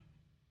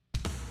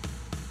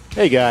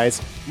Hey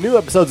guys, new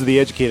episodes of The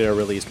Educated are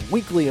released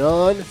weekly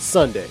on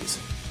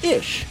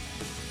Sundays-ish.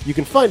 You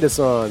can find us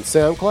on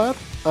SoundCloud,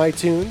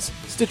 iTunes,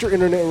 Stitcher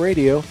Internet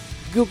Radio,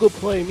 Google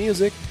Play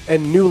Music,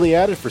 and newly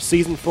added for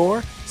Season 4,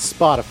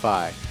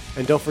 Spotify.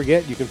 And don't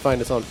forget, you can find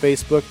us on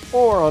Facebook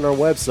or on our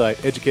website,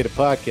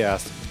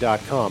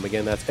 educatedpodcast.com.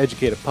 Again, that's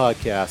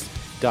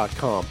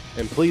educatedpodcast.com.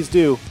 And please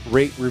do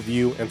rate,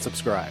 review, and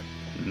subscribe.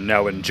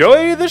 Now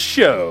enjoy the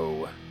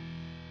show.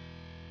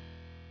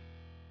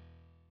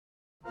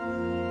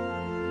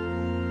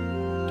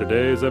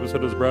 Today's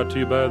episode is brought to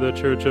you by the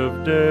Church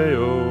of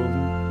Deo.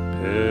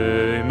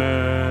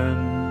 Amen.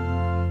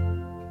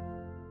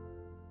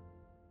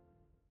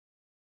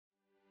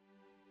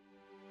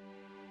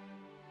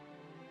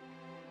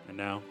 And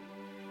now,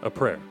 a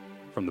prayer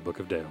from the Book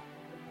of Deo,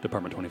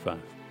 Department 25,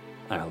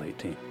 Aisle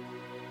 18.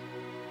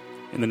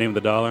 In the name of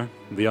the dollar,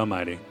 the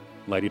Almighty,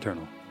 light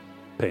eternal,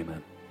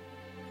 Amen.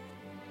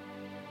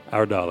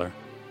 Our dollar,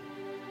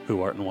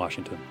 who art in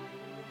Washington,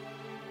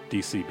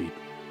 D.C. beat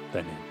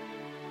thy name.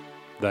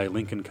 Thy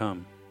Lincoln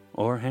come,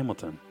 or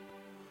Hamilton,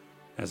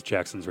 as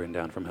Jackson's rained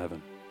down from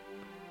heaven.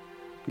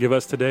 Give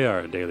us today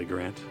our daily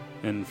grant,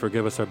 and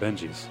forgive us our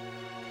Benjis,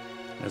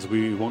 as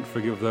we won't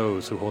forgive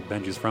those who hold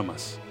Benjis from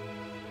us.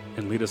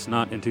 And lead us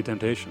not into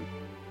temptation,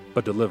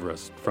 but deliver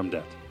us from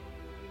debt.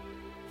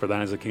 For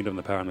thine is the kingdom,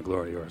 the power, and the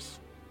glory of yours,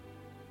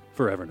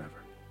 forever and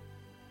ever.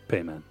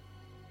 Amen.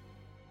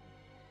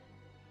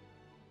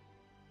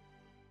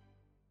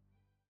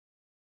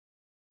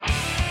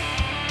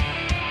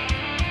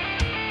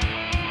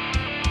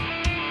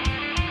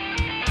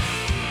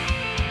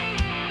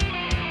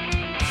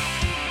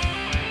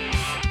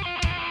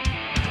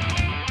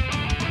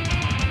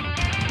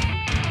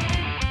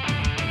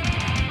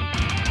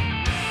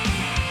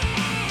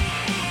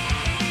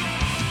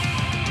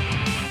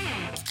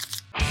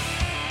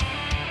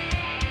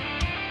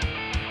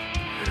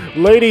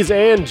 Ladies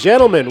and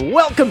gentlemen,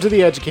 welcome to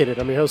The Educated.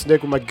 I'm your host,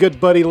 Nick, with my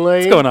good buddy,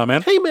 Lane. What's going on,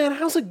 man? Hey, man,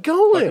 how's it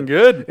going? Fucking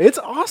good. It's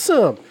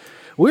awesome.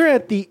 We're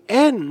at the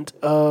end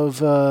of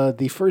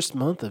the first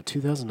month of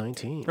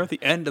 2019. We're at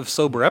the end of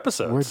sober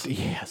episodes.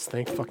 Yes,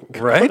 thank fucking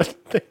God. Right?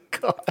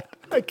 Thank God.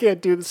 I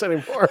can't do this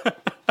anymore.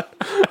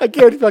 I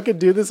can't fucking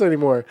do this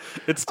anymore.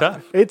 It's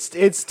tough.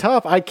 It's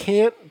tough. I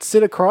can't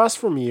sit across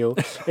from you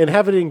and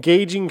have an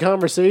engaging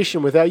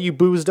conversation without you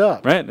boozed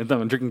up. Right?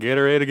 I'm drinking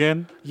Gatorade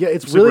again. Yeah,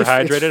 it's super really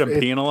hydrated. I'm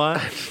peeing a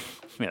lot.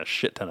 Yeah, a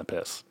shit ton of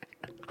piss.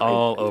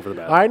 All over the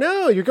bathroom. I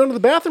know. You're going to the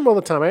bathroom all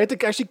the time. I had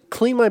to actually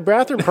clean my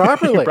bathroom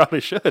properly. You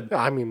probably should.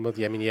 I mean,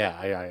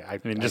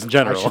 just in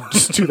general. I should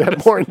just do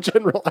that more in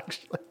general,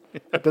 actually.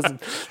 It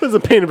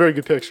doesn't paint a very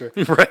good picture.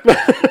 Right.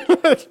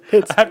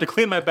 I have to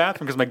clean my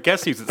bathroom because my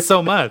guests use it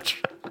so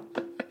much.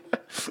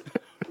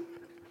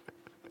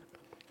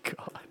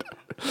 God.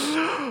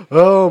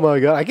 Oh, my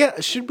God. I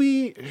guess,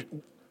 we're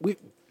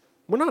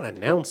not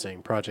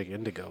announcing Project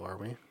Indigo, are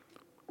we?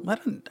 I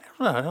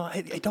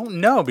don't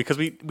know because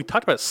we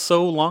talked about it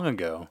so long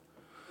ago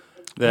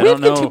that I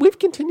don't know. We've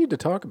continued to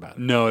talk about it.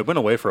 No, it went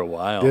away for a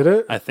while. Did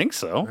it? I think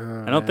so.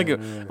 I don't think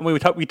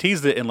it. We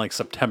teased it in like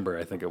September.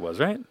 I think it was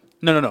right.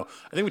 No.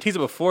 I think we teased it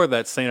before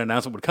that saying an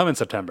announcement would come in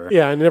September.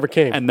 Yeah, and it never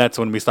came. And that's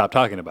when we stopped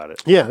talking about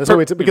it. Yeah, that's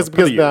what because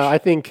I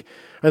think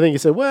you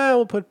said, well,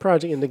 we'll put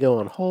Project Indigo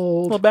on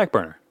hold. A little back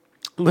burner.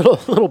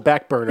 Little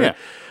back burner.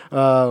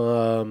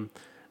 Yeah.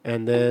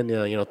 And then,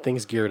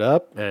 things geared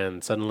up,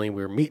 and suddenly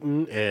we were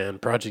meeting,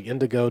 and Project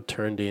Indigo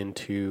turned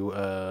into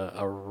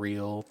a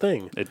real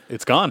thing.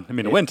 It's gone. I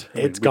mean, it went.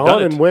 It's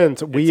gone and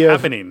went. It's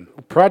happening.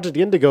 Project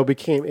Indigo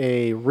became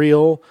a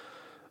real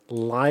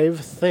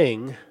live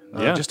thing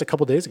just a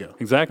couple days ago.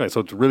 Exactly.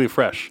 So it's really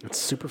fresh. It's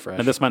super fresh.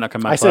 And this might not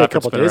come out. I said a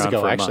couple days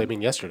ago, actually. I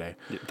mean, yesterday.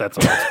 That's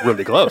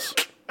really close.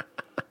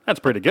 That's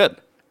pretty good.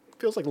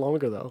 Feels like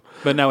longer though.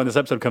 But now when this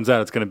episode comes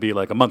out, it's going to be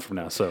like a month from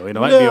now, so it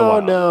might be a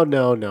while. No.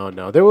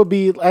 There will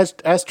be,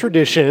 as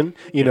tradition,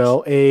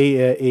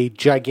 a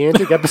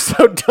gigantic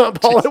episode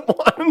dump all at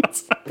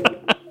once.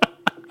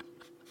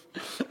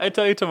 I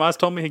tell you, Tomas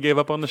told me he gave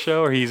up on the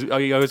show, or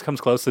he always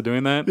comes close to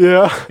doing that.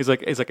 Yeah. He's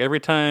like every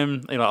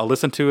time I'll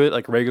listen to it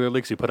like regularly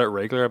because you put out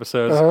regular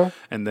episodes,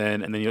 and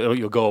then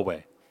you'll go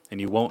away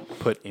and you won't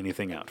put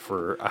anything out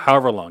for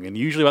however long. And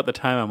usually about the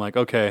time I'm like,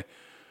 okay,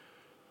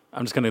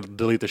 I'm just going to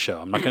delete the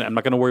show. I'm not going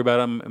to worry about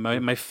it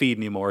in my feed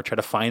anymore. Try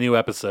to find new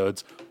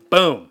episodes.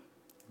 Boom.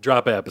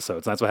 Drop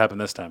episodes. And that's what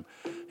happened this time.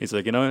 He's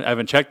like, I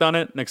haven't checked on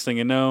it. Next thing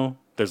you know,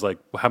 there's like,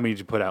 how many did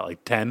you put out?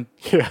 Like 10?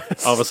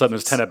 Yes. All of a sudden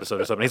there's 10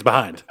 episodes or something. He's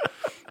behind.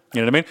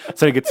 You know what I mean?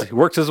 So he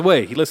works his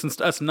way. He listens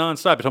to us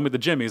nonstop. He told me at the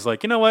gym, he's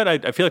like, you know what?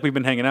 I feel like we've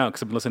been hanging out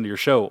because I've been listening to your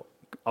show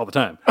all the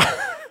time.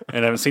 And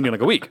I haven't seen you in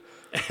like a week.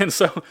 And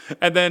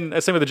then I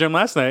same with the gym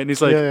last night. And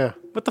he's like,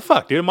 what the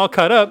fuck, dude? I'm all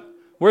cut up.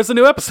 Where's the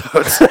new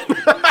episodes?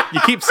 You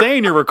keep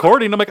saying you're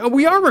recording. I'm like, oh,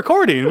 we are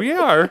recording. We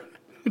are.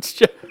 It's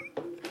just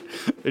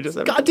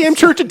goddamn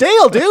Church of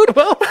Dale, dude.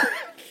 Well,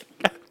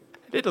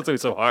 it doesn't be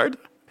so hard.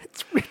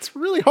 It's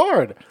really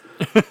hard.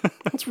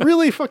 It's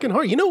really fucking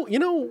hard. You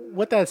know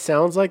what that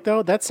sounds like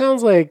though? That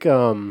sounds like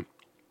that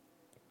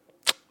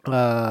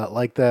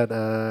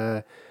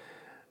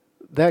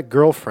that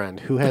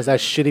girlfriend who has that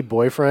shitty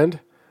boyfriend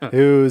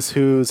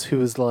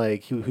who's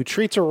like who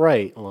treats her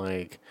right,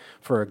 like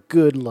for a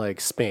good like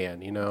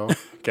span, you know.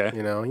 Okay.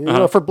 You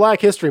know, for Black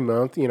History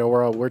Month, you know,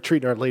 we're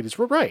treating our ladies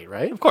right,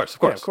 right? Of course.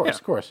 Yeah,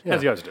 of course. Yeah.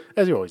 As you always do.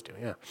 As you always do,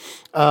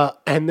 yeah.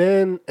 And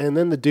then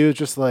the dude's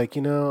just like,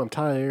 you know, I'm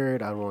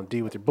tired. I don't want to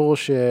deal with your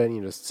bullshit. And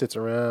he just sits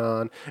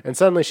around. And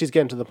suddenly she's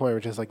getting to the point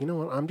where she's like, you know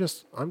what? I'm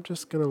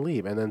just gonna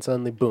leave. And then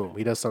suddenly, boom,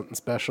 he does something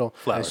special.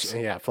 Flowers.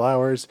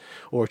 Flowers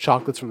or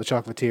chocolates from the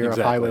chocolatier off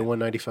Highway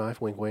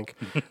 195. Wink, wink.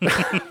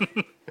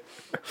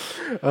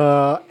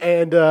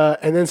 And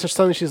then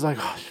suddenly she's like,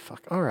 oh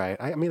fuck, all right.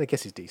 I mean, I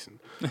guess he's decent.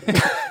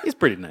 He's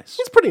pretty nice.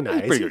 He's pretty nice.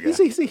 He's a pretty good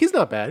guy. He's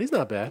not bad. He's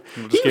not bad.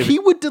 He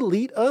would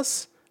delete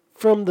us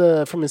from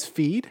his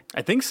feed.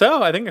 I think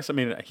so. I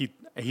mean,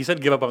 he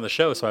said give up on the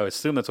show, so I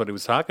assume that's what he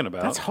was talking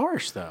about. That's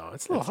harsh, though.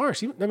 It's a little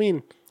harsh. I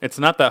mean, it's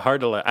not that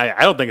hard to.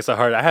 I don't think it's that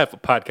hard. I have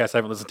podcasts I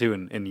haven't listened to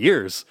in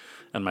years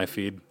on my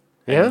feed.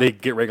 Yeah? And they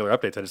get regular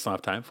updates. I just don't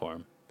have time for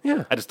them.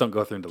 Yeah. I just don't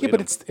go through and delete Yeah,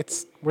 but them.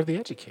 it's we're the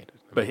educated.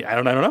 But I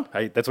don't know.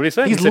 That's what he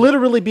said. He's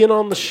literally been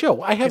on the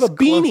show. I have a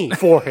beanie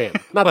for him.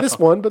 Not this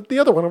one, but the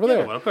other one over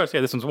there. Well, of course,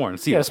 yeah. This one's worn.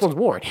 Yeah, this one's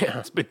worn. Yeah,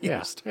 it's been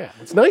used. Yeah,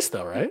 it's nice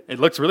though, right? It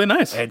looks really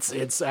nice.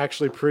 It's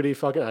actually pretty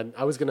fucking.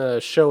 I was gonna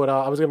show it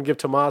off. I was gonna give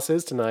Tomas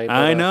his tonight. But,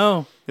 I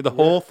know. The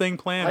whole thing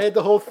planned. I had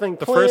the whole thing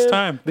the planned. first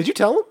time. Did you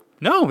tell him?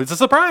 No, it's a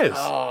surprise.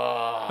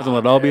 I was gonna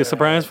let it all be a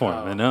surprise for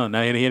him. And no,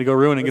 now he had to go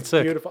ruin and get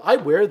sick. Beautiful. I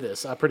wear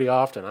this pretty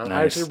often. I'm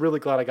Nice. actually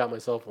really glad I got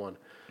myself one.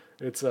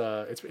 It's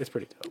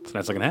pretty dope. It's a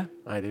nice looking hat.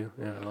 I do.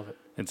 Yeah, I love it.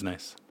 It's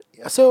nice.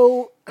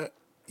 So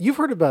you've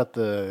heard about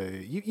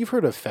you've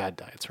heard of fad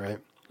diets, right?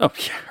 Oh,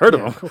 yeah, heard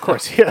of them. Of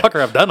course. Yeah.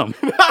 Fucker, I've done them.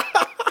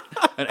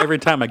 And every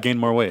time I gain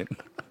more weight.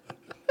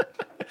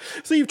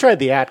 So you've tried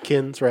the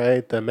Atkins,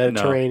 right? The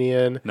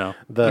Mediterranean. No.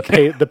 The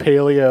the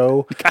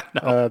paleo.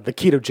 No. The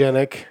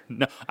ketogenic.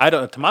 No, I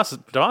don't. Tomas is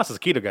a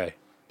keto guy.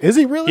 Is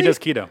he really? He does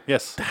keto.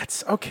 Yes.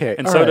 That's okay.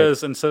 And all so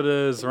right.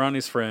 does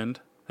Ronnie's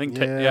friend. I think.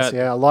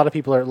 Yeah. A lot of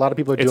people are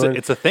doing.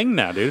 It's a thing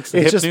now, dude. It's the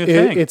It's hip just new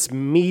thing. it's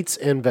meats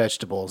and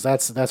vegetables.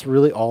 That's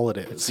really all it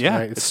is. Yeah,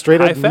 right? It's it's straight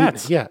high up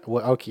fats. Yeah,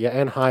 well, okay, yeah,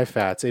 and high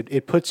fats.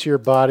 It puts your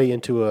body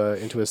into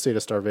a state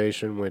of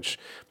starvation, which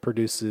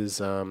produces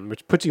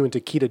which puts you into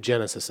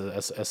ketogenesis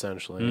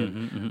essentially.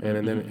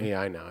 And then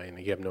yeah, I know, and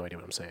you have no idea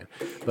what I'm saying,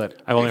 but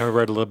I've only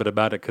read a little bit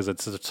about it because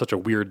it's such a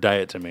weird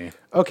diet to me.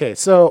 okay,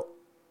 so.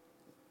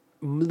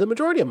 The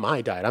majority of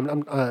my diet,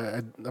 I'm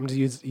to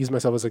use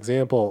myself as an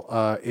example,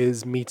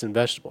 is meats and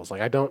vegetables.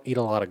 Like I don't eat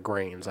a lot of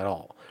grains at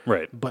all.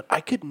 Right. But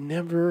I could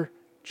never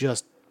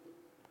just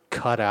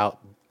cut out,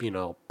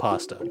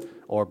 pasta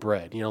or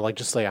bread. Like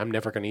just say I'm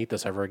never going to eat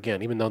this ever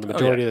again. Even though the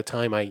majority of the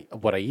time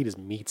what I eat is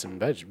meats and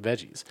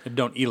veggies. I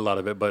don't eat a lot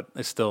of it, but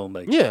it's still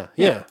like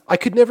Yeah. I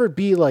could never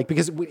be like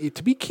because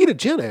to be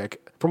ketogenic,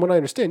 from what I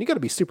understand, you got to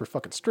be super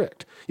fucking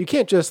strict. You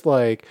can't just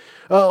like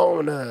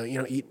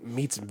eat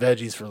meats and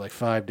veggies for like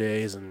 5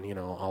 days and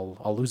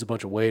I'll lose a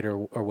bunch of weight or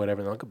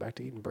whatever and then I'll go back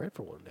to eating bread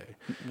for one day.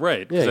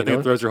 Right. Yeah, I think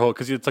it throws your whole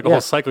because it's like a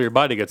whole cycle your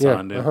body gets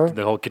on the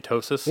whole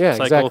ketosis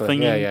cycle exactly.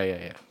 thing.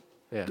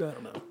 Yeah. I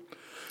don't know.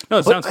 No,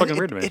 it sounds fucking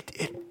weird to me.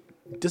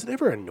 Does it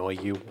ever annoy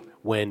you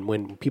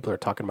when people are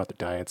talking about their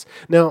diets?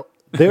 Now,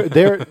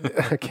 they're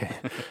okay.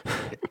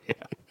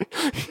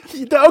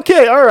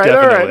 Okay, all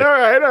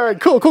right.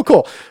 Cool.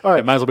 All right.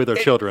 It might as well be their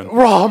children.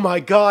 Oh my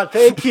God,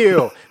 thank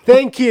you.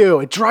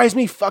 It drives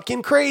me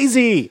fucking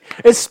crazy.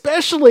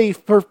 Especially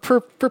for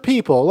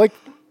people. Like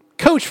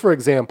Coach, for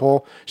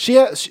example, she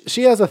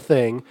has a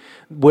thing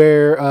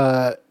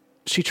where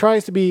she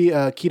tries to be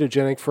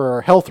ketogenic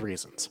for health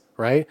reasons,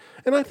 right?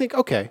 And I think,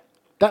 okay,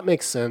 that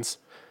makes sense.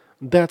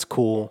 That's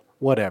cool.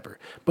 Whatever.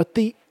 But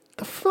the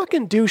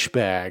fucking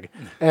douchebag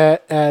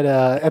at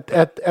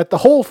the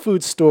Whole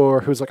Foods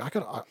store who's like,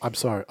 I'm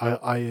sorry,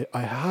 I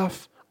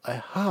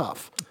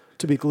have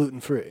to be gluten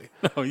free.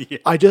 Oh yeah.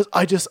 I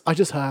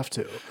just have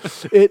to.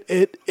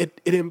 It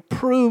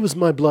improves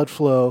my blood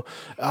flow.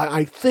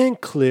 I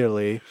think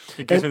clearly.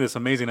 It gives me this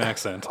amazing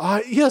accent.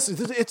 Yes,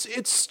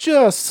 it's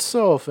just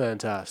so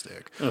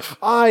fantastic.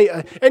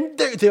 And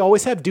they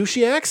always have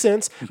douchey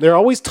accents. They're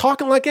always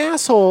talking like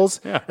assholes.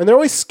 Yeah. And they're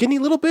always skinny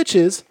little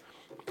bitches.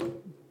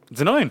 It's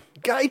annoying.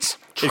 Guys,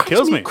 It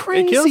kills me.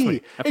 crazy. It kills me. I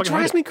It fucking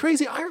drives hate it. me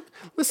crazy.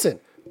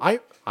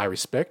 I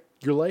respect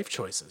your life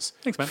choices.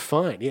 Thanks, man.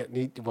 Fine. Yeah.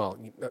 Well,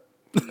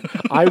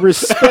 I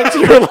respect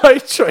your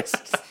life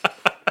choices.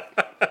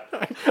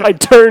 I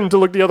turned to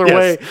look the other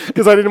way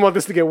because I didn't want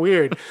this to get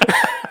weird.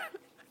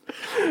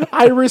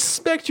 I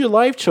respect your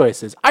life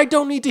choices. I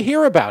don't need to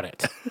hear about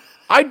it.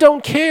 I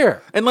don't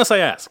care. Unless I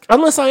ask. Or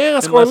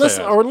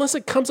unless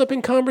it comes up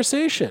in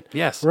conversation.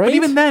 Yes. Right? But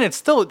even then, it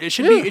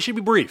should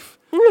be brief.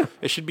 Yeah.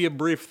 It should be a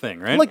brief thing,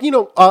 right? Like,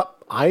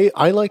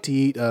 I like to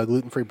eat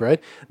gluten-free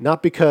bread,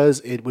 not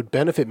because it would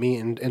benefit me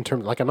in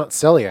terms, like I'm not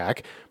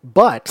celiac,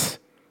 but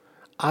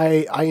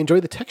I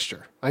enjoy the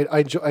texture.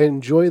 I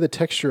enjoy the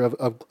texture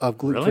of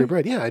gluten-free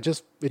bread. Yeah, you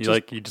just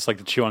like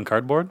to chew on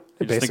cardboard?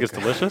 You just think it's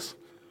delicious?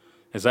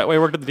 Is that why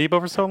you worked at the Depot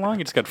for so long?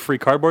 You just got free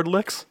cardboard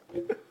licks?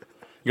 You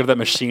go to that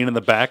machine in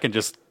the back and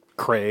just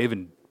crave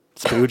and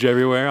spooge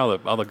everywhere. All the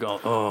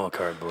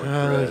cardboard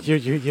bread.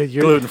 You're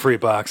Gluten-free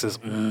boxes.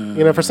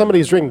 for somebody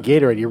who's drinking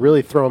Gatorade, you're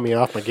really throwing me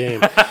off my game.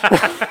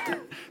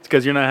 It's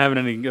because you're not having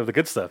any of the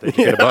good stuff that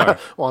you get at a bar.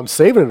 Well, I'm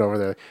saving it over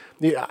there.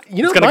 Yeah,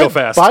 It's gonna go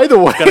fast. By the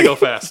way, it's gonna go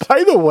fast.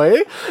 By the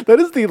way, that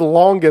is the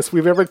longest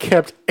we've ever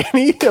kept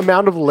any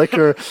amount of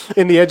liquor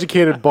in the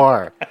educated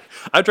bar.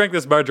 I drank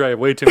this bar dry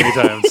way too many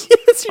times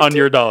Yes, you on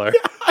your dollar.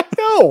 I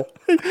know.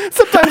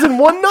 Sometimes in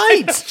one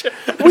night,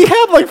 we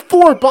have like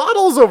 4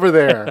 bottles over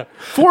there.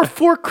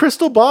 Four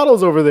crystal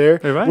bottles over there.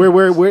 Right.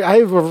 Where I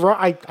have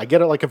I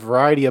get like a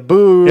variety of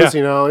booze.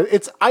 Yeah.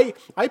 It's I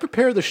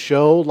prepare the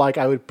show like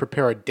I would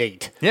prepare a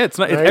date. Yeah, it's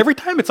not Right? every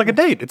time. It's like a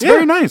date. It's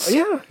very nice.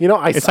 Yeah,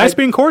 It's nice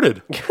being courted.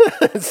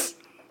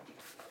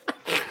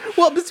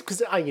 Well,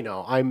 because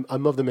I'm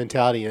of the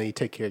mentality, you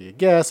take care of your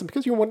guests, and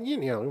because you're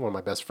you're one of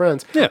my best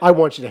friends, Yeah. I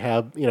want you to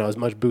have as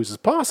much booze as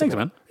possible. Thanks,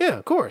 man. Yeah,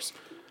 of course.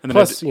 And then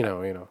Plus, it's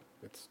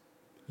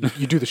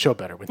you do the show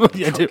better with me.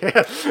 Yeah, I do.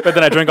 But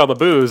then I drink all the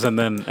booze, and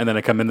then I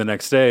come in the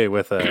next day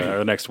with or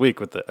the next week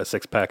with a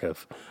 6-pack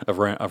of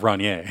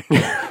Ranier.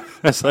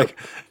 That's like,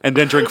 and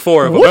then drink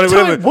 4 of them.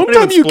 One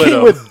time you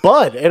came with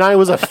Bud, and I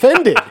was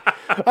offended.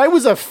 I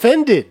was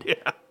offended.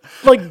 Yeah.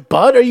 Like,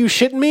 Bud, are you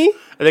shitting me?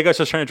 I think I was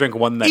just trying to drink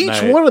one that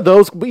night. Each one of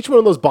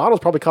those bottles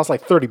probably cost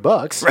like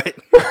 $30. Right.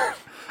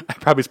 I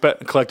probably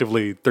spent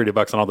collectively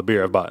 $30 on all the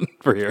beer I've bought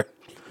for here.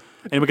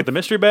 And we get the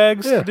mystery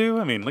bags to do.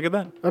 I mean, look at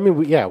that. I mean,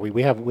 we have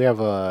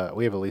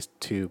at least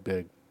 2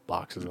 big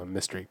boxes of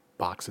mystery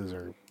boxes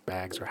or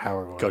bags or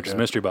however. You want Coach's to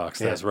mystery box.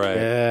 Yeah. That's right.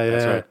 Yeah,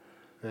 That's yeah. right.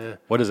 Yeah.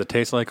 What does it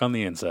taste like on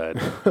the inside?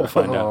 We'll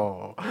find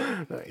out.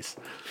 Oh, nice.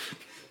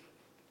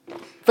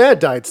 Fad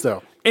diets,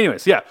 though,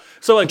 Anyways, yeah.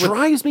 So like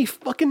drives me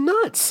fucking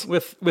nuts.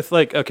 with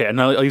like okay, and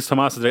I'll use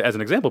Tomas as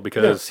an example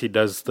because he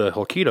does the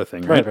whole keto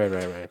thing, right?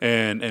 Right.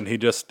 And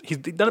he's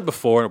done it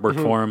before, it worked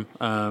for him,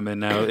 and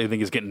now I think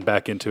he's getting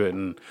back into it.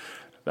 And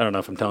I don't know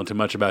if I'm telling too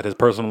much about his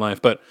personal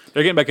life, but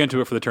they're getting back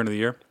into it for the turn of the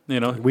year.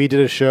 We did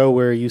a show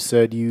where you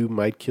said you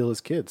might kill his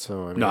kid.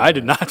 So I mean, No, I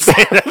did not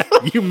say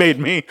that. You made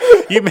me.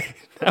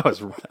 That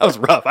was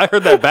rough. I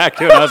heard that back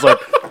too, and I was like,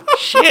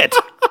 shit.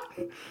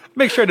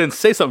 Make sure I didn't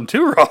say something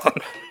too wrong.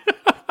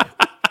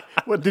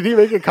 What, did he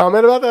make a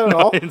comment about that at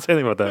all? I didn't say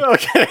anything about that.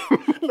 Okay,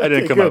 I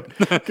didn't come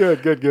up.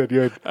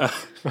 Good.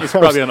 It's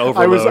probably an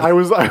overload. I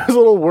was a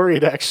little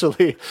worried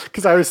actually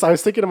because I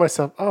was thinking to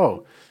myself,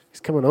 oh, he's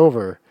coming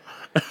over.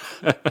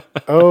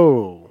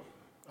 Oh,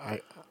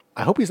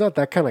 I hope he's not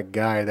that kind of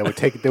guy that would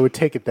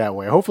take it that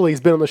way. Hopefully,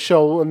 he's been on the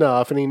show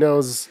enough, and he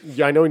knows.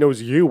 I know he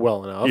knows you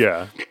well enough.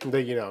 Yeah.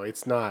 That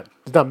it's not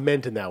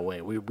meant in that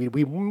way.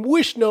 We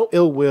wish no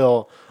ill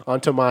will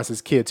on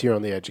Tomas's kids here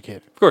on The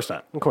Educated. Of course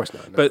not. Of course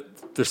not. No. But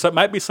there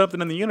might be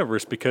something in the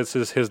universe because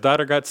his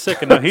daughter got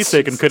sick and now he's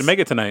sick and couldn't make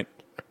it tonight.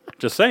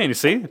 Just saying, you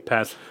see?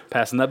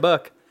 Passing that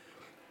buck.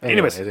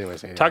 Anyways,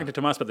 talking to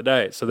Tomas about the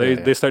diet. So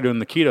they start doing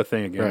the keto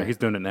thing again. Right. He's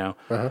doing it now.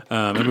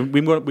 And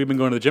we've been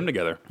going to the gym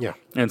together. Yeah.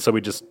 And so we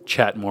just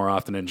chat more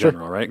often in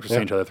general, right? We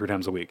see each other 3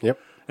 times a week. Yep.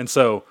 And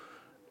so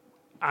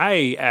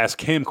I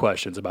ask him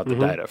questions about the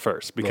diet at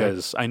first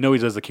because I know he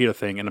does the keto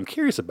thing and I'm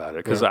curious about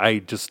it because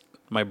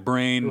my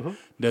brain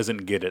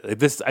doesn't get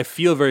it. I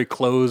feel very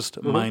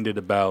closed-minded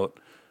about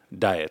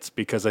diets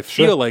because I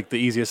feel like the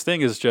easiest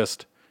thing is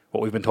just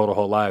what we've been told our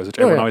whole lives, which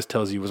everyone always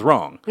tells you was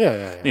wrong.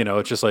 Yeah.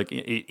 It's just like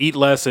eat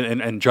less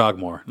and jog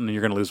more, and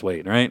you're going to lose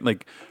weight, right?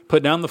 Like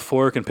put down the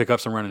fork and pick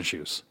up some running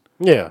shoes.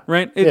 Yeah.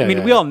 Right?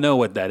 We all know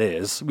what that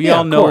is. We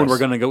all know when we're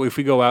going to go, if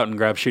we go out and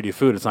grab shitty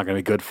food, it's not going to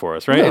be good for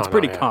us, right? No, it's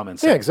pretty common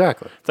sense. Yeah,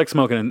 exactly. It's like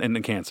smoking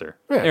and cancer.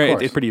 Yeah, of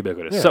course. It's pretty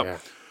ubiquitous. Yeah, so yeah.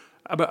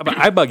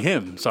 I bug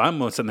him. So I'm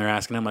sitting there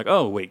asking him, like,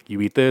 oh, wait, you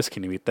eat this?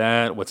 Can you eat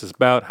that? What's this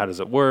about? How does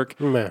it work?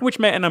 Yeah.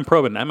 And I'm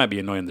probing. I might be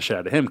annoying the shit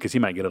out of him because he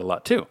might get it a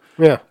lot too.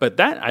 Yeah. But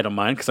that I don't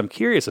mind because I'm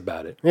curious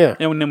about it. Yeah.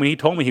 And when he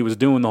told me he was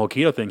doing the whole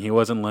keto thing, he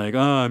wasn't like, oh,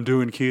 I'm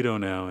doing keto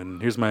now, and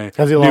here's my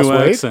Has he new lost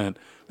weight? accent.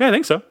 Yeah, I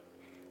think so.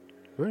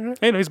 Okay.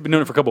 Hey, he's been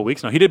doing it for a couple of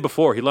weeks now. He did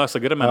before. He lost a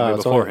good amount of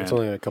weight beforehand. It's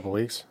only a couple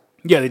weeks.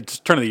 Yeah, it's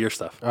turn of the year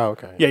stuff. Oh,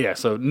 okay. Yeah.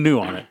 So new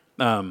on it.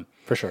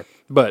 For sure.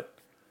 But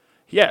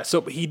yeah,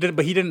 so he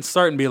didn't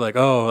start and be like,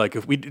 oh, like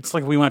it's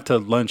like if we went to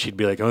lunch, he'd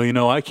be like,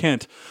 oh, I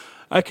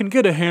can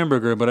get a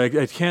hamburger, but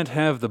I can't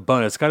have the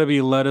bun. It's got to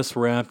be lettuce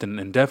wrapped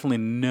and definitely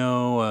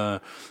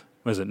no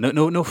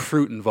no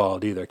fruit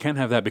involved either. I can't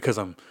have that because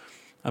I'm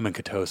in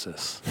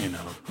ketosis.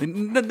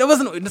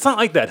 It's not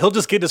like that. He'll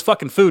just get his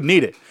fucking food and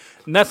eat it.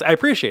 And I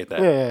appreciate that.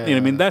 Yeah.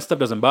 That stuff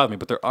doesn't bother me,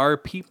 but there are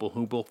people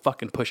who will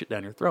fucking push it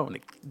down your throat and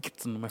it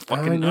gets into my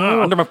fucking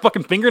under my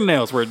fucking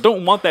fingernails where I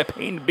don't want that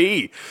pain to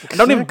be. I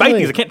don't even bite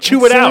these. I can't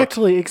chew it out.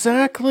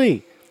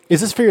 Exactly. Is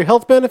this for your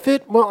health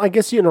benefit? Well, I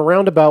guess in a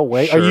roundabout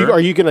way. Sure.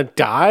 Are you gonna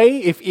die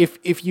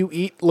if you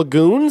eat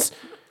lagoons?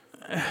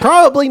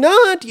 Probably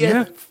not.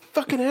 You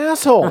fucking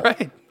asshole.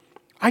 Right.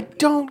 I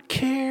don't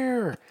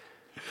care.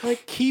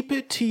 Like, keep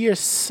it to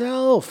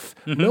yourself.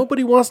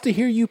 Nobody wants to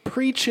hear you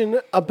preaching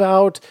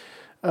about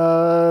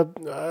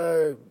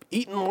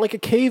eating like a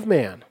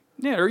caveman.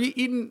 Yeah, or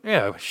eating.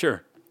 Yeah,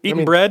 sure.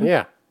 Eating bread.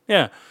 Yeah.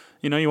 Yeah.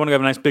 You know, you want to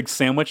have a nice big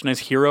sandwich, nice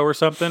hero or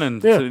something,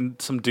 and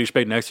some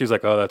douchebag next to you is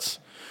like, oh, that's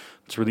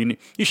really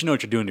neat. You should know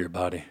what you're doing to your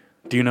body.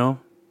 Do you know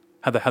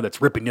how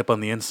that's ripping you up on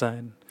the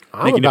inside?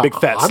 Making a big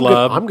fat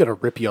slob. I'm going to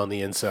rip you on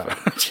the inside.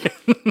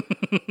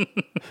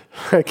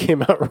 That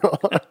came out wrong.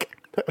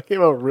 That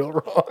came out real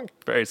wrong.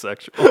 Very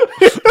sexual.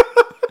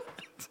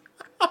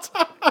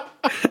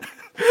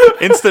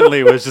 Instantly,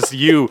 it was just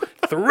you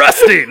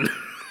thrusting.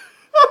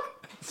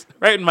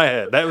 Right in my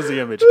head. That was the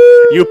image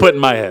you put in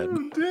my head.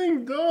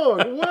 Ding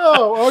dong.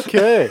 Wow.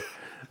 Okay.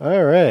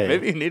 All right.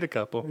 Maybe you need a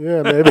couple.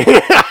 Yeah, maybe.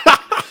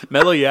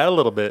 Mellow you out a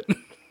little bit.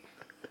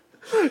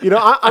 You know,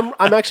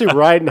 I'm actually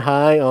riding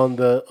high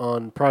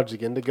on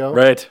Project Indigo.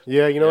 Right.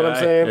 Yeah, you know what I'm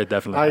saying? Yeah,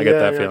 definitely. I get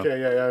that feeling.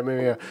 Okay, yeah. I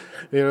mean, yeah.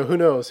 You know, who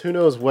knows? Who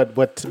knows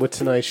what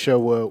tonight's show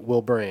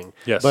will bring?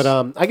 Yes. But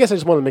I guess I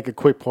just want to make a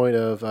quick point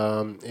of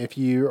if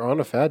you're on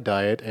a fad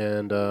diet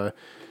and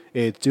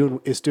it's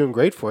doing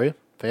great for you,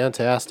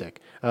 fantastic.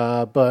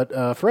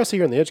 But for us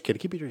here in the Educated,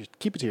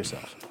 keep it to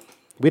yourself.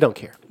 We don't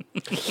care.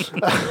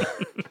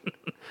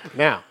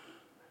 Now,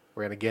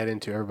 we're gonna get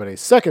into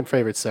everybody's second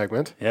favorite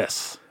segment.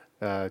 Yes.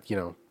 You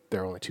know,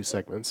 there are only 2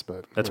 segments,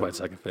 but That's why it's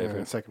second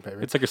favorite. Second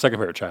favorite. It's like your second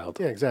favorite child.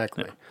 Yeah,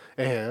 exactly.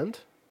 Yeah. And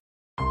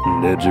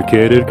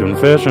Educated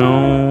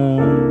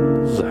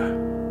Confessions.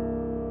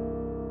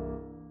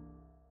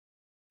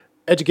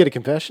 Educated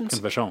Confessions?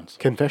 Confessions.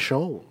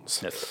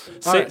 Confessions.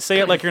 Yes. Say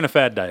it like you're in a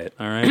fad diet,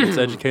 all right? It's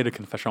Educated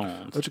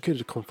Confessions.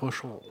 Educated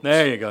Confessions.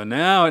 There you go.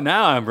 Now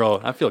I'm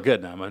rolling. I feel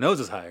good now. My nose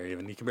is higher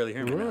even. You can barely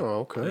hear me now.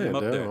 Oh, okay. I'm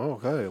up there.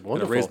 Okay, wonderful.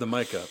 Gonna raise the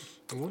mic up.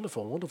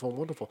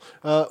 Wonderful.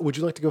 Would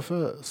you like to go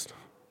first?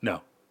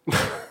 No.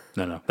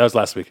 No. That was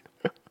last week.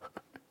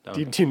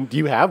 Do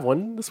you have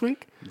one this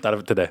week? Thought of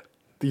it today.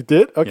 You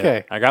did? Okay.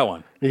 Yeah, I got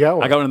one. You got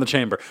one? I got one in the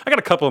chamber. I got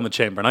a couple in the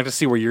chamber, and I just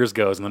see where yours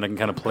goes, and then I can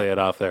kind of play it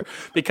off there.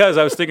 Because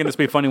I was thinking this would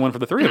be a funny one for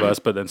the 3 of us,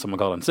 but then someone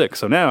called in sick.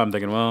 So now I'm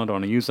thinking, well, do I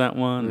want to use that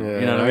one? Yeah,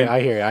 you know what I mean? I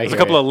hear you. There's a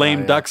couple of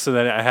lame ducks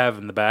that I have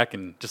in the back,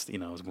 and just, I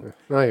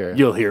hear you.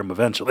 You'll hear them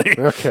eventually.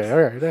 Okay,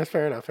 all right. That's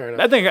fair enough.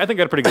 I think I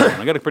got a pretty good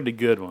one. I got a pretty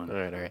good one.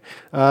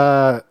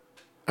 All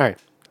right.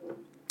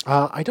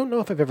 I don't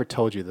know if I've ever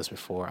told you this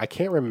before. I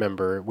can't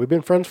remember. We've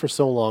been friends for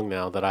so long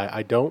now that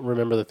I don't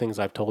remember the things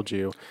I've told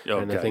you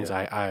and the things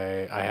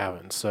I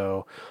haven't.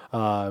 So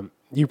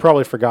you've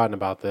probably forgotten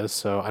about this.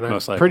 So and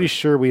I'm pretty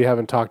sure we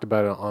haven't talked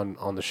about it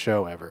on the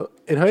show ever.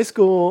 In high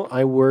school,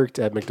 I worked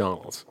at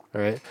McDonald's.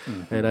 All right,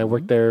 and I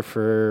worked there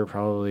for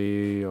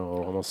probably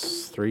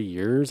almost 3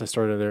 years. I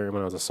started there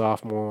when I was a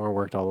sophomore.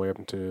 Worked all the way up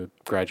into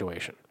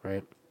graduation.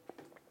 Right.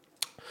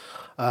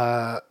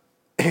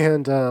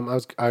 And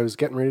I was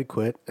getting ready to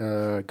quit,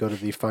 go to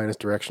the finest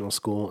directional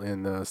school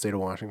in the state of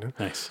Washington.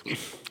 Nice.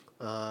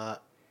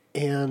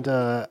 And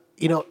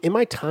you know, in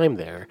my time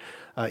there,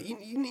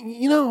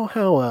 you know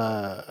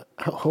how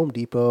Home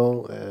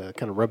Depot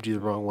kind of rubbed you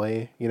the wrong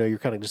way. You know, you're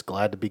kind of just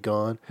glad to be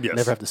gone. Yes.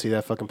 Never have to see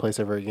that fucking place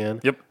ever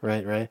again. Yep.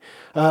 Right.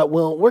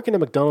 Well, working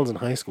at McDonald's in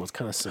high school was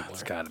kind of similar.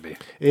 It's got to be.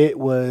 It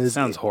was.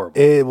 Sounds horrible.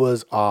 It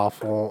was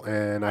awful,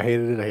 and I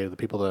hated it. I hated the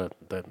people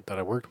that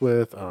I worked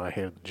with. I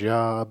hated the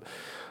job.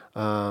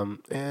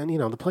 And you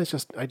know, the place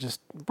just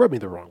rubbed me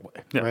the wrong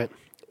way, right?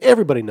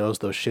 Everybody knows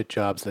those shit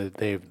jobs that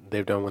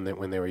they've done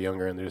when they were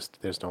younger, and they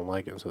just don't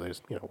like it, so they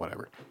just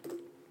whatever.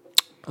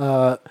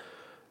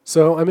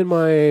 So I'm in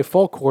my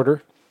fall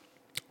quarter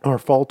or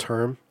fall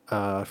term,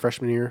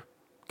 freshman year,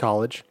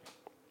 college.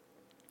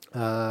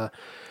 Going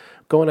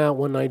out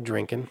one night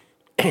drinking,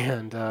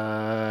 and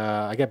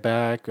I get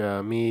back.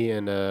 Me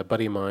and a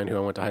buddy of mine who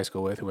I went to high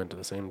school with, who went to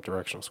the same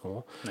directional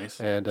school. Nice.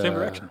 And same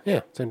direction.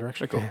 Yeah, same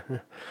direction. Very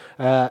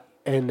cool.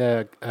 And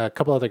a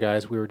couple other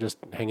guys, we were just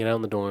hanging out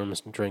in the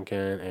dorms, drinking,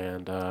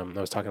 and I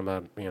was talking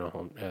about, not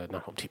Home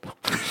Depot.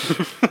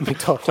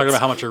 Talking about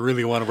how much I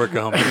really want to work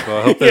at Home Depot.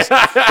 I hope this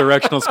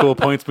directional school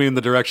points me in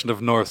the direction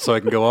of north so I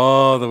can go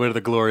all the way to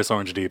the glorious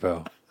Orange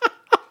Depot.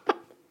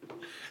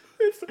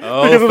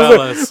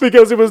 Fellas.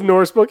 Because it was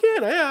North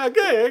Spokane. Yeah,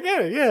 okay, I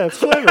get it. Yeah, it's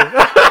clever.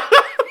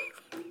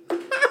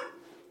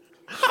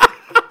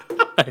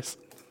 Nice.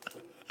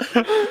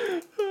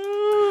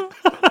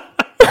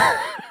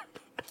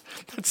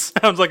 That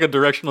sounds like a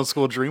directional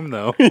school dream,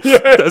 though.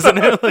 Doesn't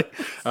it? Like,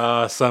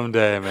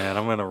 someday, man,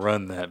 I'm going to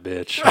run that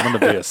bitch. I'm going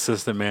to be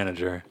assistant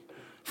manager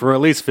for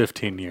at least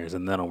 15 years,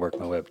 and then I'll work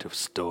my way up to a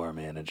store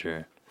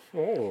manager.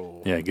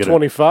 Oh, yeah, get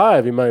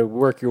 25. You might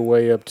work your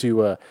way up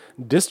to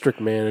district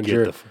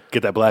manager.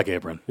 Get that black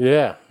apron.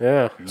 Yeah.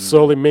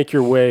 Slowly make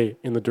your way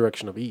in the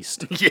direction of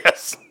east.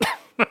 Yes.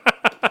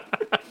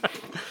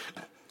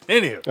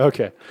 Anywho.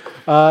 Okay.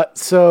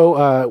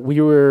 So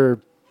we were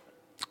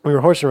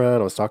horsing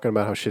around. I was talking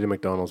about how shitty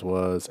McDonald's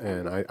was,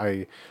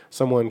 and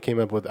someone came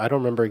up with, I don't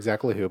remember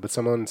exactly who, but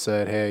someone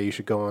said, hey, you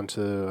should go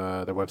onto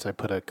their website,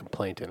 put a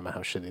complaint in about how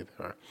shitty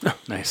they are.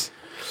 Nice.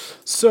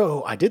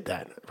 So I did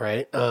that,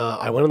 right?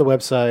 I went on the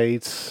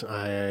website.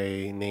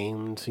 I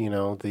named,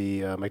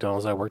 the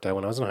McDonald's I worked at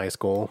when I was in high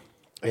school,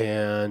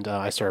 and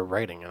I started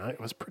writing, and it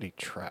was pretty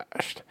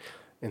trashed.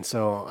 And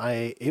so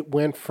it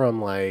went from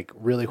like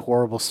really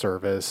horrible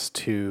service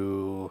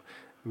to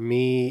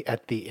me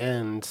at the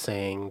end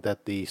saying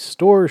that the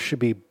store should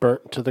be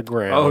burnt to the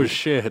ground. Oh,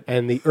 shit.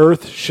 And the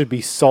earth should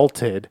be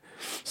salted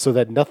so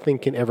that nothing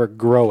can ever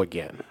grow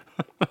again.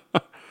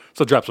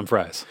 So drop some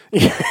fries.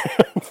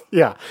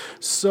 Yeah.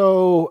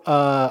 So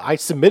I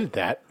submitted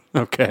that.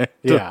 Okay.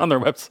 Yeah. On their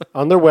website.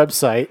 On their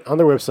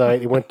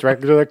website. It went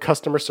directly to their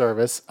customer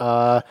service.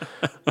 So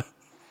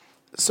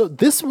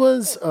this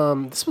was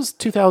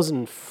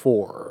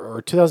 2004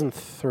 or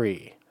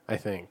 2003, I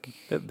think.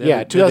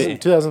 Yeah,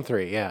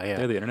 2003. Yeah. They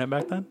had the internet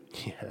back then?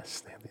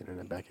 Yes, they had the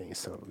internet back then.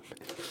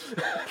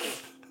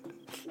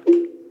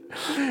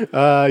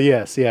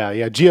 Yes,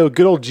 yeah.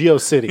 Good old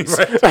GeoCities.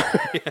 Right.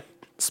 Yeah.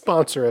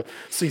 Sponsor of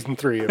season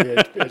 3 of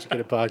the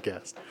Educated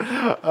Podcast.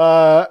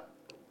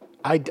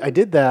 I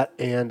did that,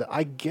 and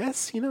I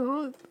guess,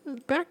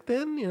 back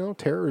then,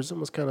 terrorism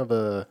was kind of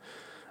a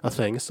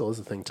thing. It still is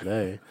a thing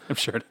today. I'm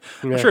sure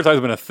it's always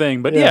been a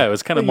thing, but yeah, it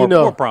was kind of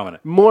more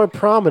prominent. More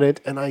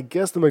prominent, and I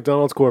guess the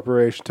McDonald's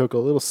Corporation took a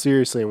little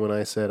seriously when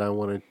I said I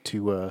wanted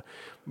to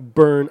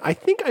burn. I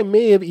think I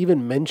may have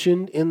even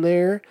mentioned in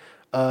there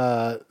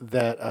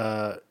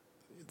that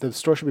the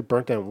store should be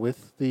burnt down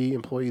with the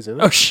employees in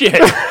it. Oh, shit.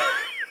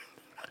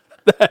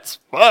 That's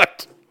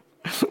fucked.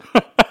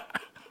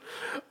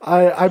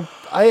 I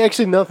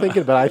actually, now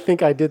thinking about it, I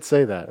think I did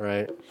say that,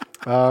 right?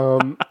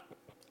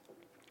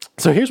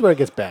 So here's where it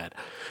gets bad.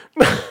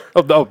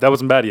 Oh, that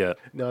wasn't bad yet.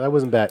 No, that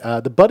wasn't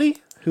bad. The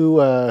buddy who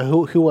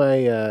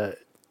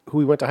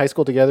we went to high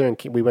school together, and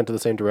we went to the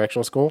same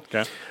directional school.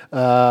 Okay.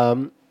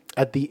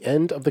 At the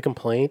end of the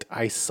complaint,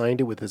 I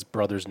signed it with his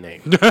brother's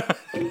name.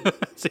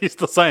 So you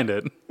still signed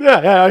it?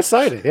 Yeah, I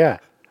signed it. Yeah.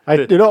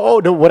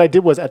 What I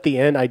did was at the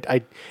end,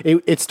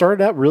 it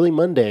started out really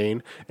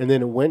mundane, and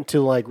then it went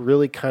to like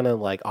really kind of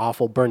like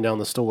awful, burn down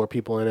the store,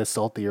 people in it,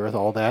 salt the earth,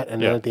 all that,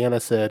 and then at the end I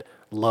said,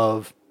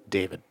 "Love,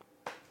 David."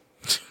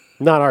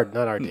 Not our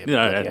David.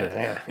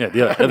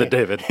 The other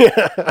David.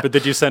 Yeah. But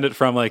did you send it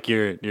from like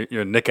your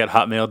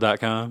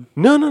nick@hotmail.com?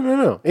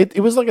 No. It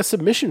was like a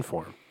submission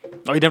form.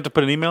 Oh, you didn't have to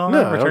put an email on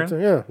that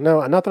return?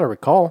 No, not that I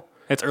recall.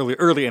 It's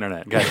early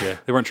internet. Gotcha.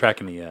 They weren't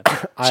tracking me yet.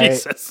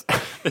 Jesus.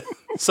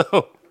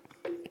 So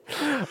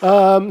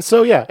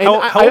yeah.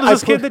 And how old is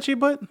this kid that you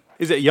put?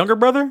 Is it a younger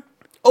brother?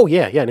 Oh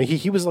yeah. No,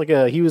 he was like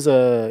a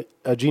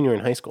junior in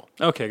high school.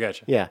 Okay,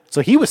 gotcha. Yeah.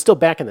 So he was still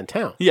back in the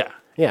town. Yeah.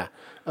 Yeah.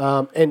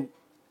 And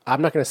I'm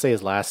not going to say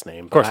his last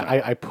name. Of course not.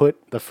 I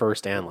put the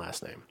first and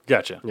last name.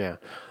 Gotcha. Yeah.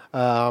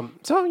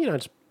 So I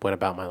just went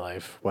about my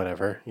life.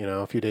 Whatever.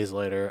 A few days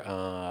later,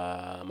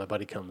 my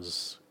buddy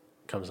comes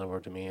over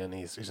to me, and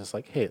he's just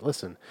like, "Hey,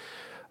 listen.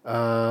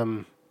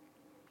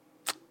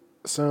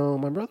 So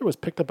my brother was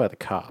picked up by the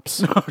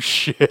cops." Oh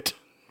shit.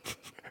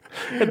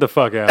 Get the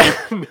fuck out.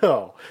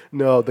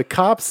 No. The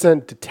cops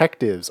sent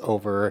detectives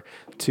over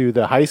to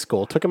the high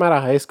school, took him out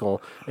of high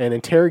school, and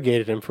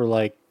interrogated him for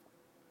like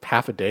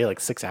half a day,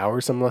 like 6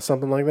 hours,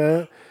 something like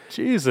that.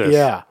 Jesus.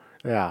 Yeah.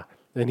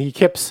 And he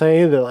kept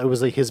saying that it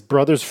was like his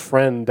brother's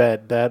friend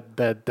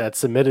that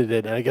submitted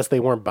it, and I guess they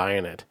weren't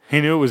buying it.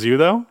 He knew it was you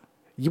though?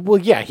 Well,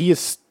 yeah, he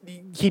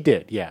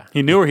did, yeah.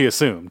 He knew or he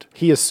assumed?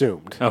 He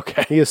assumed.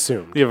 Okay. He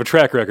assumed. You have a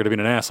track record of being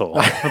an asshole,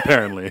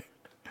 apparently.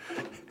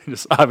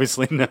 Just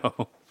obviously no.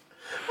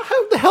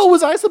 How the hell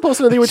was I supposed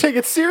to know they would take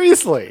it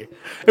seriously?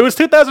 It was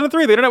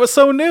 2003. The internet was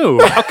so new.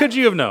 How could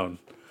you have known?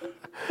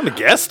 I'm a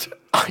guest.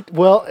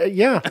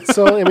 Yeah.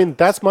 So I mean,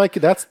 that's my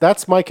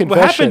confession. What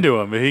happened to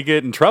him? Did he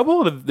get in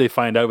trouble? Did they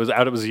find out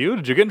it was you?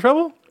 Did you get in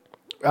trouble?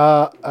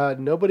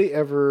 Nobody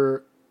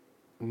ever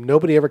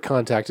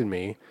contacted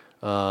me.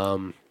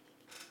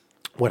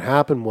 What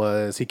happened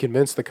was he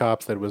convinced the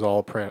cops that it was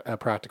all a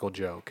practical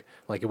joke.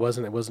 Like it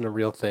wasn't a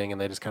real thing, and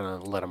they just kind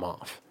of let him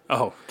off.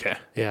 Oh, okay.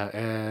 Yeah,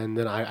 and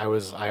then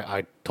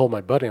I told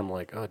my buddy, I'm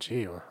like, "Oh,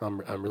 gee,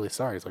 I'm really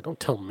sorry." He's like, "Don't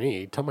tell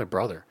me, tell my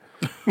brother."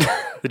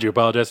 Did you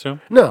apologize to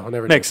him? No, I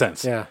never did. Makes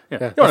sense. Yeah. You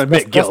don't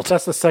admit guilt.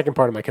 That's the second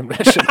part of my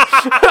confession.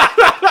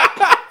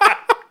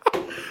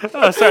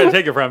 Sorry to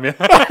take it from you.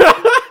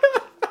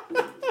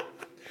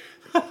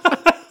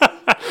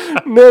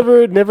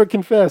 Never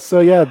confess. So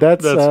yeah,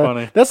 that's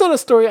funny. That's not a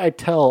story I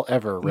tell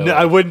ever. Really, No,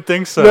 I wouldn't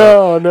think so.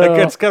 No. Like,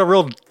 it's got a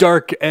real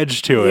dark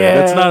edge to it.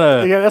 Yeah, It's not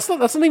a. Yeah, that's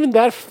not even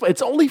that.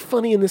 It's only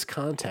funny in this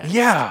context.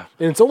 Yeah,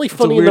 and it's only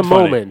funny in the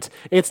funny. moment.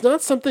 It's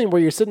not something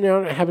where you're sitting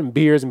down having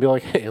beers and be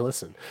like, "Hey,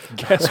 listen,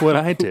 guess what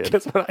I did?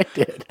 Guess what I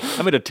did?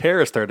 I made a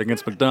terrorist threat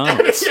against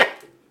McDonald's." Yeah.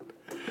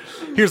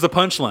 Here's the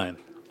punchline: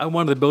 I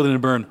wanted the building to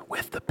burn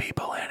with the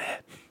people in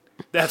it.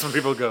 That's when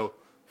people go,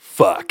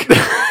 "Fuck."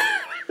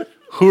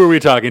 Who are we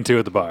talking to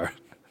at the bar?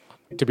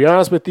 To be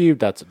honest with you,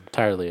 that's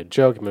entirely a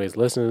joke. If anybody's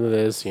listening to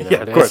this, Yeah,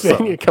 of course.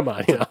 Come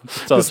on,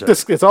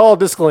 It's all a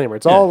disclaimer.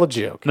 It's all a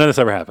joke. None of this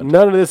ever happened.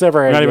 None of this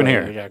ever happened. Not even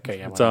here. Yeah, okay,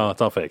 yeah, it's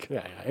all fake.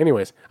 Yeah.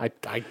 Anyways,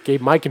 I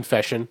gave my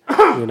confession.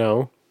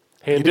 Hand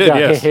You to did, God.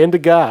 yes. Hand to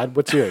God.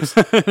 What's yours?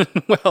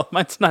 Well,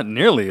 mine's not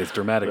nearly as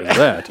dramatic as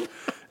that. It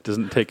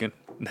doesn't take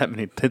that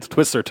many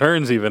twists or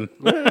turns even.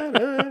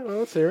 Well,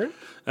 let's hear it.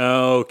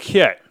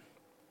 Okay.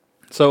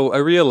 So I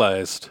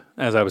realized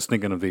as I was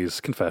thinking of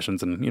these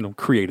confessions and,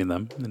 creating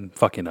them and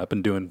fucking up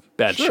and doing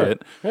bad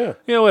shit. Yeah.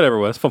 Whatever it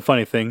was.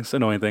 Funny things,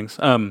 annoying things.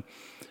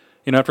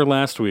 After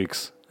last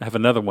week's, I have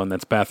another one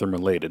that's bathroom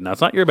related. Now,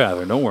 it's not your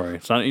bathroom. Don't worry.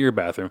 It's not your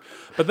bathroom.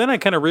 But then I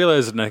kind of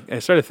realized, and I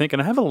started thinking,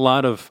 I have a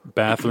lot of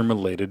bathroom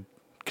related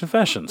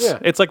confessions. Yeah.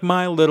 It's like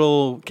my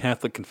little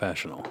Catholic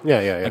confessional.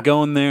 Yeah. I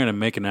go in there and I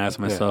make an ass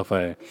of myself.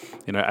 I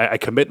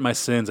commit my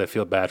sins. I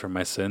feel bad for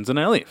my sins, and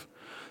I leave.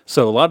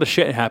 So a lot of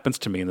shit happens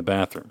to me in the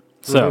bathroom.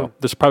 So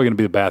there's probably going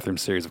to be a bathroom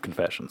series of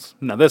confessions.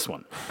 Now this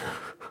one.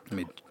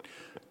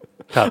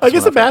 I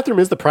guess the bathroom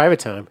is the private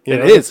time.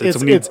 It is.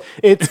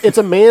 It's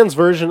a man's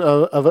version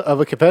of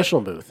a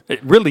confessional booth.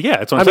 It really, yeah.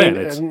 That's what I'm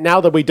saying. Mean, now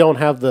that we don't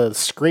have the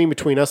screen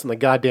between us and the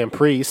goddamn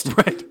priest.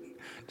 Right.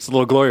 It's a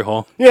little glory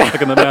hole. Yeah.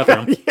 Like in the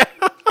bathroom.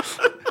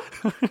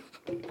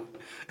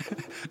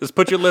 Just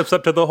put your lips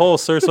up to the hole,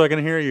 sir, so I can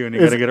hear you. And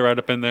you got to get it right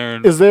up in there.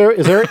 Is there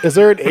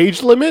an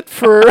age limit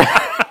for...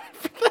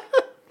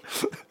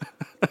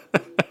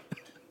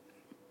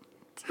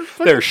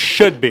 There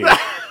should be.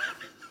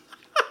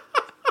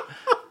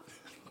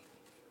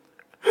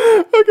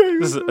 Okay.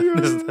 This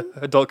is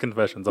adult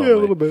confessions only. Yeah,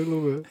 a little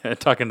bit.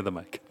 Talking to the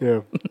mic.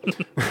 Yeah.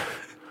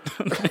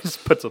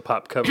 Just puts a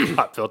pop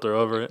filter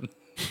over it and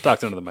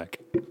talks into the mic.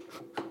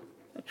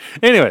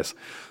 Anyways,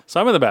 so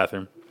I'm in the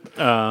bathroom.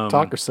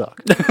 Talk or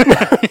suck?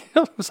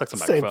 Suck the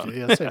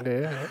microphone. Same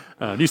day.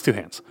 Yeah. Use two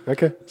hands.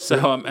 Okay. So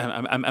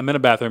I'm in a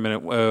bathroom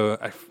and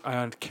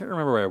I can't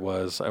remember where I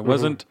was. I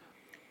wasn't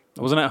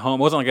at home.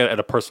 It wasn't like at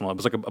a personal. It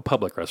was like a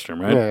public restroom,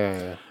 right?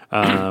 Yeah.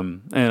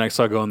 And I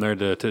saw go in there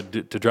to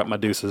drop my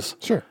deuces.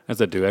 Sure.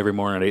 As I do every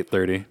morning at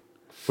 8:30,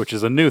 which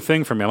is a new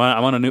thing for me.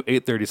 I'm on a new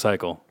 8:30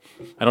 cycle.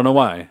 I don't know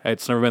why.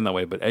 It's never been that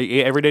way. But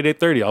every day at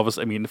 8:30, all of a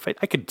sudden, if I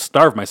could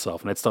starve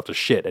myself and I'd stuff to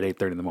shit at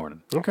 8:30 in the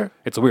morning. Okay.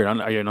 It's weird.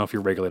 I don't know if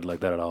you're regulated like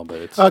that at all, but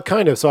it's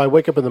kind of. So I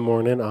wake up in the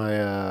morning.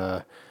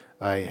 I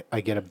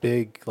get a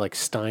big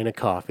stein of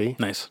coffee.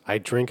 Nice. I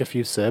drink a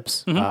few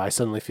sips. I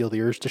suddenly feel the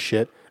urge to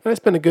shit, and I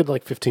spend a good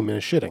 15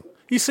 minutes shitting.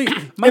 You see,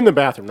 in the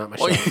bathroom, not my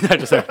shower.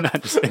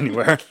 not just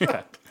anywhere.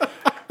 Yeah.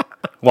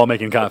 While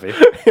making coffee.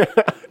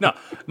 No,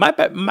 my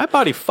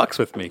body fucks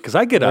with me because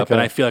I get up and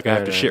I feel like I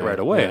have to shit right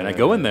away, and I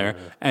go in there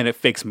and it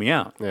fakes me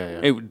out.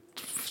 It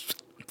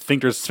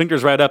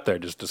sphincter's right up there,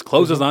 just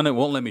closes on it,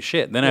 won't let me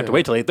shit. Then I have to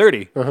wait till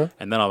 8:30,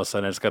 and then all of a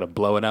sudden I just got to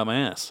blow it out my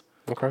ass.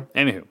 Okay.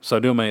 Anywho, so I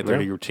do my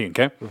 8:30 routine.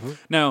 Okay.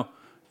 Now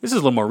this is a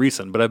little more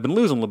recent, but I've been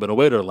losing a little bit of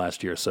weight over the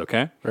last year or so.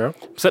 Okay. Yeah.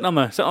 Sitting on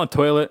the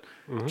toilet,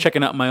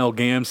 checking out my old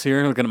gams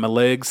here, looking at my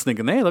legs,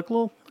 thinking, hey, look a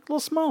little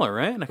smaller,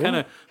 right? And I kind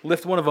of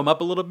lift one of them up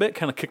a little bit,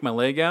 kind of kick my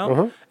leg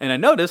out, and I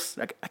notice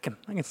I can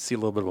see a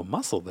little bit of a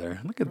muscle there.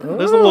 Look at that.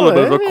 There's a little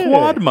bit of a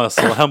quad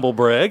muscle. Humble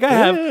brag.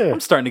 I'm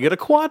starting to get a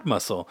quad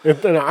muscle.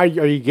 Are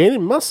you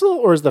gaining muscle,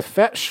 or is the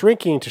fat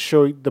shrinking to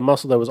show the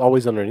muscle that was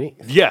always underneath?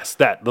 Yes,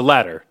 the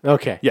latter.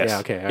 Okay. Yes. Yeah,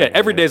 okay. Yeah,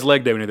 every day's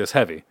leg day when you're this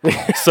heavy.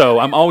 So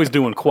I'm always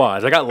doing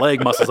quads. I got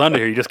leg muscles under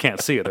here. You just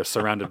can't see it. They're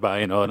surrounded by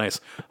a nice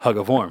hug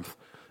of warmth.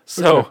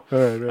 So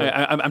right.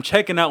 I'm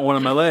checking out one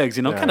of my legs,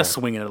 kind of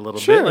swinging it a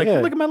little bit,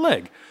 look at my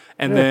leg.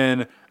 And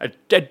then I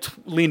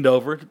leaned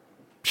over,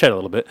 shed a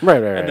little bit.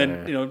 Right. And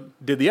then,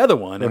 did the other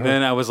one. And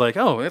then I was like,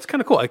 oh, that's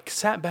kind of cool. I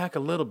sat back a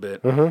little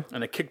bit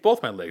and I kicked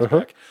both my legs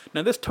back.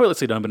 Now, this toilet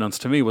seat,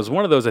 unbeknownst to me, was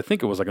one of those, I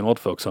think it was like an old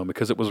folks home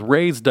because it was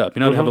raised up.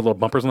 You know, they have the little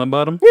bumpers on the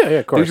bottom? Yeah,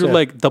 of course. These were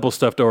like double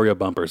stuffed Oreo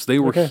bumpers. They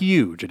were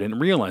huge. I didn't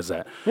realize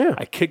that. Yeah.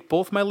 I kicked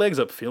both my legs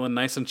up, feeling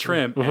nice and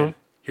trim, and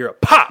hear a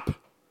pop.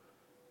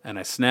 And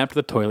I snapped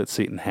the toilet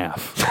seat in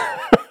half.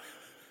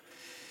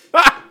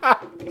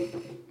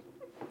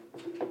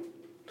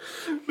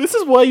 This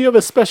is why you have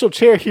a special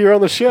chair here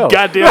on the show.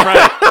 Goddamn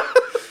right.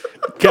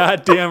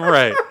 Goddamn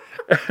right.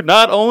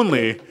 Not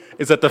only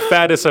is that the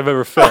fattest I've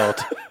ever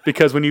felt,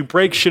 because when you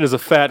break shit as a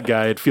fat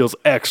guy, you feel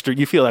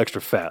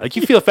extra fat. Like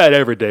you feel fat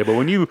every day, but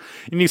when you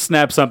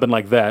snap something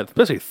like that,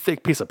 especially a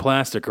thick piece of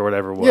plastic or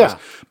whatever it was.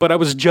 But I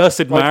was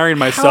just admiring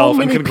myself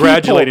and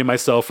congratulating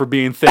myself for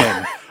being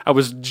thin. I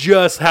was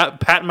just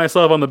patting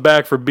myself on the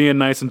back for being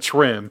nice and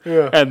trim,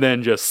 and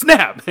then just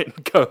snap,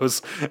 it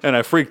goes. And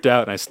I freaked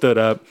out, and I stood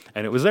up,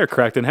 and it was there,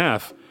 cracked in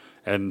half.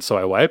 And so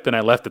I wiped, and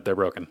I left it there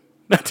broken.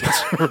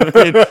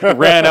 It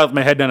ran out with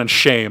my head down in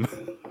shame.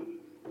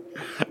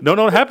 Don't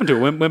know what happened to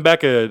it. Went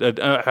back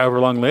however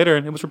long later,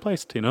 and it was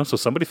replaced. So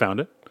somebody found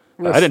it.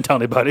 I didn't tell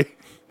anybody.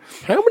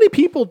 How many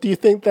people do you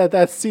think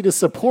that seat is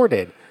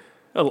supported?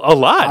 A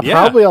lot,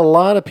 yeah. Probably a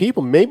lot of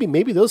people.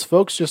 Maybe those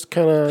folks just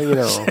kind of,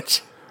 just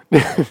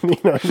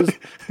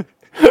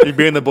you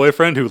being the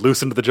boyfriend who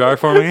loosened the jar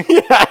for me?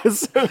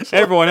 Yes.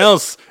 Everyone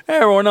else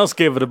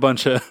gave it a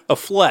bunch of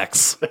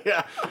flex.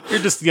 Yeah. You're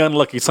just the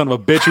unlucky son of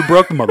a bitch who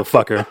broke the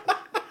motherfucker.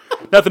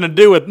 Nothing to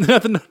do with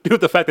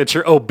the fact that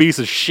you're obese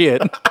as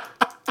shit.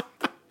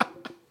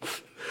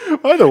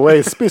 By the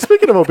way,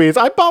 speaking of obese,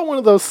 I bought one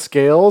of those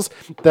scales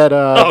that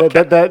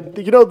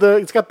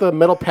it's got the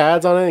metal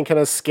pads on it and kind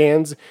of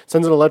sends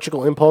an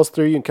electrical impulse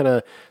through you and kind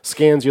of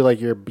scans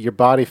your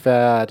body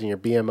fat and your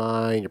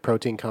BMI and your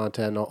protein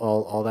content and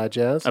all that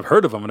jazz. I've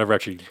heard of them. I never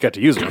actually got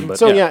to use one. But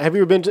have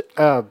you ever been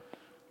to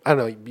I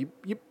don't know.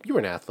 You were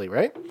an athlete,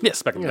 right?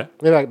 Yes, back in the day.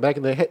 Yeah, back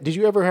in the did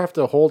you ever have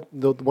to hold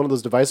one of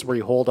those devices where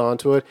you hold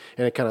onto it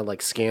and it kind of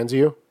like scans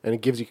you and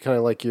it gives you kind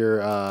of like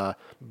your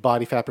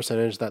body fat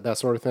percentage, that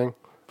sort of thing?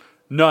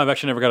 No, I've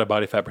actually never got a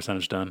body fat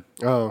percentage done.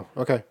 Oh,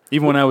 okay.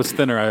 Even when I was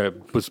thinner, I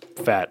was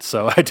fat,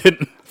 so I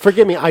didn't.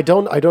 Forgive me, I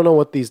don't know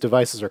what these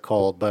devices are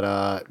called,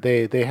 but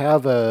they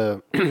have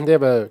a they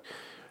have a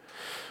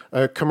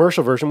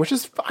commercial version, which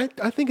is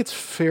I think it's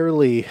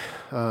fairly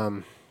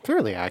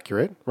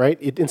accurate,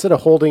 right? Instead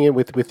of holding it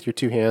with your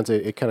two hands,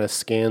 it kind of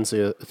scans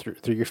through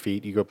your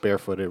feet. You go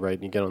barefooted, right?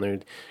 And you get on there,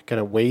 and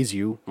kind of weighs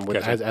you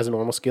as a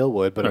normal scale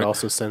would, but it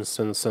also sends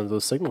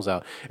those signals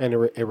out, and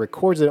it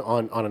records it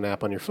on an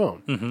app on your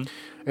phone. Mm-hmm.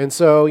 And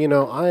so,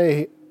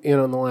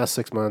 in the last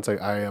 6 months,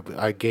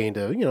 I gained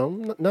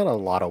not a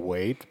lot of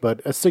weight, but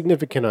a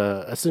significant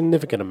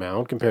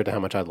amount compared to how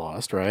much I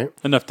lost, right?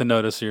 Enough to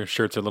notice your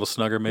shirts are a little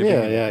snugger, maybe.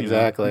 Yeah,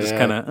 exactly. Just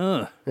kind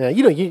of, Yeah,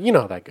 you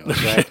know how that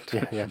goes, right?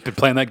 Yeah. Been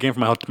playing that game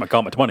from my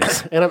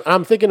 20s. And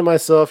I'm thinking to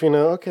myself,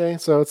 okay,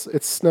 so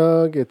it's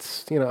snug.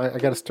 It's I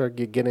got to start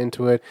get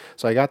into it.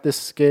 So I got this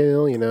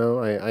scale.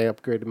 I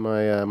upgraded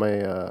my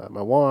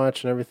my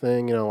watch and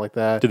everything. Like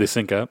that. Do they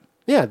sync up?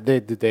 Yeah, they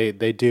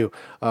do.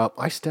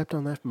 I stepped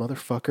on that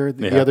motherfucker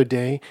the other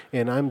day,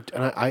 and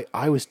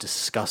I was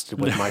disgusted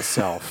with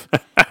myself.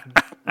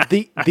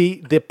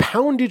 The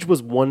poundage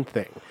was one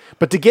thing,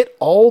 but to get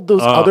all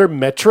those other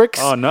metrics,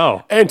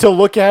 and to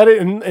look at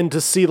it and to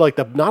see like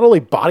the not only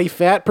body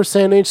fat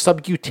percentage,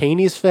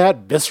 subcutaneous fat,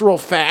 visceral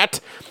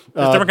fat,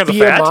 different kinds of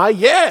BMI, fat?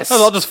 yes,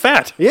 That's all just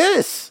fat.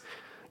 yes.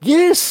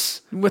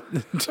 Let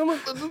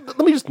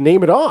me just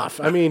name it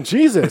off. I mean,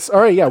 Jesus.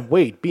 All right, yeah,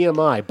 weight,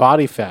 BMI,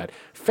 body fat,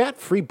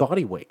 fat-free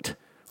body weight,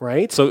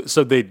 right? So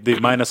they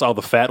minus all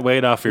the fat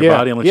weight off your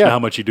body and let you know how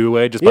much you do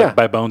weigh just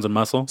by bones and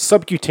muscle?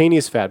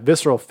 Subcutaneous fat,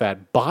 visceral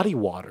fat, body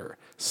water,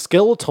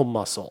 skeletal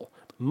muscle,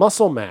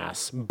 muscle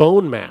mass,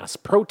 bone mass,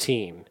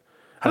 protein,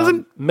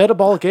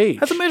 metabolic age.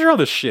 How does it measure all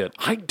this shit?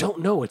 I don't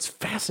know. It's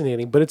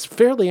fascinating, but it's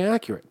fairly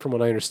accurate from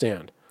what I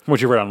understand.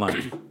 What you read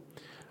online?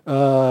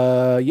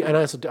 And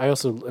I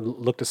also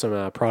looked at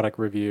some product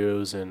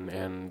reviews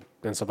and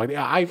stuff like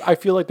that. I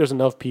feel like there's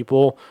enough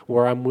people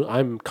where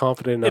I'm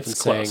confident enough in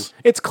saying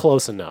it's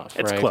close enough.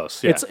 It's right?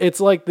 close. Yeah. It's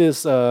like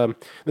this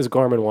this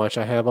Garmin watch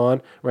I have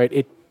on, right?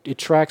 It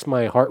tracks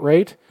my heart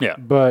rate. Yeah.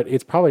 But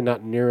it's probably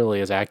not nearly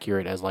as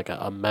accurate as like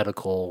a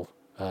medical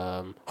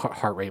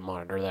heart rate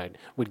monitor that I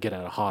would get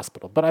at a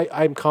hospital. But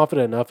I'm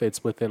confident enough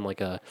it's within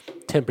like a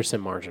 10%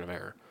 margin of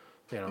error.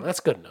 That's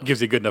good enough. Gives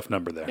you a good enough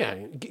number there. Yeah,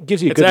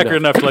 gives you a it's good accurate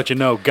enough to let you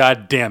know,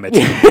 God damn it.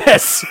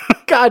 Yes.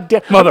 God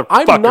damn.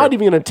 Motherfucker. I'm not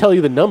even going to tell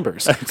you the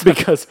numbers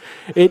because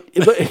it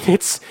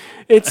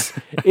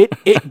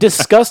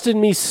disgusted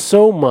me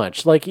so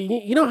much. Like,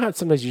 you know how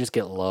sometimes you just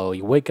get low.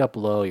 You wake up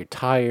low. You're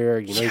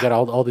tired. You got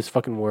all this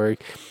fucking worry.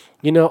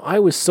 I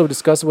was so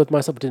disgusted with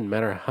myself. It didn't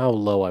matter how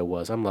low I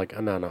was. I'm like,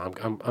 no,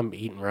 I'm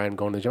eating right. I'm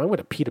going to the gym. I went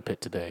to pita pit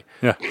today.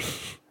 Yeah.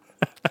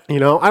 I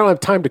don't have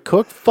time to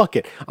cook. Fuck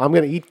it. I'm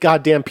gonna eat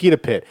goddamn pita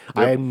pit. Yep.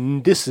 I had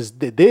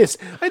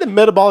the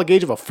metabolic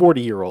age of a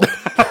 40-year-old.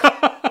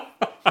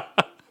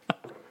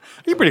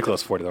 You're pretty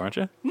close to 40, though, aren't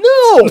you?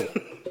 No,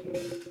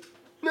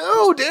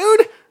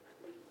 dude.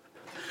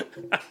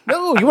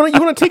 No, you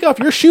want to take off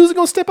your shoes and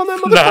go step on that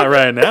motherfucker? Not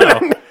right now.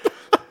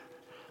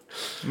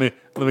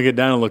 Let me get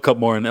down a couple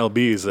more in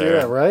LBs there.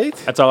 Yeah, right.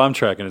 That's all I'm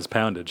tracking is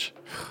poundage.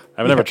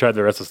 I've never tried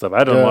the rest of the stuff.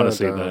 I don't want to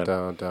see that.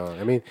 Don't.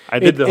 I mean,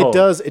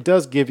 it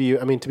does give you.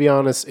 I mean, to be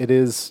honest, it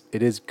is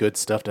good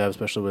stuff to have,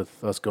 especially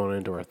with us going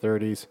into our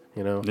 30s.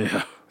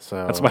 Yeah.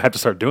 So that's why I have to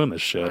start doing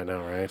this shit. I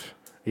know, right?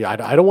 Yeah,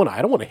 I don't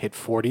want to hit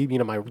 40.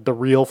 The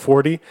real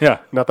 40. Yeah.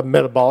 Not the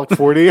metabolic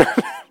 40.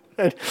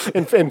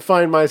 and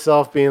find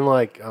myself being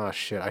like, oh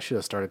shit, I should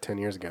have started 10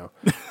 years ago.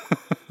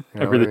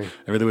 I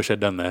really wish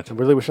I'd done that. I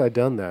really wish I'd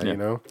done that.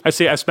 Yeah. I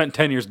see. I spent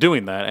 10 years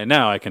doing that, and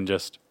now I can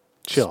just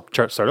chill,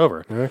 start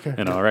over. Okay.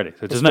 Already,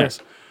 which is nice.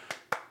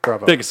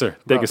 Bravo. Thank you, sir.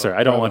 Thank you, sir.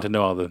 I don't want to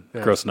know all the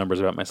gross numbers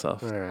about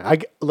myself. All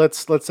right.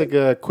 Let's take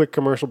a quick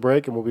commercial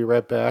break, and we'll be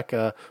right back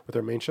with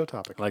our main show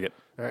topic. Like it.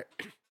 All right.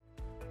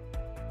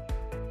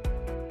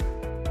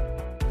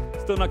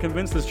 Still not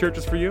convinced this church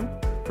is for you?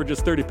 For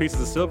just 30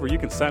 pieces of silver, you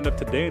can sign up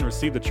today and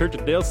receive the Church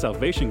of Dale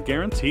Salvation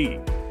Guarantee.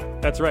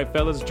 That's right,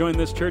 fellas. Join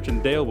this church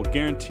and Dale will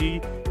guarantee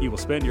you will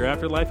spend your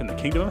afterlife in the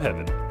kingdom of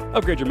heaven.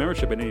 Upgrade your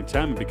membership at any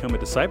time and become a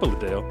disciple of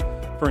Dale.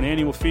 For an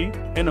annual fee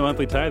and a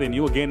monthly tithing,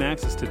 you will gain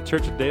access to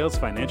Church of Dale's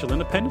financial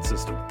independence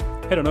system.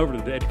 Head on over to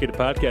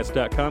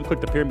theeducatedpodcast.com, click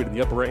the pyramid in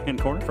the upper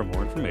right-hand corner for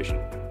more information.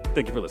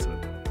 Thank you for listening.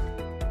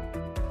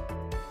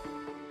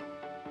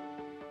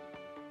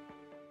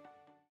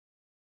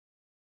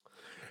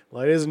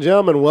 Ladies and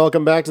gentlemen,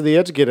 welcome back to The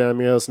Educated. I'm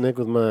your host, Nick,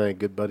 with my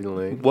good buddy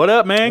Lane. What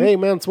up, man? Hey,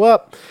 man, what's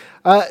up?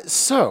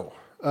 So,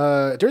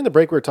 during the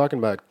break, we were talking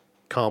about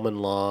common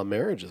law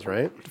marriages,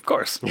 right? Of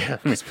course. Yeah.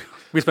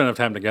 We spent enough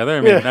time together.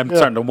 I mean, I'm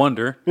starting to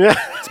wonder. Yeah.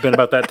 It's been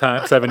about that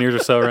time, 7 years or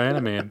so, right? I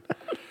mean,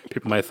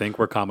 people might think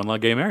we're common law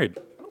gay married.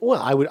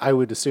 Well, I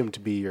would assume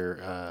to be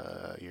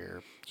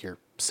your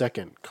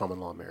second common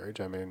law marriage.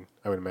 I mean,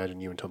 I would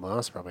imagine you and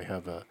Tomas probably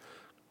have a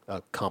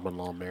common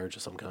law marriage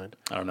of some kind.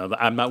 I don't know.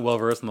 I'm not well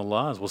versed in the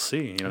laws. We'll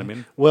see. You know what I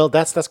mean? Well,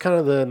 that's kind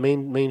of the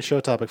main show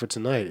topic for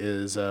tonight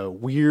is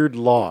weird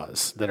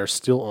laws that are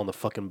still on the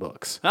fucking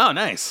books. Oh,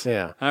 nice.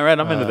 Yeah. All right,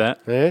 I'm into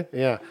that.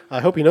 Yeah.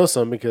 I hope you know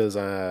some because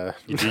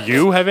Do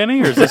you have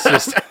any, or is this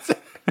just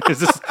is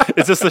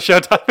this the show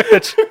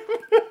topic?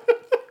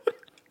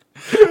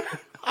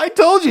 I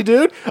told you,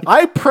 dude.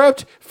 I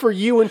prepped for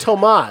you and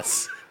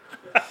Tomas.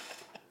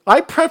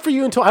 I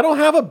don't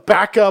have a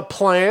backup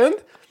plan.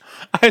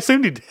 I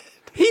assumed you did.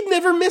 He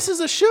never misses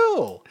a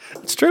show.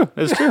 It's true.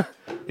 It's true.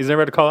 He's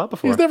never had to call out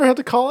before. He's never had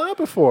to call out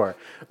before.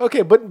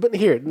 Okay, but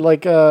here,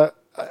 like, I'll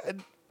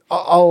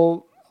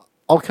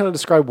kind of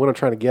describe what I'm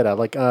trying to get at.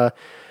 Like,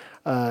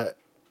 the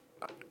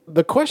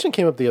question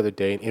came up the other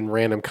day in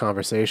random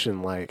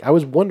conversation. Like, I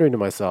was wondering to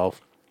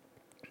myself,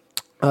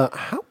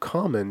 how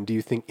common do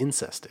you think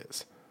incest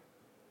is?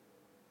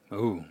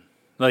 Ooh.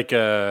 Like,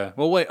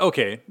 well, wait,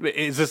 okay.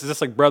 Is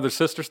this like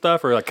brother-sister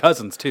stuff or like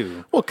cousins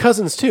too? Well,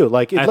 cousins too.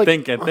 Like, I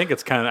think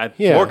it's kind of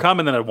more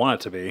common than I'd want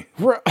it to be.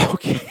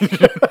 Okay.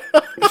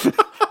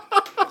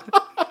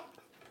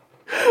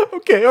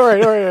 Okay, all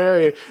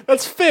right.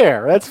 That's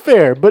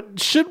fair. But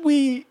should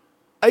there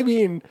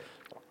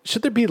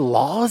be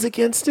laws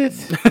against it?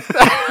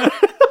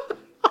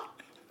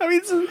 I mean,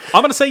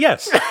 I'm going to say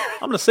yes.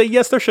 I'm going to say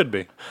yes, there should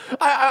be.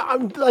 I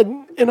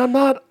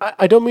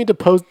don't mean to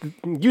pose.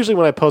 Usually,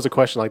 when I pose a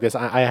question like this,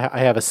 I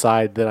have a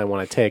side that I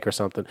want to take or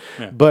something.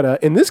 Yeah.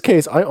 But in this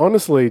case, I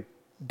honestly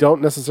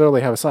don't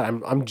necessarily have a side.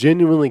 I'm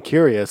genuinely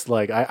curious.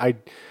 Like,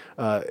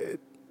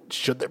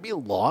 should there be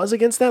laws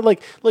against that?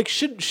 Like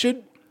should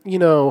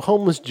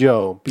homeless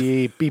Joe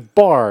be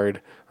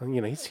barred?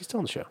 He's still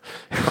on the show.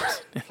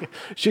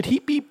 Should he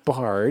be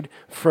barred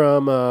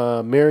from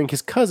marrying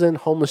his cousin,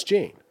 homeless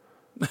Jane?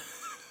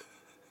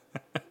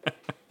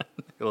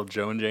 Little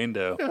Joe and Jane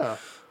Doe. Yeah.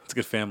 It's a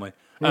good family.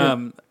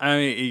 Yeah.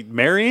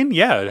 Marrying,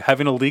 yeah.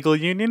 Having a legal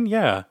union,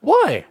 yeah.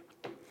 Why?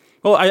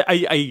 Well,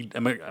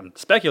 I'm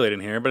speculating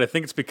here, but I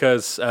think it's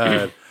because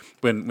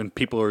when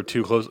people are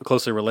too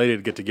closely related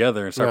to get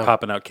together and start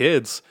popping out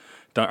kids,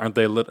 don't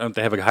they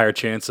have a higher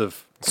chance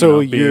of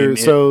being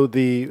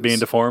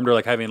deformed or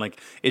like having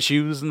like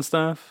issues and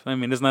stuff? I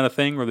mean, isn't that a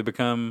thing where they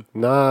become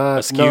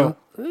askew?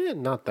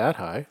 Not that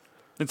high.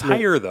 It's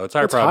higher though. It's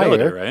higher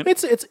probability, right?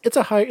 It's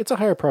a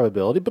higher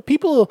probability. But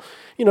people,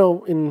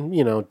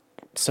 in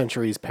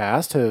centuries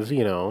past have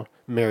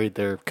married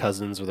their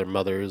cousins or their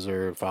mothers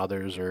or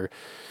fathers or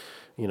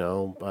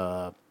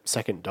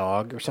second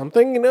dog or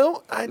something. Yeah,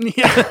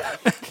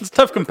 it's a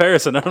tough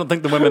comparison. I don't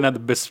think the women had the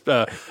best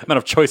amount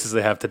of choices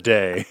they have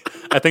today.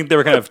 I think they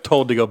were kind of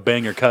told to go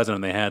bang your cousin,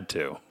 and they had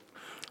to.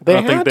 I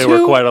don't think they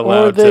were quite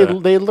allowed to.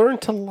 They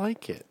learned to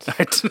like it.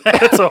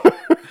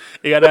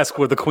 You got to ask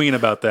with the queen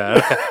about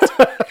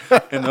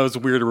that and those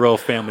weird royal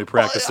family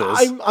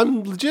practices.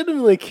 I'm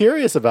legitimately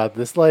curious about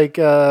this. Like,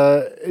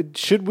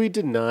 should we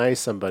deny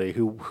somebody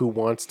who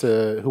wants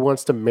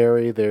to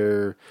marry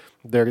their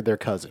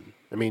cousin?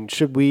 I mean,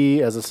 should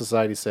we as a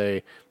society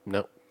say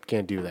no,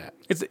 can't do that?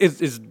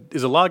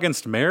 Is a law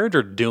against marriage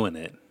or doing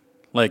it?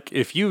 Like,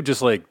 if you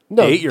just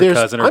date your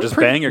cousin or just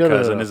bang your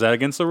cousin, is that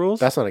against the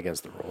rules? That's not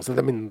against the rules. I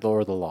mean,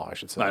 or the law, I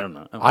should say. I don't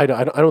know. I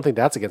don't think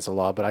that's against the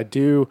law, but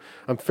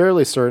I'm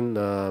fairly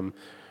certain.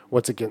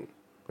 What's against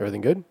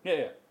everything good?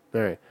 Yeah.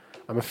 All right.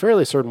 I'm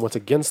fairly certain what's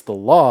against the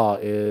law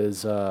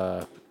is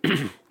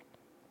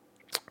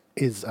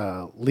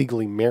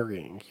legally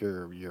marrying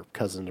your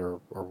cousin or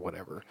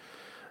whatever.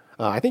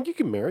 I think you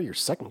can marry your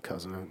second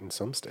cousin in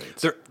some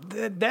states.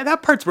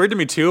 That part's weird to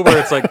me too, where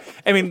it's like,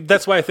 I mean,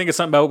 that's why I think it's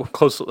something about the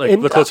close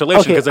relation, because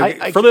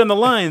further down the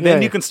line,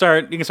 then you can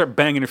start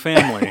banging your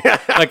family.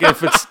 Like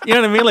if it's, you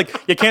know what I mean? Like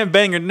you can't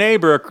bang your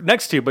neighbor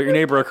next to you, but your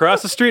neighbor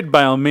across the street,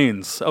 by all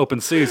means, open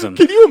season.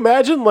 Can you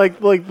imagine like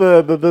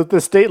the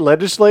state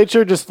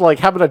legislature just like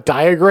having a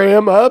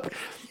diagram up,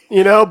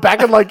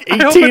 back in like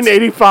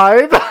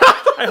 1885?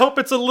 I hope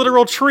it's a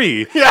literal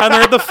tree. Yeah. And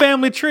they're the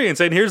family tree and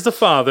saying, here's the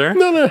father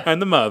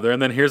and the mother,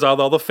 and then here's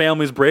all the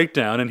families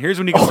breakdown, and here's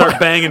when you can start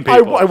banging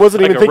people. I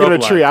wasn't even thinking of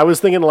a tree. I was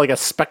thinking like a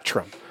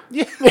spectrum.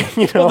 Yeah.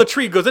 Well, the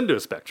tree goes into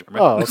a spectrum.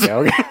 Right? Oh,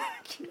 okay.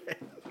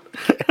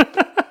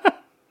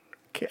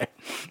 Okay.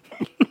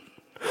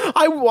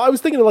 I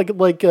was thinking like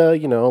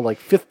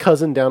fifth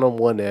cousin down on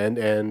one end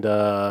and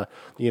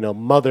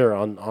mother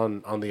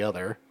on the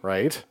other,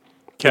 right?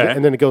 Okay.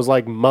 And then it goes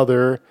like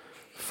mother,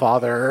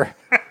 father.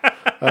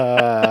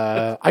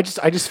 I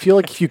just feel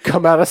like if you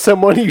come out of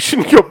someone, you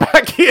shouldn't go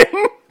back in.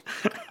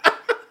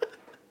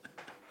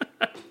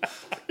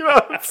 You know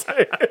what I'm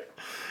saying?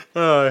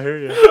 Oh, I hear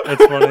you.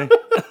 That's funny.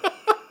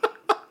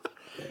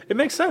 It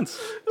makes sense.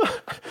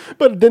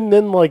 But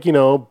then like,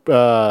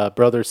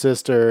 brother,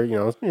 sister,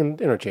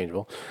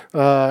 interchangeable.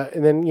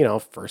 And then,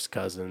 first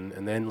cousin.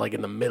 And then like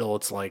in the middle,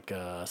 it's like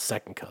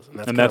second cousin.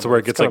 That's where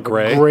it gets like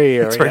gray. Gray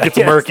area. That's where it gets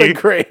Yeah, murky. it's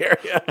like gray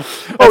area.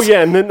 Oh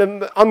yeah. And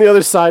then on the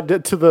other side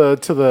to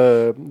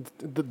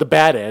the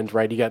bad end,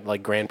 right? You got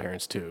like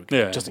grandparents too.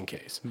 Yeah. Just in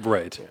case.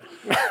 Right.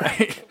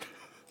 Yeah.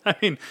 I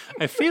mean,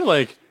 I feel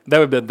like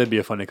that'd be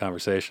a funny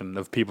conversation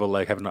of people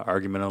like having an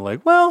argument of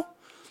like, well,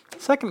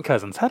 second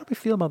cousins, how do we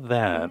feel about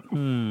that?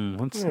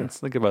 Let's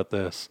think about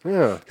this.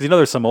 Yeah. Because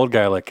there's some old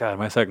guy like, God,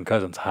 my second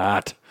cousin's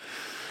hot.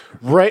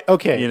 Right.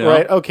 Okay. You know?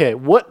 Right. Okay.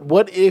 What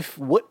if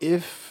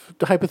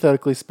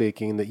hypothetically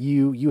speaking that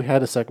you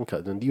had a second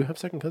cousin? Do you have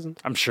second cousins?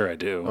 I'm sure I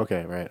do.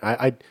 Okay. Right.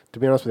 I to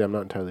be honest with you, I'm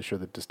not entirely sure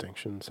the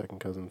distinction: second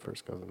cousin,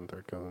 first cousin,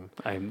 third cousin.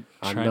 I'm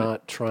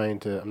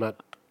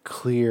not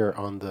clear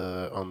on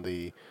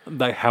the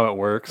like how it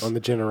works. on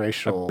the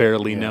generational. I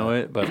barely know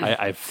it, but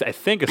I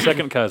think a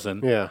second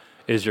cousin Yeah.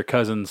 is your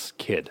cousin's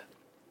kid.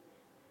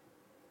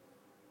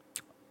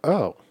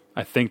 Oh.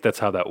 I think that's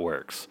how that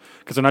works.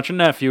 Because they're not your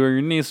nephew or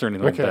your niece or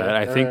anything like Okay, that.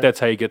 I think that's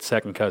how you get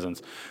second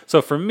cousins.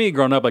 So for me,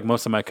 growing up, like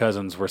most of my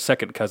cousins were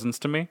second cousins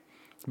to me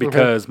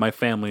because my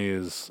family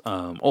is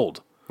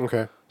old.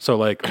 Okay. So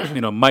like,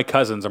 my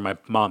cousins are my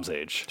mom's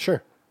age.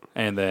 Sure.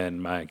 And then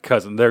my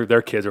cousin,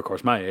 their kids are of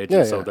course my age. Yeah,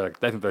 and so yeah.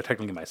 I think they're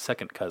technically my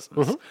second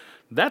cousins.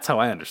 That's how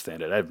I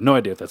understand it. I have no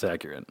idea if that's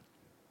accurate.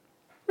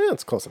 Yeah,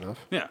 it's close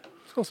enough. Yeah.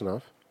 It's close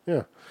enough.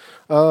 Yeah.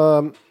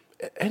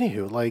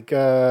 Anywho, like,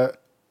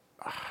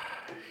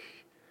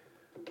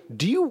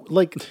 do you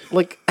like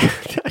like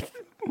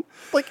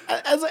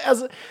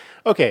as a,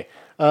 okay?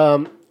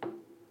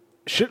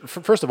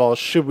 First of all,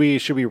 should we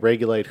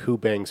regulate who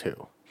bangs who?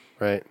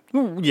 Right.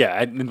 Yeah,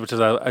 I don't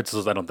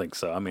think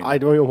so. I mean, I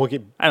don't don't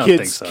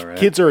kids, think so, right?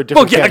 Kids are a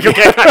different. yeah,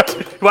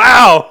 category. okay.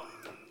 Wow.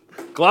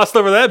 Glossed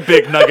over that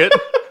big nugget.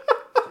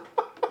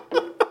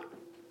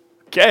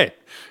 Okay.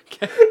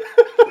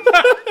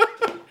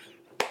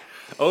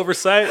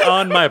 Oversight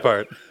on my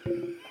part.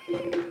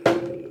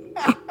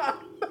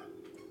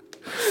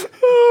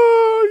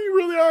 Oh, you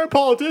really are a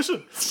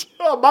politician.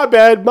 Oh, my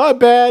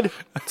bad.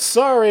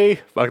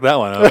 Sorry. Fuck that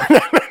one up.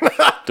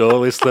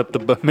 Totally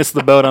missed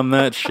the boat on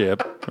that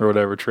ship or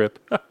whatever trip.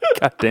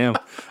 God damn.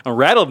 I'm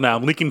rattled now.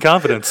 I'm leaking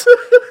confidence.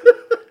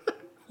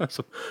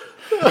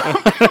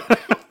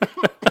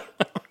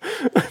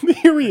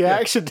 Your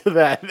reaction to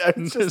that,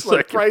 it's just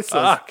like priceless.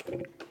 Fuck.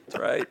 That's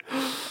right.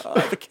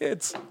 Oh, the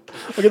kids.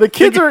 Okay, the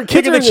kids are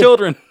the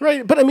children.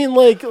 right? But I mean,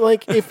 like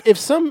if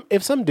some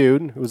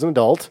dude who's an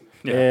adult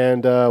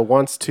and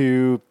wants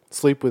to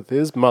sleep with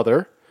his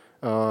mother,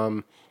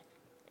 and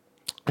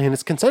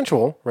it's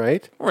consensual,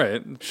 right?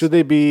 Right. Should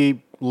they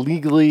be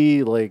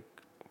legally like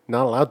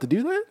not allowed to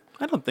do that?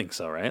 I don't think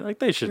so, right? Like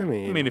they should. I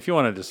mean- mean if you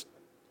want to just,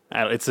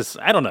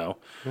 I don't know.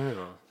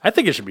 I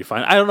think it should be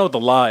fine. I don't know what the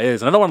law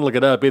is, and I don't want to look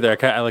it up either.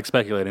 I like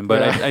speculating,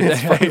 but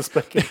It's fun to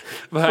speculate.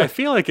 but I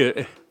feel like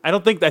it. I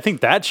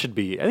think that should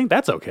be. I think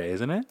that's okay,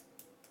 isn't it?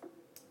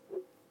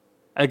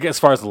 I guess as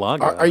far as the law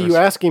goes. Are you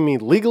asking me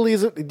legally?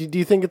 Is it? Do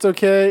you think it's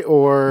okay,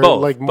 or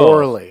Both, like both.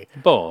 morally?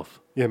 Both.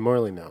 Yeah,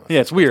 morally no. Yeah,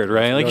 it's weird,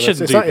 right? Like No, you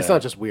shouldn't it's do not, that. It's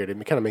not just weird.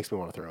 It kind of makes me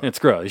want to throw up. It's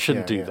gross. You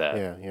shouldn't do Yeah,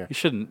 that. yeah. You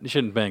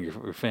shouldn't bang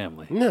your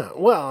family. No,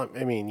 well,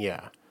 I mean,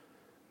 yeah.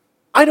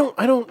 I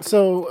don't.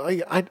 So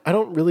I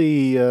don't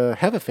really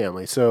have a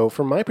family. So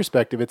from my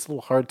perspective, it's a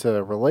little hard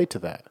to relate to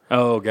that.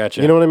 Oh,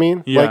 gotcha. You know what I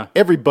mean? Yeah. Like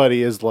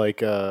everybody is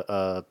like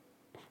a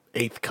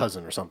eighth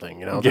cousin or something.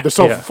 You know, Yeah, they're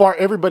so yeah. far.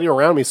 Everybody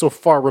around me is so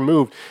far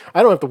removed.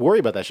 I don't have to worry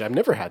about that shit. I've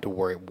never had to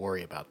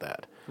worry about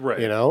that. Right.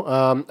 You know.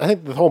 I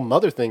think the whole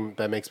mother thing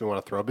that makes me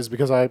want to throw up is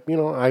because I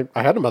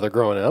had a mother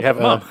growing up. You have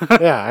a mom.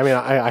 Yeah. I mean,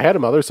 I had a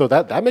mother, so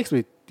that makes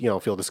me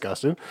feel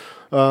disgusted.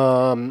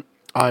 I'm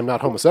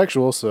not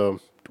homosexual, so.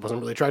 Wasn't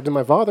really attracted to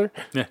my father.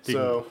 Yeah.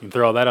 So You can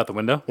throw all that out the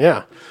window.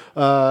 yeah.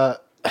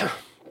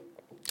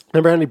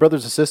 Never had any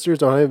brothers or sisters.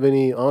 Don't have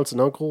any aunts and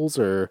uncles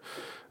or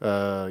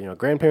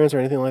grandparents or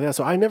anything like that.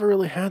 So I never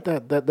really had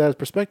that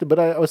perspective. But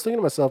I was thinking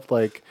to myself,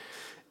 like,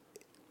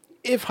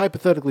 if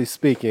hypothetically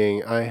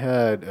speaking, I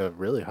had a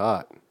really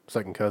hot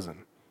second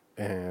cousin,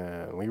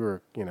 and we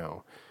were,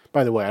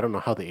 By the way, I don't know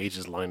how the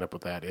ages line up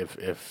with that. If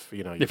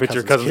it's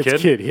your cousin's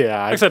kid?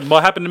 yeah. Like I said,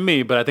 what happened to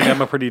me, but I think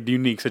I'm a pretty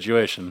unique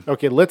situation.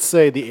 Okay, let's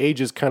say the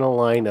ages kind of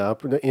line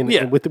up within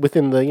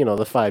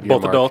the 5 year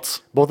Both mark.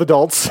 adults. Both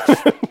adults.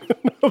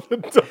 Both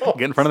adults.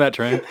 Get in front of that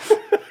train.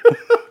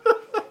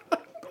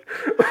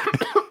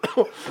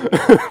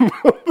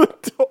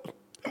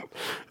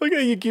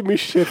 Okay, you give me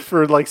shit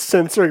for like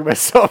censoring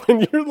myself,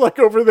 and you're like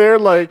over there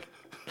like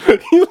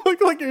you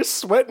look like you're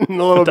sweating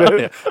a little bit.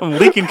 Yeah, I'm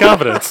leaking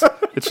confidence.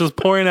 It's just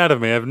pouring out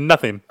of me. I have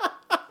nothing.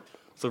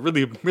 It's a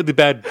really, really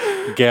bad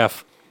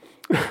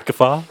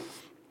guffaw.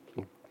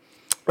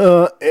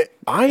 I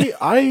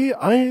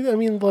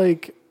mean,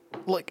 like,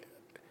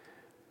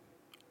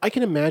 I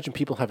can imagine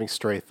people having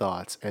stray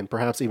thoughts and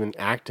perhaps even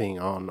acting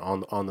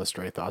on the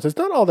stray thoughts. It's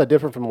not all that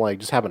different from like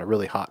just having a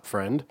really hot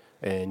friend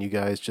and you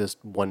guys just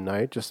one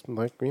night, just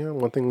like,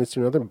 one thing leads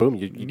to another, boom,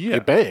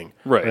 you bang.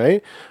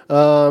 Right.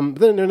 But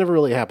then it never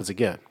really happens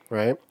again.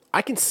 right?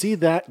 I can see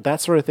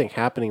that sort of thing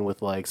happening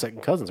with like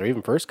second cousins or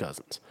even first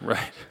cousins.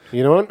 Right.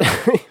 You know what?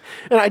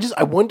 And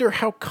I wonder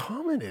how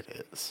common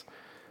it is.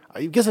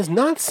 Because it's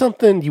not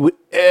something you would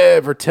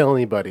ever tell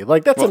anybody.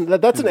 Like that's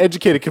an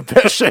educated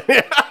confession.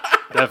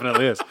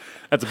 Definitely is.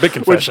 That's a big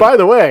confession. Which, by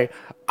the way,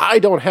 I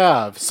don't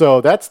have.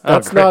 So that's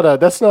not a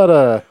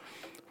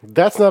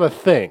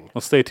thing.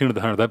 Well, stay tuned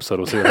to the 100th episode.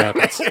 We'll see what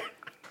happens.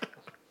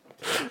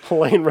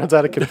 Lane runs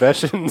out of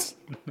confessions.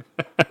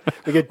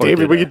 We get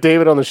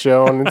David on the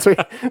show, and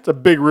it's a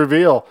big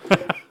reveal.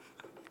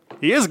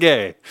 He is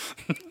gay.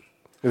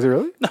 Is he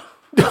really? No.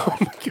 Oh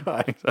my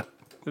god.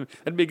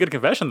 That'd be a good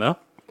confession, though.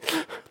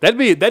 That'd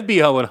be a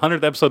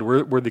 100th episode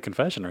worthy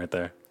confession right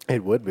there.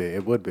 It would be.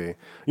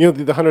 You know,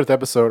 the 100th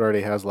episode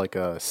already has like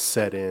a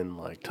set-in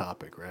like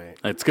topic, right?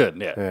 It's good.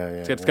 Yeah.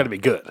 It's got to be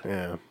good.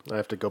 Yeah. I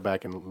have to go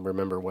back and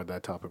remember what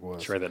that topic was.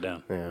 Just write that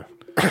down. Yeah.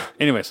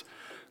 Anyways,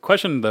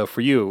 question though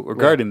for you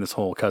regarding this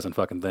whole cousin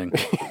fucking thing.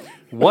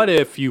 What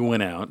if you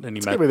went out and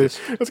you met this?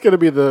 That's gonna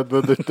be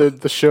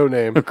the show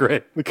name.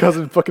 Great. The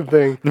cousin fucking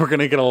thing. We're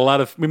gonna get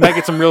we might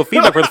get some real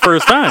feedback for the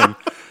first time.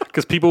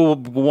 Because people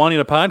wanting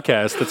a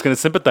podcast that's going to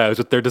sympathize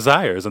with their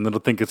desires, and they'll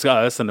think it's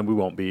us, and then we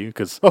won't be.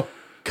 Because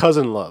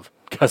cousin love.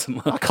 Cousin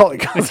love. I call it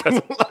cousin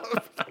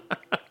love.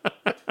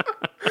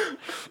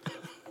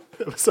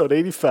 Episode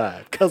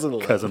 85, cousin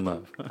love. Cousin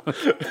love.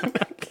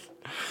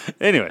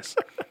 Anyways,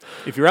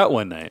 if you're out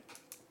one night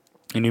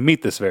and you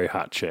meet this very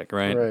hot chick,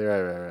 right?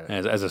 Right.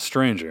 As a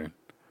stranger,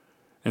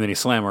 and then you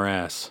slam her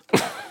ass,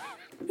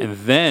 and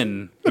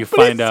then you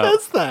find out. Who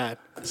says that?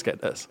 This guy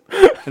does.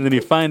 And then you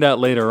find out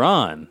later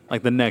on,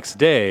 like the next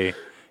day,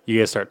 you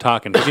guys start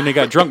talking. Because you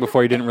got drunk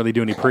before, you didn't really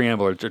do any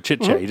preamble or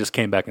chit-chat. You just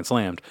came back and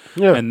slammed.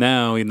 Yeah. And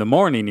now in the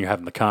morning, you're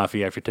having the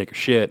coffee after you take your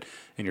shit,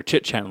 and you're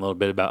chit-chatting a little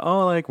bit about,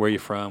 like, where you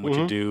from, what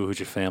you do, who's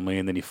your family,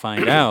 and then you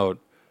find out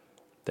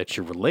that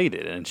you're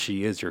related, and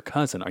she is your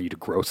cousin. Are you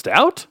grossed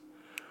out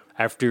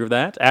after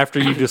that? After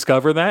you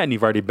discover that, and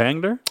you've already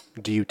banged her?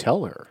 Do you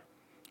tell her?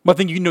 Well, I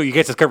think you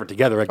guys discover it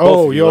together. Like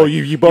both of you,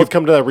 you both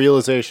come to that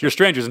realization. You're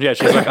strangers, and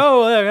she's like,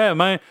 yeah,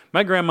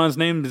 my grandma's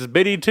name is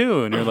Biddy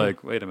too, and you're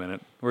like, wait a minute,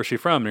 where's she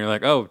from? And you're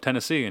like,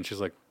 Tennessee, and she's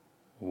like,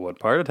 what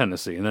part of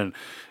Tennessee? And then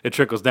it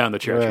trickles down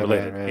that you're actually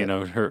related. Right. You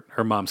know,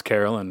 her mom's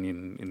Carol,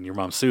 and your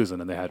mom's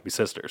Susan, and they had to be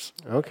sisters.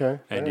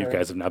 Okay, and you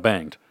guys have now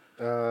banged.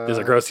 Does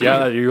it gross you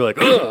out? You're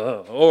like,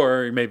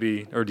 or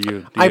maybe, or do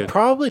you? I'd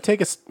probably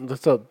take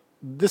so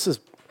this is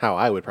how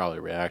I would probably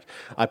react.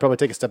 I'd probably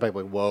take a step back,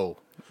 like, whoa.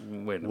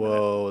 Wait a minute.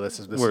 Whoa, this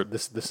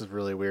is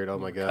really weird. Oh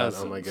my god.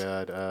 Cousins. Oh my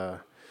god.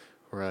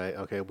 Right.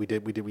 Okay. We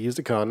used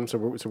a condom, so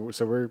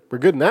we're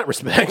good in that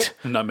respect.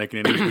 Not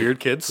making any weird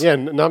kids. Yeah,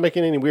 not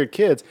making any weird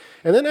kids.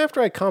 And then after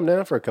I calm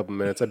down for a couple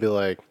minutes, I'd be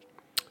like,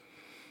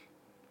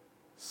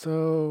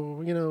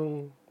 so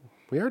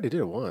we already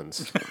did it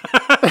once.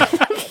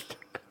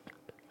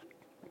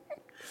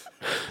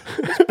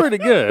 It's pretty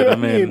good. I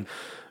mean,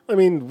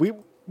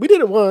 we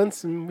did it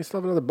once, and we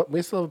still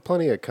have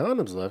plenty of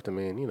condoms left. I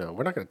mean,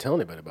 we're not going to tell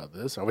anybody about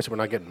this. I wish we're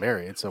not getting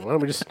married, so why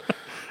don't we just?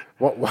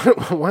 Why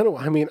don't?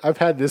 I mean, I've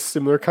had this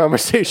similar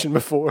conversation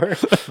before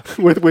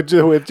with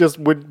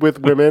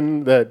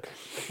women that,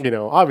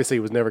 obviously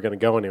it was never going to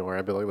go anywhere.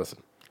 I'd be like,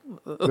 listen,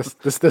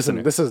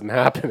 this isn't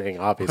happening.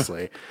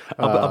 Obviously,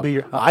 I'll be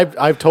your.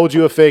 I've told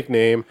you a fake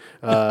name.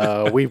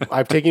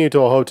 I've taken you to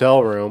a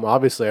hotel room.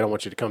 Obviously, I don't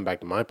want you to come back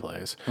to my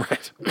place.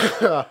 Right.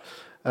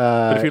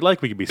 But if you'd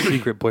like, we could be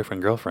secret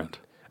boyfriend girlfriend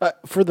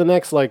for the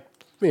next 3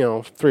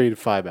 to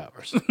 5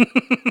 hours.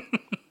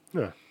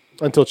 Yeah,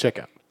 until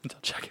checkout.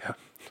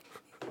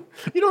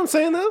 You know what I'm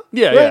saying, though?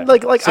 Yeah, right?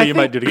 yeah. Like, so you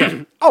might do it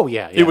again. Oh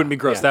yeah. You wouldn't be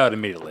grossed out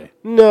immediately.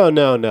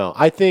 No.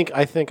 I think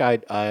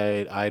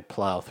I'd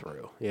plow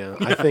through. Yeah,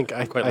 I think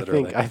I'd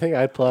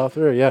plow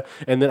through. Yeah,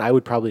 and then I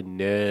would probably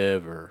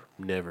never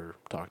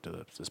talk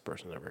to this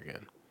person ever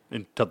again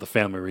until the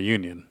family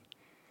reunion.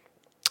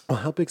 Well,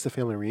 how big's the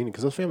family reunion?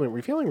 Because those family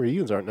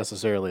reunions aren't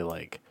necessarily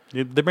like...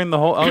 They bring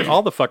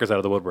all the fuckers out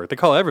of the woodwork. They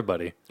call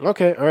everybody.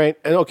 Okay, all right.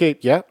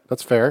 Yeah,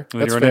 that's fair.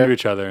 And they run into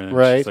each other. And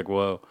right. It's like,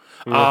 whoa.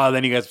 Yeah.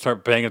 Then you guys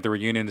start banging at the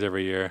reunions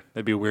every year.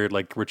 That'd be weird,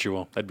 like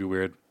ritual. That'd be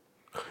weird.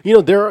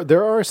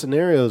 There are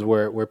scenarios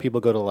where people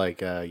go to like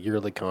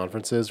yearly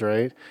conferences,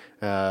 right?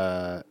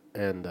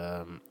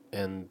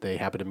 And they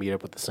happen to meet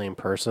up with the same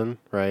person,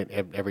 right?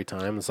 Every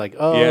time it's like,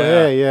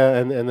 yeah,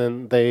 and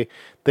then they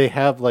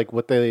have like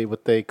what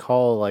they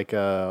call like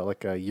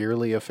a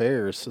yearly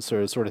affairs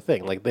sort of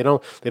thing. Like they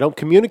don't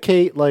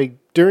communicate like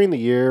during the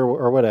year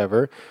or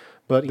whatever,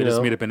 but they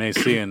just meet up in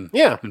AC and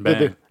and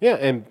bang.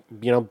 And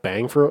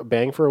bang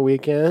for a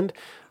weekend.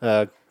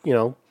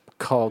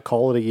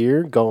 Call it a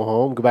year, go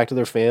home, go back to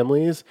their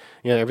families.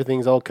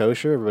 Everything's all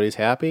kosher, everybody's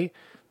happy.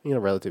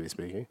 Relatively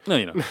speaking. No,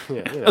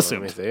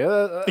 assumed. He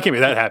can't be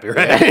that happy,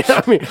 right?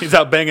 I mean, he's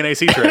out banging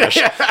AC trash.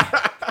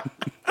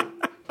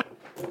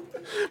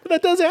 But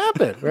that does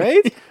happen,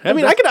 right? I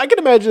mean, I can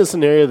imagine a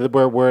scenario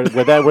where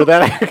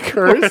that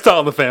occurs. It's all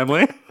in the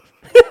family.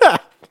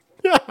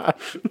 Yeah.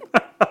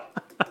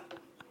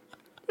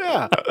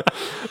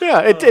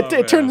 Yeah.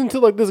 It turns into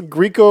like this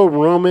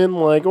Greco-Roman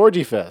like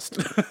orgy fest.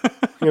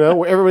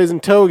 Where everybody's in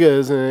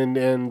togas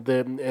and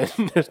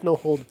there's no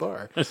holds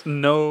bar. There's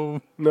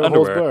no holds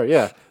underwear. bar.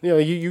 Yeah.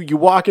 You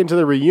walk into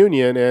the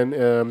reunion and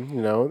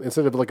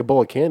instead of like a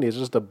bowl of candy, it's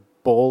just a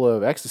bowl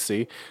of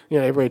ecstasy.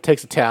 Everybody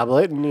takes a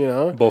tablet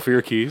and Bowl for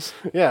your keys.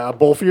 Yeah, a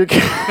bowl for your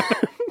keys.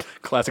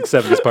 Classic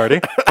 70s party.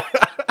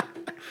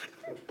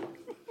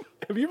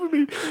 Have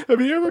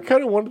you ever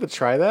kind of wanted to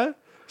try that?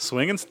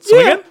 Swinging?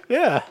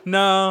 Yeah.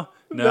 No,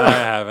 I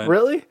haven't.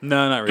 Really?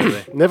 No, not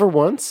really. Never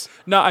once?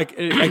 No,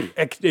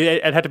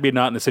 it'd have to be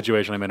not in the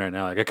situation I'm in right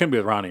now. Like I couldn't be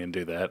with Ronnie and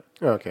do that.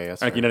 Okay,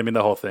 that's like fair. you know what I mean.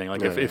 The whole thing.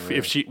 Like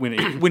if she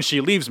when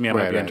she leaves me, I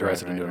might be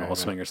interested in doing right, the whole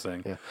swingers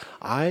thing. Yeah,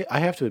 I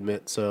have to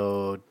admit.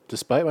 So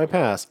despite my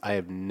past, I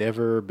have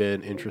never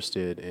been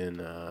interested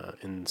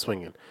in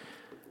swinging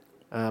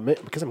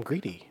because I'm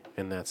greedy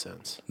in that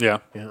sense. Yeah.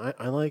 Yeah,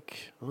 I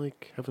like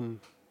having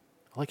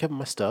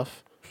my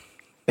stuff.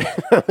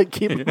 I like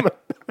keeping my.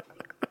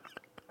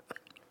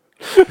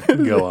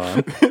 Go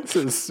on. This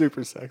is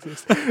super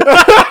sexist.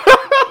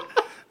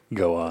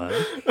 Go on.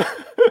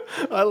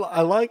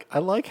 I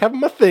like having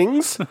my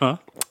things, and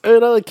I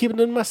like keeping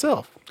them to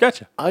myself.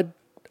 Gotcha. I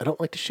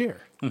don't like to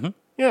share. Mm-hmm.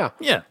 Yeah.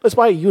 Yeah. That's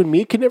why you and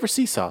me can never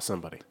seesaw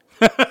somebody.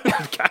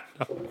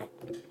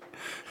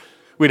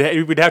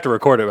 We'd have to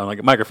record it on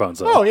like microphones.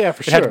 Though. Oh yeah,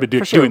 for sure. We'd have to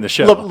be doing the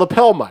show.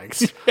 Lapel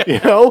mics.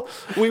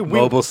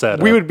 Mobile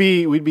setup. We'd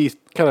be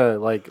kind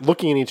of like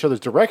looking in each other's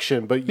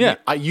direction, but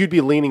you'd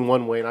be leaning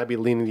one way and I'd be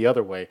leaning the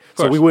other way,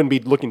 so we wouldn't be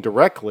looking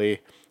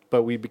directly,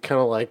 but we'd be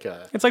kind of like.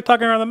 It's like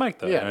talking around the mic,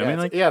 though. Yeah, you know what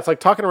I mean? It's like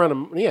talking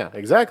around. Yeah,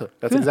 exactly.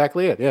 That's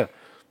exactly it. Yeah.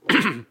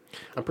 I'm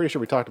pretty sure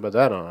we talked about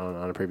that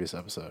on a previous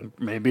episode.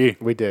 Maybe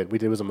we did.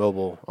 It was a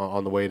mobile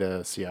on the way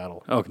to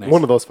Seattle. Oh, nice.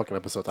 One of those fucking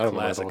episodes. I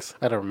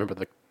don't remember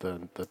the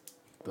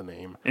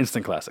name.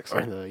 Instant classics.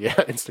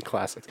 Instant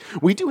classics.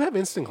 We do have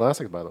instant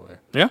classics, by the way.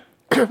 Yeah.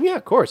 Yeah,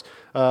 of course.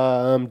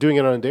 Doing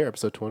it on a dare,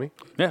 episode 20.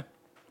 Yeah.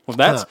 Well,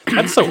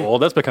 that's so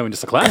old. That's becoming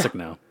just a classic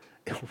now.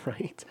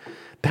 Right.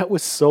 That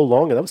was so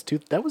long.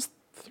 That was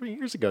 3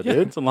 years ago,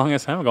 dude. It's a long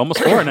ass time ago.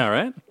 Almost 4 now,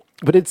 right?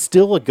 But it's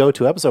still a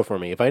go-to episode for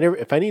me. If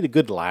I need a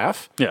good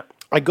laugh,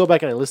 I go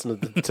back and I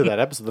listen to that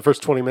episode. The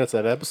first 20 minutes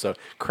of that episode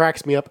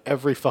cracks me up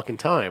every fucking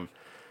time.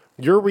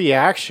 Your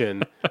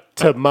reaction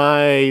to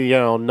my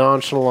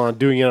nonchalant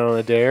doing it on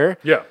a dare,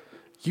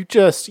 you're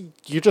just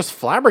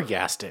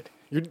flabbergasted.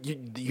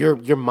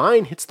 Your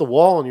mind hits the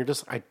wall and you're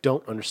just, I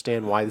don't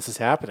understand why this is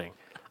happening.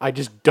 I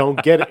just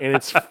don't get it, and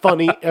it's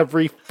funny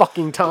every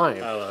fucking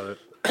time. I love it.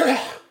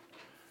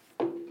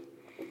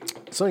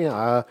 So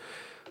yeah,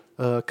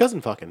 cousin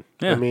fucking.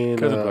 Yeah, I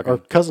mean, or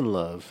cousin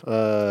love.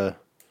 I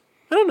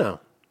don't know.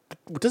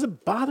 Does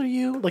it bother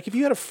you? Like, if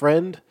you had a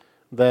friend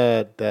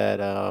that that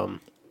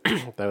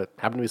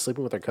happened to be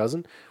sleeping with their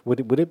cousin,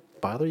 would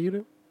it bother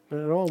you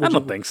at all? I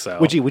don't think so.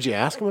 Would you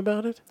ask him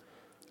about it?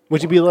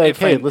 Would you be like,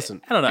 hey,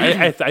 listen? I don't know.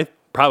 I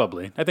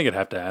probably. I think I'd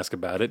have to ask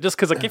about it. Just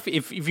because, like,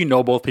 if you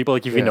know both people,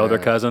 like, if you know their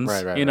cousins,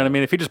 you know what I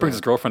mean? If he just brings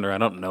his girlfriend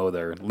around, I don't know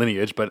their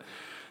lineage, but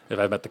if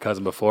I've met the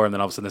cousin before and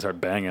then all of a sudden they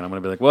start banging, I'm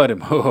going to be like, what?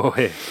 Oh,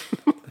 hey.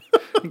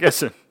 I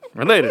guess they're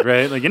related,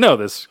 right? Like, you know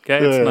this,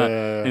 okay? It's not.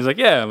 And he's like,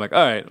 yeah. I'm like,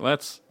 all right, well,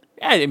 that's...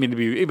 Yeah, I mean,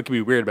 it could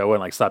be weird about one,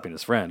 like, stopping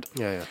his friend.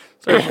 Yeah.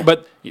 So,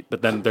 but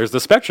then there's the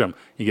spectrum.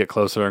 You get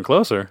closer and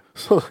closer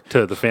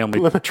to the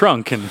family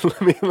trunk. And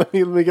let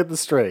me get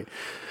this straight.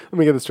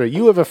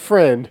 You have a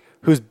friend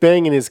who's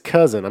banging his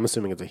cousin. I'm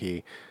assuming it's a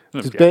he.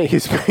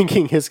 He's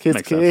banging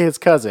his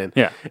cousin.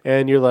 Yeah.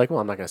 And you're like, well,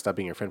 I'm not going to stop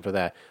being your friend for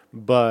that.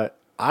 But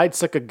I'd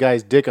suck a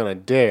guy's dick on a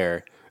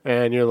dare.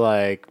 And you're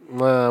like,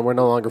 well, we're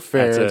no longer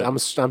friends.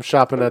 I'm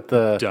shopping at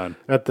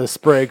the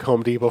Sprague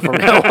Home Depot from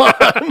now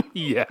on.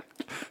 Yeah.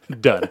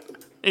 Done.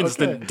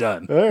 Instant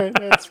done. All right.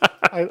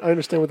 I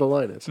understand what the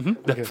line is.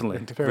 Mm-hmm. Definitely.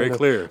 Okay, very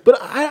clear. But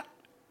I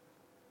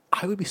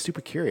would be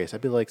super curious.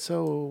 I'd be like,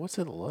 so what's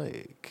it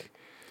like?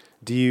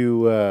 Do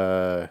you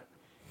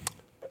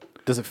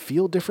does it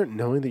feel different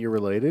knowing that you're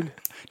related?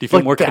 Do you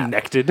feel more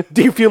connected?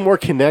 Do you feel more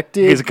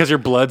connected? Is it because your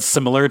blood's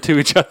similar to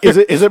each other? Is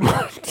it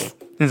more...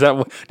 Is that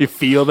what, do you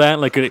feel that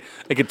like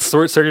it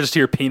surges to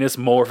your penis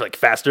more like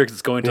faster because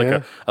it's going to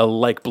like a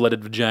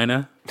like-blooded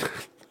vagina?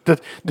 Do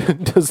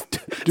the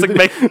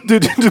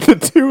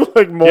two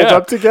like mold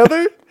up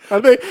together? Are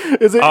they?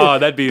 Is it? Oh,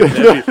 that'd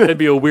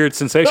be a weird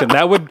sensation.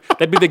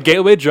 That'd be the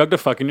gateway drug to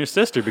fucking your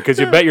sister because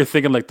you bet you're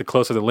thinking like the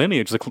closer the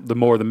lineage, the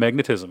more the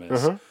magnetism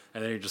is, and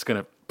then you're just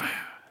gonna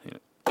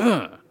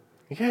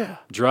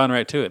drawn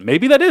right to it.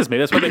 Maybe that's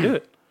why they do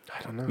it.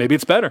 I don't know. Maybe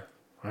it's better.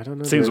 I don't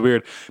know. Seems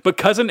weird. But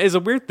cousin is a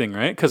weird thing,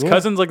 right? Because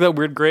cousin's like that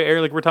weird gray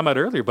area like we were talking about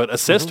earlier. But a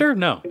sister?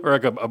 No. Or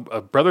like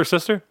a brother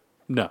sister?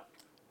 No.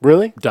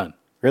 Really? Done.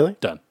 Really?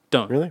 Done.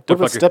 Don't. Really? What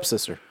about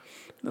stepsister?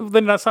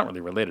 Then that's not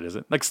really related, is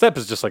it? Like step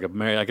is just like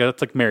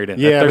it's like married in.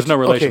 Yeah. There's no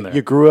relation there.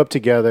 You grew up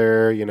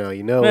together, you know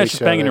it's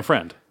just banging your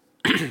friend.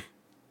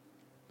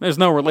 There's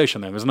no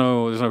relation there. There's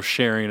no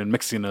sharing and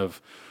mixing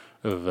of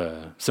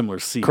similar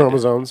seed.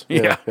 Chromosomes.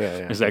 Yeah.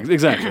 Exactly.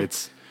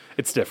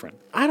 It's different.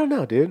 I don't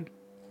know, dude.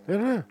 I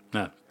don't know.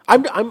 No.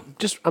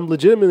 I'm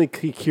legitimately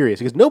curious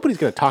because nobody's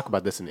going to talk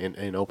about this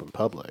in open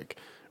public,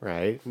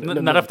 right?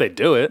 Not if they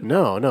do it.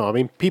 No. I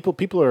mean,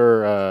 people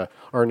are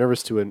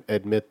nervous to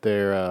admit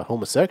they're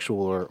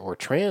homosexual or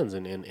trans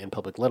in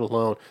public, let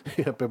alone.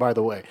 But by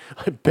the way,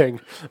 I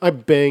banged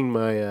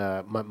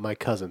my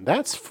cousin.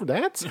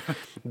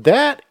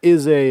 That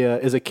is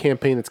a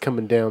campaign that's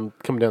coming down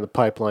the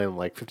pipeline in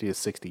like 50 to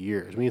 60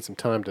 years. We need some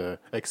time to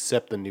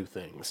accept the new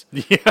things.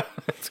 Yeah.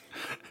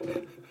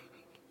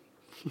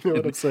 You know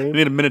what I'm saying? You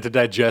need a minute to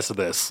digest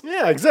this.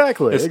 Yeah,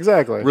 exactly.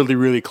 Really,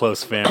 really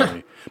close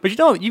family. But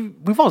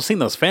we've all seen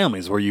those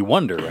families where you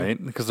wonder, right?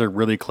 Because they're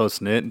really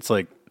close knit. It's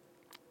like,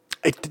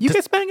 you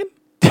guys banging?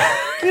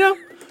 You know,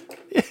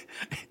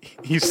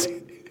 you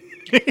see,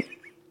 you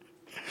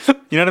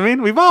know what I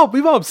mean? We've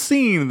all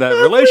seen that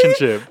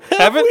relationship,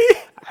 haven't we?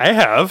 I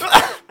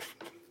have.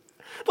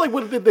 Like,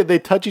 what did they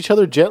touch each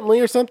other gently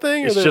or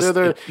something? It's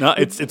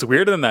it's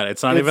weirder than that.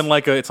 It's not even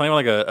like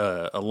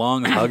a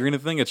long hug or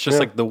anything. It's just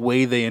like the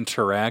way they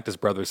interact as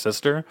brother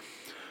sister.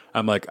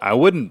 I'm like, I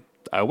wouldn't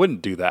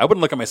do that. I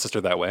wouldn't look at my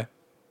sister that way.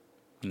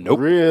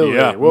 Nope. Really?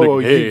 Yeah. Whoa,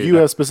 you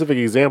have specific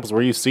examples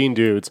where you've seen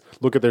dudes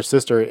look at their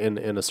sister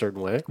in a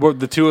certain way? Well,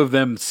 the two of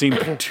them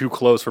seemed too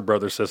close for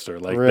brother sister.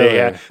 Like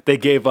really? they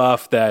gave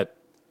off that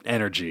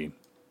energy.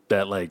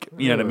 That, like,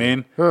 you know what I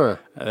mean? Huh.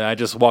 I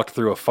just walked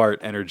through a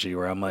fart energy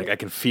where I'm like, I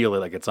can feel it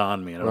like it's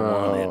on me and I don't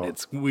want it.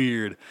 It's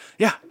weird.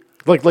 Yeah.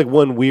 Like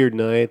one weird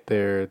night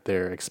they're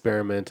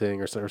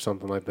experimenting or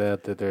something like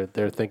that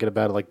they're thinking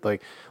about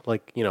it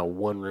like you know,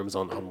 one room's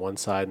on one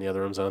side and the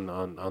other room's on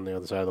the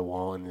other side of the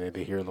wall, and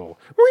they hear a little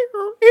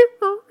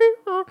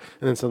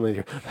and then suddenly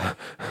you hear,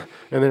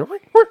 and then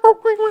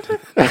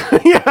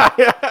yeah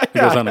It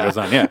goes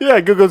on, yeah.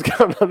 Yeah, goes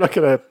down. I'm not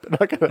gonna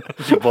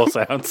do both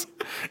sounds.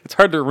 It's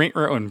hard to ring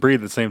and breathe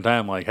at the same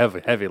time, like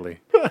heavily.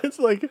 It's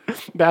like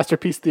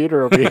Masterpiece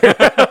Theater over here.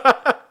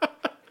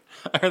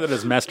 I heard that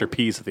as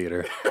Masterpiece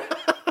Theater.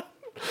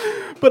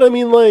 But I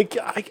mean, like,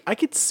 I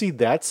could see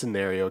that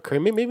scenario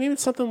occurring. Maybe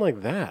it's something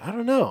like that. I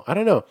don't know.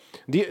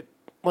 Do you,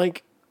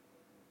 like,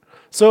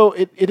 so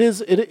it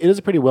is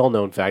a pretty well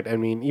known fact. I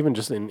mean, even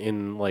just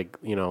in like,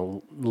 you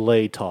know,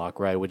 lay talk,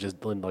 right, which is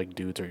like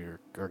dudes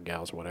or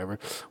gals or whatever,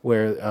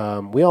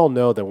 where we all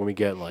know that when we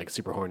get like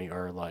super horny,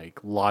 our like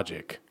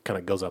logic kind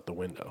of goes out the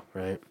window,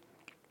 right?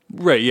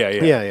 Right, yeah.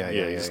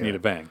 You just need a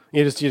bang.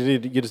 You just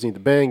need the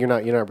bang. You're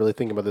not really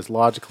thinking about this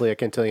logically. I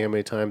can't tell you how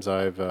many times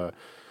I've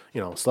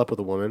slept with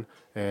a woman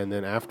and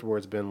then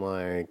afterwards been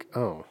like,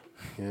 oh,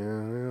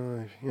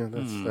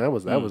 that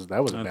was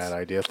a bad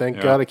idea.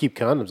 Thank God I keep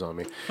condoms on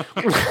me.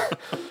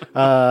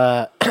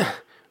 But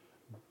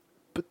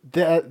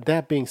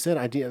that being said,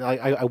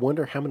 I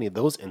wonder how many of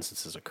those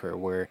instances occur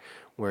where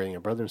your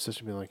brother and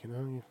sister be like, you know,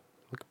 you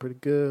looking pretty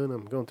good.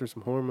 I'm going through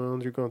some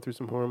hormones. You're going through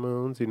some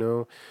hormones. You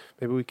know,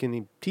 maybe we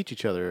can teach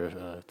each other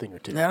a thing or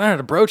two. I don't know how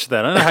to broach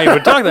that. I don't know how you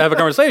would talk to have a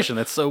conversation.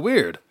 That's so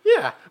weird.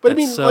 Yeah, but That's I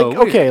mean, so like,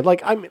 weird. okay,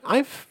 like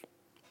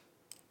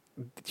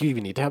do you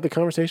even need to have the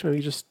conversation? Maybe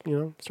you just, you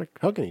know, start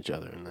hugging each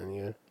other, and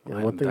then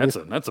one thing.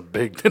 That's a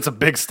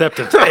big step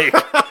to take.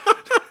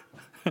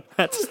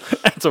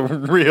 That's a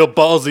real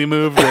ballsy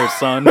move there,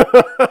 son.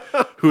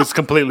 Who's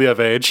completely of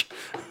age.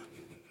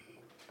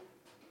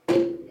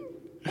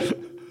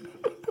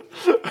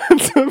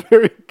 It's a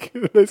very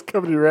nice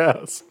cover your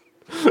ass.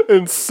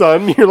 And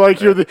son, you're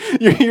like you're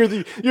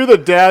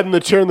the dad in the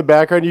chair in the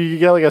background. You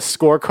get like a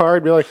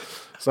scorecard. Be like,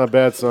 it's not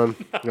bad, son.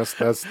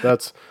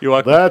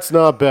 That's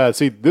not bad.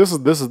 See, this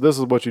is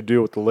what you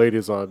do with the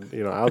ladies on,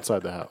 you know,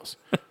 outside the house.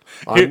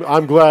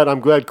 I'm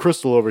glad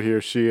Crystal over here.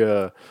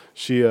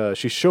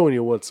 She's showing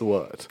you what's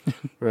what.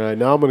 Right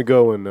now, I'm gonna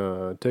go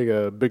and take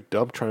a big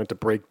dump, trying to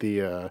break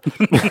the.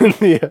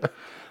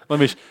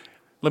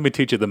 Let me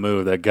teach you the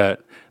move that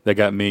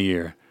got me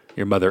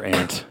your mother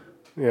aunt.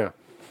 Yeah,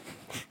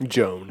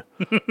 Joan.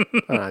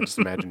 Just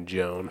imagine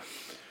Joan.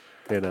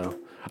 You know.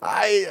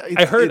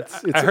 I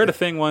heard a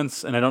thing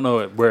once, and I don't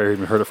know where I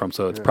even heard it from,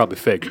 so it's probably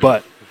fake.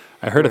 But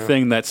I heard a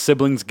thing that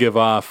siblings give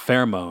off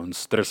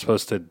pheromones that are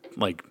supposed to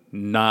like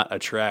not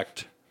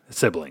attract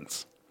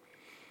siblings.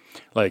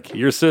 Like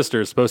your sister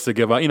is supposed to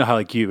give out, you know how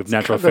like you have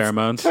natural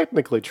pheromones.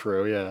 Technically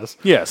true, yes.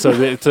 Yeah, so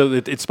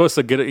it's supposed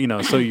to get, you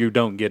know, so you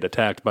don't get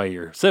attacked by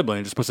your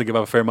sibling. It's supposed to give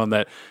off a pheromone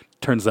that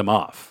turns them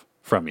off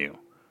from you,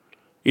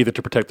 either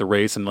to protect the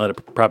race and let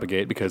it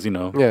propagate because you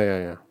know.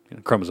 Yeah.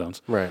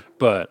 Chromosomes. Right.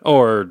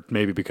 Or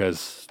maybe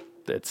because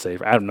it's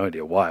safe. I have no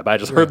idea why, but I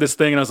just heard this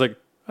thing and I was like,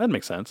 that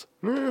makes sense.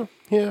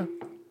 Yeah.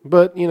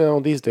 But, you know,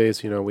 these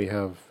days, you know, we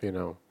have, you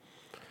know,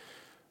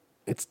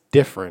 it's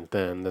different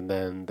than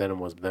it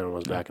was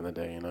back in the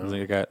day, you know.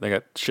 They got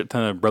shit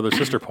ton of brother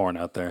sister porn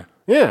out there.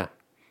 Yeah.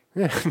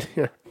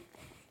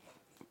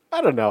 I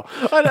don't know.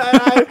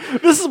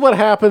 This is what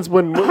happens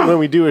when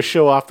we do a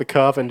show off the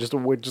cuff and just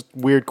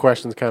weird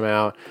questions come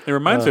out. It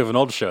reminds me of an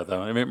old show,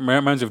 though. I mean, it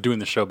reminds me of doing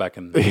the show back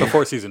in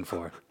before season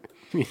 4.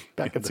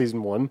 Back in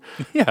season 1?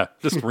 Yeah,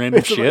 just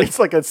random shit. It's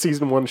like a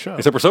season 1 show.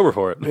 Except we're sober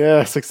for it.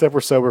 Yes, except we're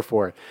sober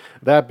for it.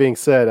 That being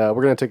said,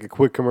 we're going to take a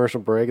quick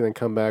commercial break and then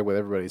come back with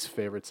everybody's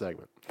favorite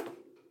segment.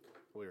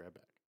 We'll be right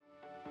back.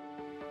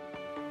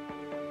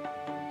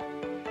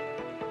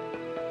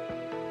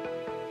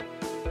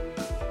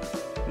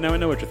 Now I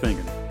know what you're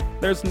thinking.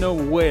 There's no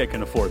way I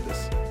can afford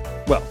this.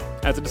 Well,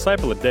 as a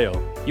disciple of Dale,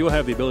 you will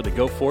have the ability to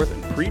go forth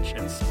and preach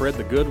and spread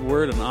the good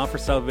word and offer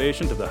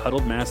salvation to the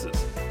huddled masses.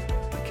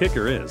 The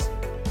kicker is,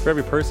 for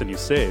every person you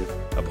save,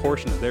 a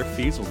portion of their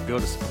fees will go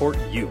to support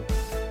you.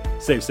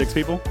 Save 6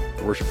 people?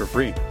 Worship for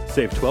free.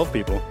 Save 12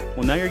 people?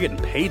 Well, now you're getting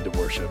paid to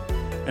worship.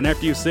 And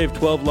after you save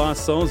 12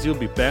 lost souls, you'll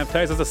be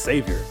baptized as a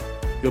savior.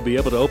 You'll be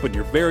able to open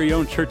your very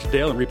own church of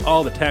Dale and reap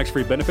all the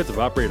tax-free benefits of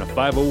operating a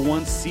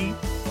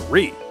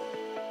 501c3.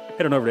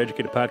 Head on over to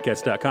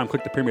educatedpodcast.com,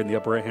 click the pyramid in the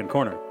upper right-hand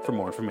corner for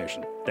more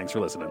information. Thanks for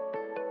listening.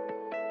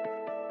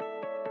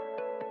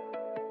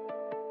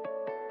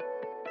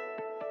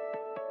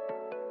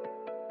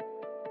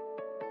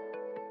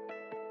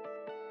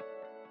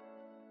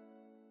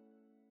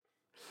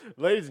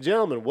 Ladies and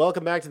gentlemen,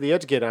 welcome back to The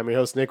Educated. I'm your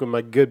host, Nick, with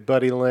my good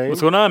buddy, Lane.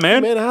 What's going on,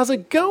 man? Man, how's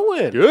it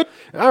going? Good.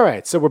 All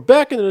right, so we're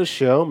back into the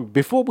show.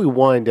 Before we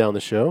wind down the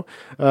show,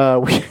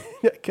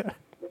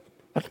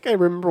 I think I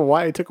remember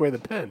why I took away the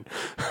pen.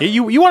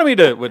 You wanted me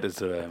to, what is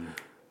it,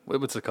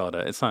 what's it called?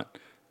 It's not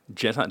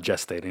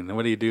gestating.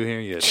 What do you do here?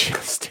 You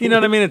know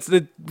what I mean? It's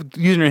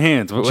using your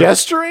hands.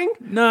 Gesturing?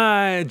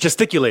 Nah,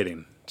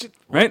 gesticulating.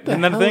 Right?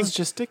 Isn't that a thing?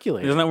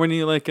 Gesticulating? Isn't that when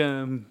you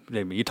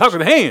you talk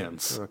with the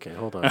hands? Okay,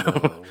 hold on.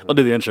 I'll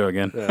do the intro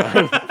again.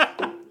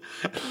 Yeah.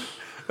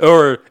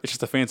 Or it's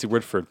just a fancy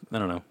word for, I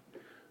don't know.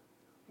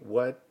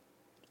 What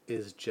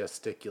is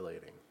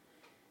gesticulating?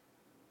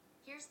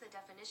 Here's the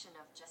definition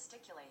of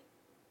gesticulate.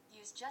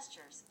 Use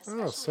gestures,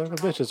 Oh, especially son of a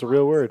to bitch, it's a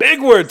real word. Big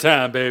word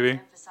time, baby.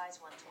 emphasize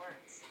one's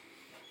words.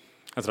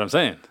 That's what I'm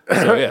saying.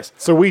 So, yes.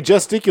 So we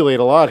gesticulate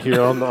a lot here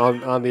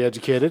on The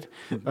Educated.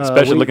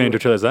 Especially looking into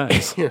each other's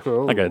eyes.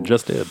 Oh. Like I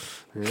just did.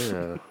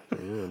 Yeah,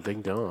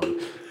 ding dong.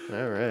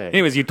 All right.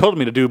 Anyways, you told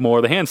me to do more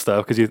of the hand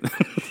stuff because you...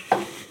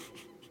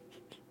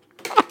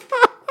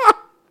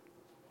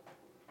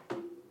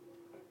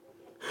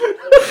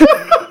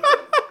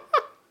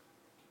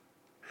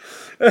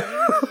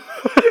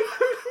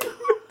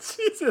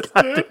 Jesus,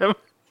 dude.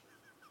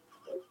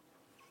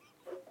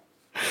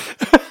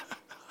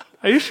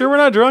 Are you sure we're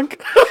not drunk?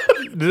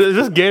 Does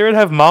this Gatorade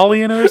have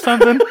Molly in it or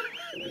something?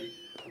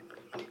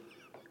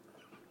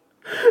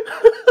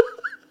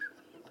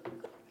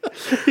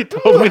 He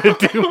told me to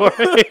do more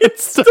hand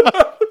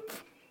stuff.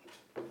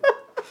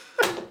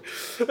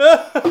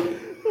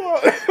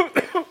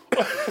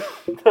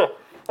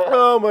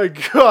 Oh my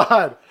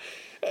God.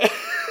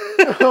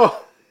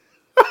 Oh.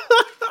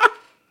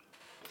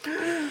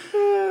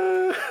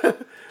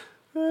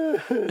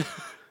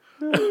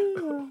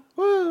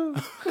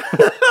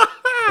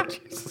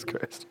 Jesus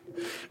Christ.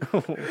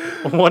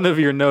 One of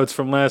your notes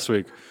from last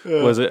week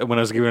was when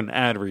I was giving an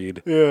ad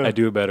read, I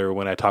do better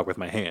when I talk with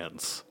my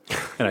hands.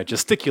 And I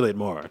gesticulate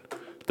more.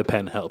 The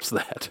pen helps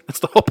that. That's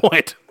the whole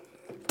point.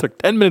 Took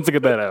 10 minutes to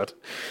get that out.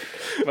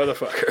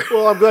 Motherfucker.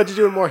 Well, I'm glad you're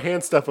doing more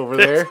hand stuff over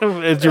there.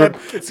 It's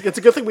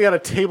a good thing we had a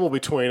table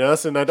between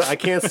us, and I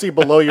can't see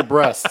below your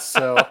breasts,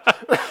 so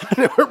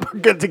we're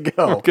good to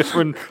go.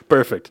 We're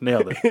perfect.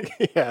 Nailed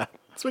it. Yeah.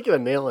 Speaking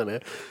of nailing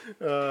it,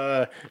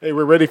 hey,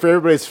 we're ready for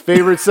everybody's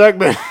favorite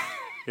segment.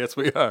 Yes,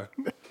 we are.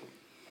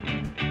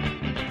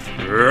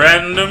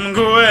 Random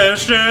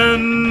questions.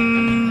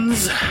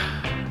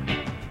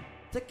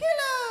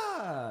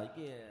 Tequila!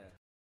 Yeah.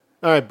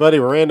 All right, buddy,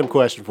 random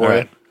question for All you.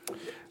 right.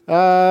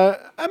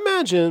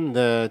 Imagine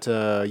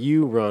that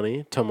you,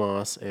 Ronnie,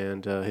 Tomas,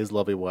 and his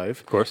lovely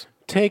wife Of course.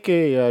 take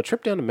a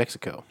trip down to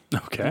Mexico.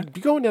 Okay.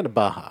 You're going down to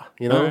Baja,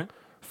 you know? All right.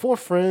 4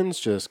 friends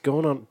just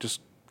going on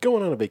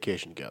a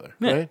vacation together,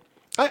 Yeah. right?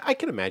 I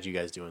can imagine you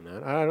guys doing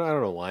that. I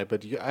don't know why,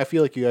 but I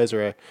feel like you guys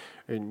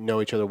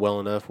know each other well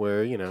enough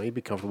where, you'd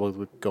be comfortable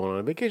with going on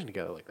a vacation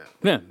together like that.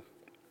 Yeah.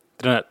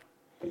 Did I not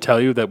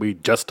tell you that we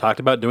just talked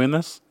about doing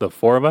this? The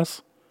 4 of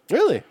us?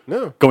 Really?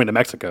 No. Going to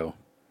Mexico.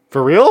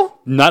 For real?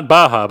 Not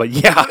Baja, but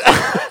yeah.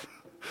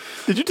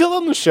 Did you tell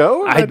them the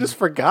show? I just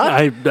forgot.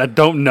 I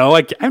don't know.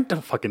 I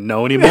don't fucking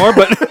know anymore,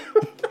 but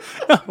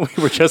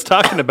we were just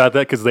talking about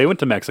that because they went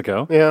to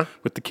Mexico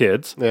with the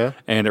kids. Yeah.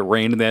 And it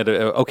rained. And they had they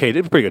had a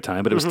pretty good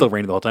time, but it was still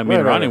raining the whole time. Me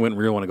and Ronnie went and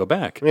really want to go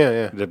back.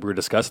 Yeah. We were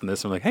discussing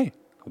this, and I'm like, hey,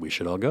 we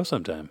should all go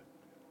sometime.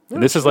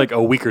 And this is like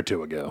a week or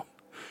 2 ago.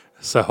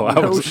 So I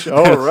was...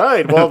 all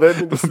right. Well,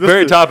 then... This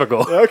very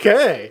topical.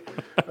 Okay.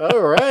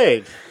 All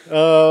right.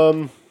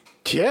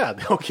 Yeah.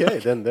 Okay.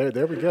 Then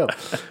there we go.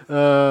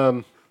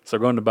 So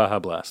going to Baja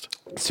Blast.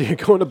 So you're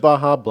going to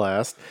Baja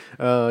Blast.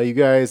 You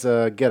guys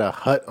get a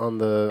hut on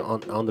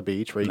the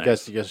beach, right?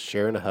 Nice. You guys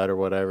sharing a hut or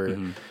whatever.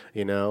 Mm-hmm.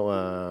 You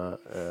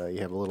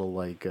have a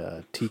little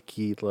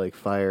tiki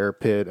fire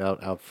pit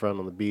out front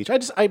on the beach. I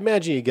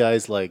imagine you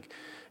guys renting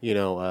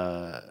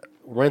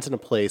a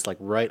place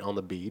right on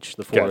the beach,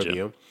 the 4 Gotcha. of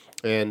you.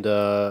 And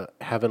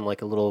having a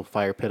little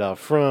fire pit out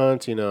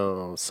front,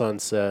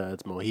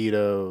 sunsets,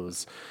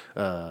 mojitos,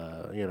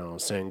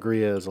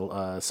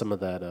 sangrias, some of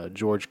that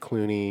George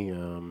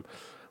Clooney,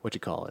 what you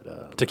call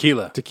it?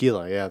 Tequila.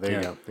 Tequila, yeah, there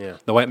you go. Yeah.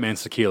 The white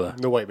man's tequila.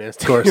 The white man's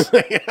course.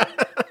 tequila.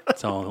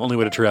 It's the only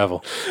way to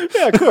travel.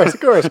 Yeah, of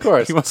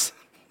course. He wants...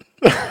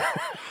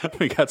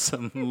 We got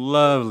some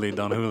lovely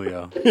Don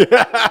Julio. Do you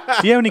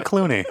have any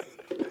Clooney?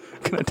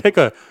 Can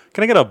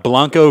I get a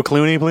Blanco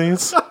Clooney,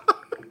 please?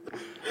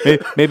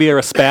 Maybe a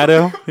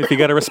Raspado, if you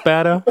got a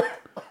Raspado.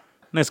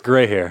 Nice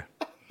gray hair.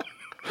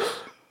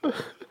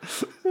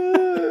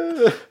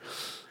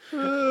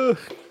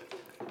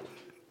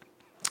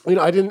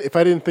 If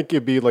I didn't think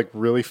it'd be like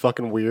really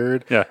fucking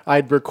weird,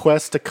 I'd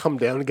request to come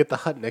down and get the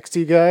hut next to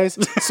you guys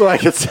so I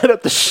can set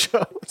up the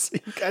show so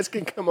you guys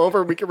can come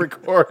over and we can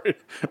record.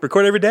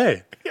 Record every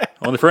day. Yeah.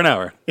 Only for an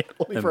hour. Yeah,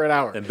 only for an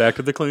hour. And back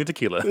to the Clooney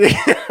tequila.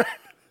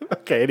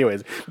 Okay,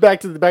 anyways,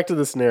 back to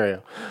the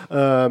scenario.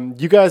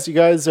 You guys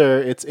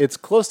are it's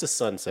close to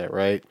sunset,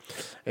 right?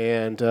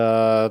 And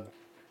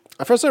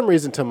for some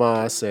reason,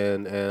 Tomas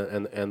and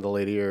the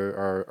lady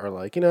are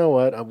like, you know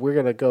what? We're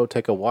gonna go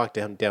take a walk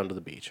down to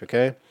the beach,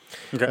 okay?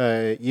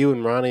 Okay. You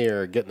and Ronnie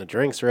are getting the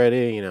drinks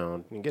ready,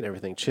 getting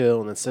everything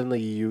chill, and then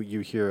suddenly you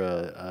hear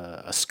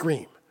a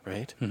scream,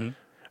 right? Mm-hmm.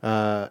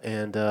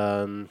 And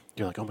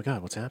you're like, oh my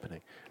god, what's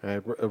happening?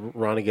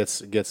 Ronnie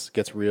gets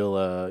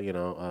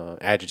real,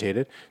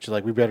 agitated. She's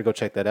like, we better go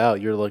check that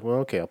out. You're like, well,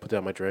 okay, I'll put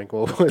down my drink.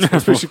 Well,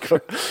 we should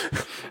go.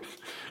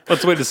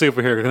 Let's wait to see if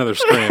we hear another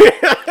scream.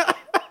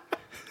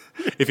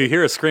 If you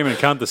hear a scream and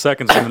count the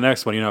seconds from the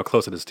next one, you know how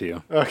close it is to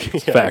you.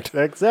 Okay, yeah, fact.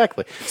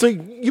 Exactly. So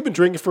you've been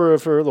drinking for a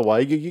little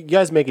while. You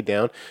guys make it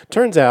down.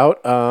 Turns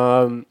out,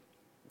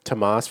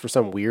 Tomas, for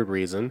some weird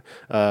reason,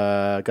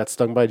 got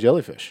stung by a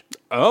jellyfish.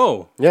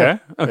 Oh, okay. Yeah.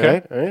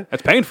 Okay. Right.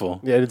 That's painful.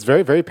 Yeah, it's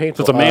very, very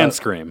painful. So it's a man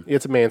scream.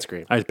 It's a man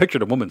scream. I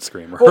pictured a woman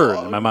scream, or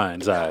heard in my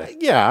mind's eye.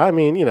 Yeah, I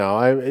mean,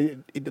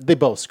 they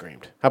both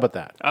screamed. How about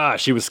that? Ah,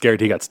 she was scared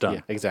he got stung.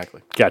 Yeah,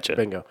 exactly. Gotcha.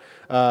 Bingo.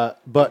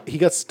 But he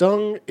got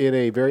stung in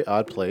a very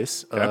odd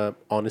place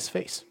on his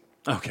face.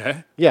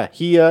 Okay. Yeah,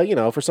 he,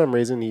 for some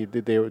reason,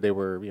 they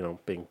were,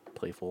 being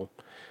playful.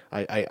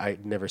 I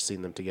never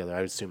seen them together. I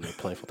assume they're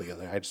playful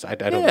together. I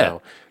don't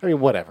know. I mean,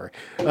 whatever.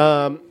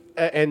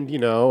 And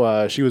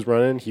she was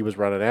running. He was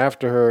running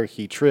after her.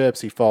 He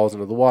trips. He falls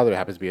into the water. There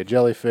happens to be a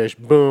jellyfish.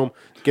 Boom!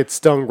 Gets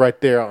stung right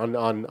there on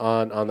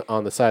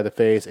the side of the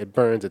face. It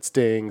burns. It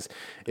stings.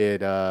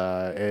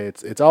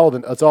 It's all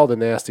the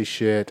nasty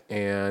shit.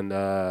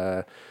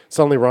 And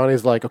suddenly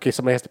Ronnie's like, okay,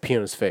 somebody has to pee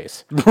on his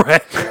face.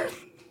 Right.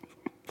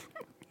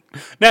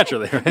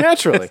 Naturally. Right?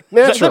 Naturally.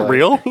 Is that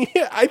real?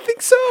 Yeah, I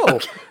think so.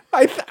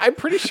 I'm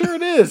pretty sure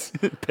it is.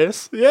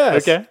 Piss?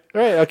 Yes. Okay.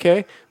 Right,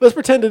 okay. Let's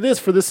pretend it is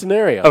for this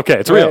scenario. Okay,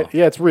 it's real.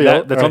 Yeah, it's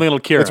real. That's only a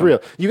little cure. It's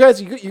real. You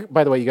guys,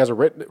 by the way, you guys are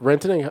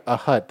renting a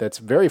hut that's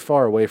very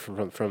far away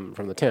from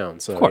the town.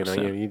 So, of course,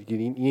 you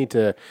need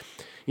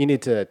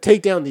to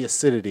take down the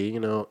acidity,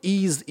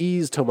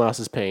 ease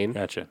Tomas's pain.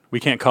 Gotcha.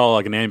 We can't call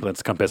like an ambulance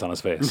to come piss on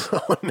his face.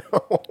 Oh,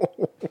 no.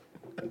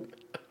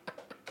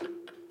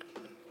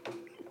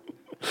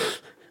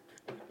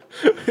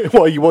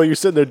 while you're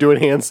sitting there doing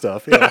hand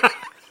stuff, yeah.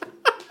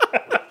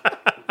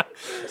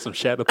 Some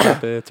shadow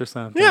puppets or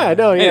something. Yeah,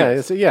 no,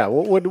 yeah. So, yeah,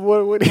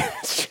 what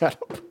shadow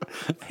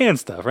hand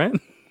stuff, right?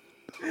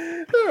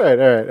 All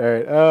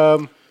right.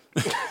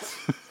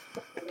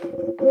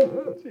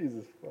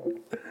 Jesus fuck.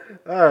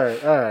 All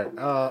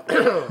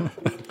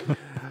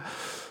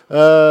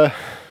right.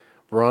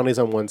 Ronnie's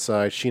on one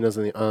side, Sheena's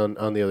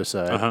on the other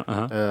side.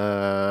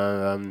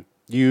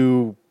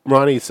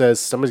 Ronnie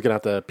says somebody's gonna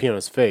have to pee on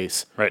his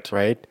face.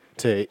 Right.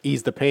 To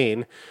ease the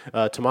pain.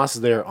 Tomas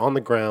is there on the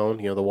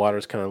ground. The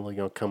water's kind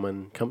of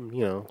coming.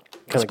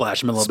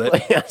 Splash him a little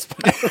bit. Yeah,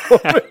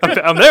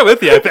 I'm there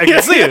with you. I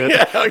can see it.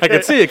 Yeah, okay. I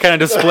can see it kind of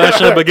just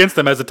splashing up against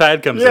them as the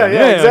tide comes in.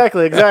 Yeah,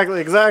 exactly.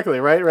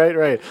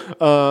 Right.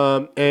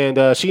 And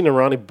Sheena and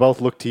Ronnie both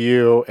look to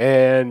you,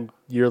 and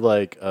you're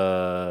like,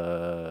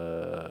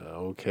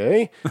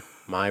 okay.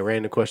 My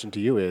random question to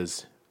you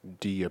is,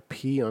 do you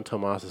pee on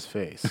Tomas's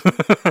face?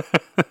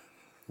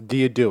 Do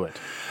you do it?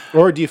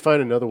 Or do you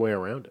find another way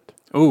around it?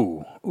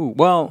 Ooh.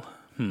 Well,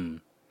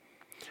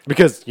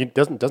 Because it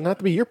doesn't have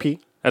to be your pee.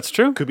 That's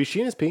true. Could be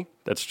Sheena's pee.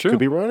 That's true. Could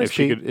be Ronnie's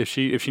pee. If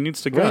she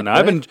needs to go. Right, now,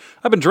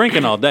 I've been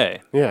drinking all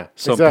day. Yeah.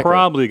 So exactly.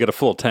 probably get a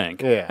full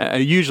tank. Yeah. I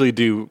usually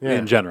do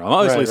in general. I'm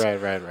always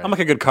right. I'm like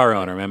a good car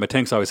owner, man. My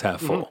tank's always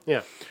half full.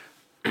 Yeah.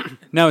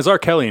 Now, is R.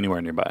 Kelly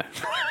anywhere nearby?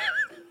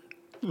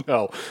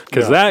 No,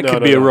 because that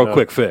could be a real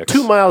quick fix.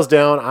 2 miles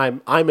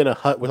down, I'm in a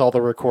hut with all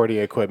the recording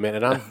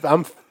equipment, and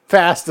I'm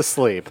fast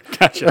asleep.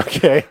 Gotcha.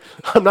 Okay,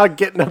 I'm not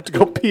getting up to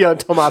go pee on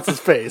Tomas's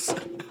face.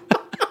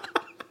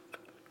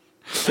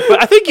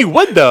 But I think you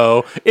would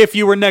though if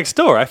you were next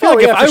door. I feel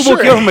like if I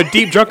woke you up from a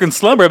deep drunken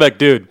slumber, I'd be like,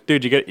 dude, you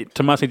get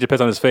Tomas needs to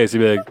piss on his face. You'd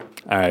be like,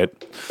 all right,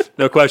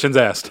 no questions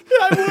asked. Yeah,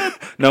 I would.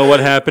 Know what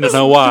happened,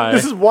 know why.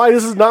 This is why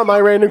this is not my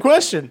random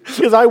question,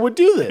 because I would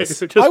do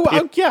this.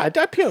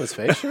 I'd pee on his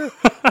face. Sure.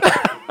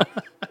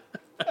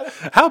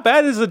 How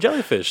bad is the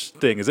jellyfish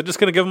thing? Is it just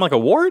going to give him like a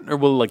wart, or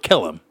will it like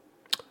kill him?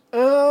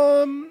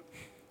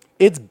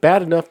 It's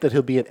bad enough that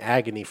he'll be in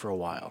agony for a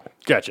while.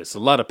 Gotcha. It's a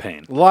lot of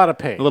pain. A lot of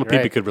pain. A little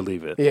pee-pee could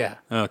relieve it. Yeah.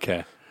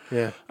 Okay.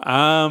 Yeah.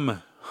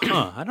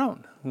 I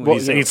don't. Well,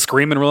 He's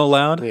screaming real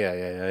loud.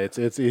 Yeah.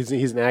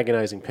 He's in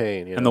agonizing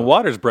pain. You know? And the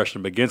water's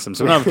brushing up against him,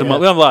 so we don't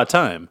have a lot of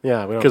time.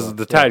 Yeah, because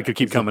the tide could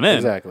keep coming in.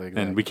 Exactly.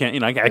 And we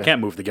can't. I can't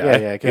move the guy.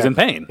 Yeah, he's in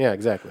pain. Yeah,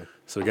 exactly.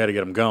 So we got to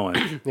get him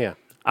going. Yeah.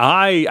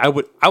 I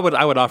would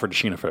offer to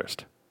Sheena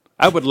first.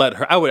 I would let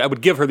her. I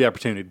would give her the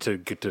opportunity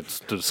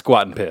to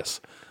squat and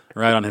piss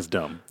right on his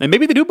dome. And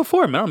maybe they do it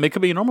before him. I don't know. It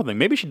could be a normal thing.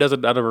 Maybe she does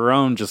it out of her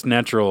own just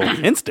natural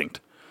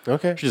instinct.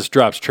 Okay. She just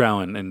drops trowel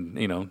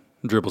and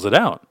dribbles it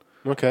out.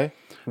 Okay.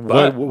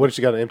 But what if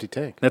she got an empty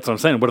tank? that's what I'm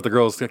saying. What if the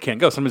girls can't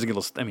go? Sometimes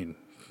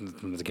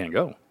they can't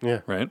go. Yeah.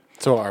 Right.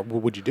 So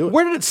would you do it?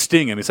 Where did it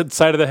sting him? He said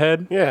side of the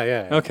head.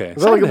 Yeah. Okay.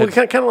 So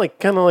kind of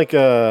like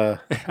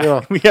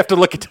We have to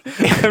look at.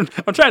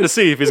 I'm trying to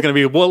see if he's going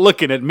to be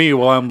looking at me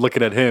while I'm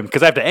looking at him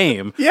because I have to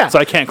aim. Yeah. So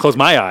I can't close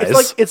my eyes.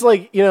 It's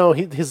like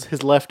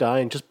his left eye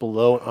and just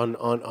below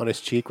on his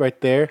cheek right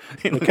there.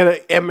 It kind of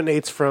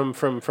emanates from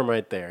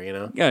right there. You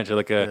know. Gotcha.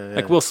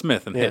 Like Will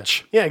Smith and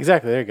Hitch. Yeah.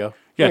 Exactly. There you go.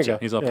 There you Gotcha. go.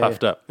 He's all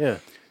puffed up. Yeah.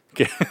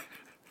 Okay.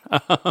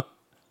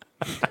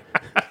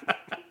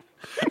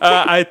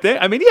 I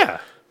think. I mean, yeah.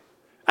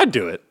 I'd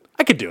do it.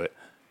 I could do it.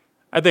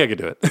 I think I could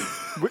do it.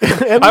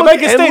 and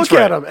look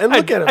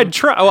at him. I'd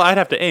try. Well, I'd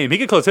have to aim. He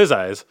could close his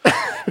eyes.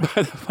 But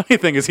the funny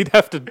thing is, he'd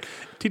have to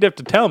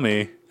tell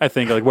me. I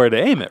think like where to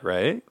aim it,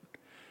 right?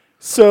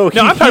 So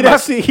No, I'm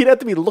talking he'd have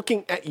to be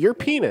looking at your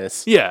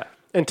penis Yeah.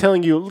 and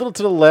telling you a little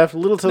to the left, a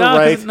little to the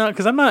right.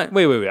 Because I'm not.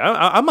 Wait.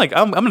 I'm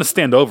going to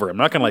stand over him. I'm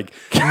not going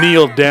to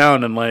kneel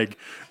down and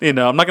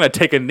I'm not going to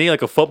take a knee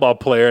like a football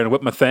player and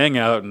whip my thing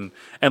out and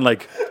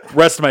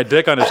rest my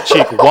dick on his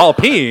cheek while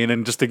peeing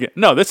and just to get.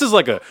 No, it's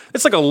like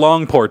a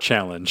long pour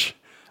challenge.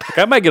 Like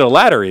I might get a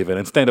ladder even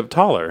and stand up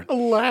taller. A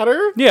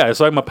ladder? Yeah,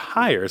 so I'm up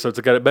higher, so it's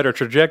got a better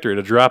trajectory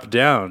to drop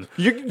down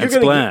and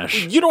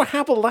splash. You don't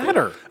have a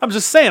ladder. I'm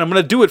just saying, I'm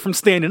going to do it from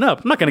standing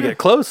up. I'm not going to get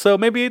close, so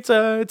maybe it's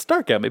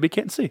dark out. Maybe you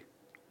can't see.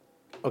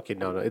 Okay,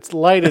 no, it's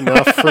light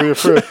enough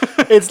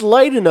it's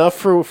light enough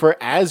for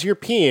as you're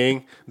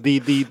peeing,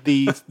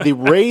 the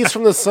rays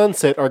from the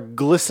sunset are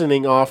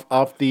glistening off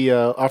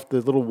the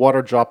little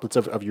water droplets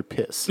of your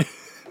piss.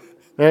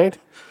 Right?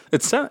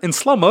 It's in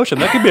slow motion.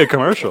 That could be a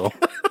commercial.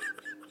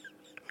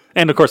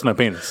 And of course, my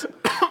penis.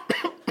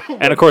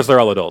 And of course, they're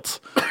all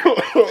adults.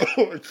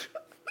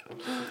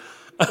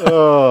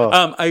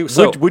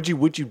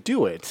 Would you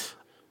do it?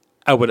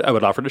 I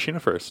would offer to Sheena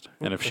first,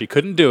 and if she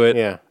couldn't do it,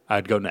 Yeah.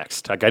 I'd go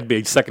next. Like I'd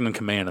be second in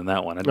command in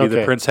that one. I'd be the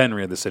Okay. Prince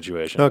Henry of the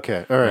situation.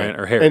 Okay, all right.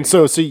 Or Harry. And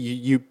so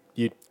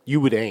you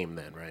would aim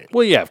then, right?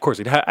 Well, yeah, of course.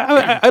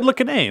 I'd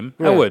look and aim.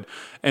 I would,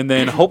 and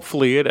then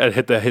hopefully I'd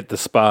hit the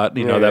spot.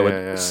 That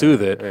would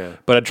soothe it. Yeah.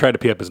 But I'd try to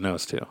pee up his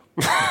nose too.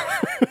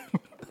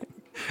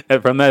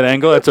 And from that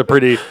angle,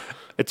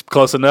 it's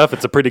close enough.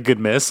 It's a pretty good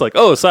miss. Like,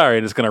 oh, sorry,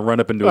 and it's gonna run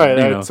up into All it.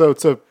 right, so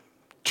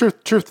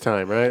truth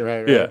time,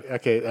 right? Yeah.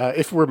 Okay.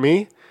 If it were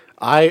me,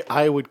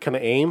 I would kind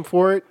of aim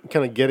for it,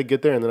 kind of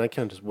get there, and then I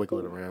kind of just wiggle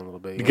it around a little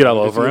bit. You get all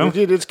over him?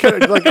 It's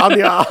kind of like on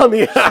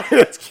the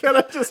it's kind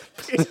of just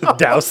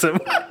Douse him.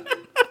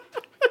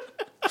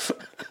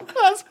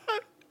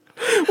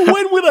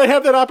 When would I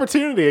have that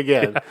opportunity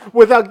again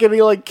without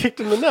getting kicked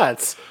in the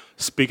nuts?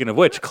 Speaking of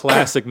which,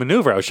 classic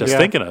maneuver I was just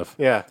thinking of.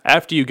 Yeah.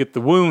 After you get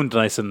the wound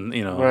nice and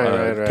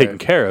Right. taken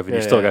care of, and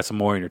you still yeah. got some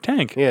more in your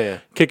tank. Yeah.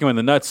 Kick him in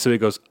the nuts so he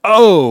goes,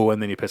 oh,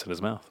 and then you piss in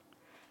his mouth.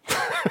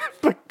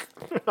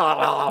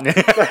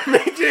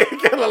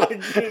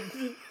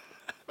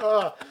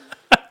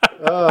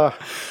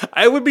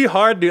 It would be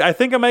hard, dude. I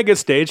think I might get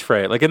stage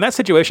fright. Like in that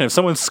situation, if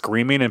someone's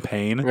screaming in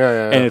pain,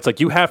 and it's like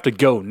you have to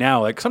go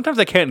now. Like sometimes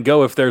I can't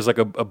go if there's like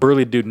a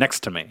burly dude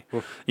next to me.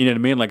 You know what I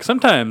mean? Like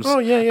sometimes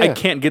I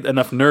can't get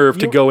enough nerve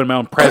to go in my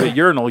own private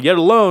urinal, yet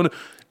alone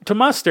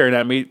Tomas staring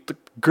at me. The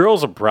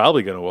girls are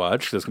probably going to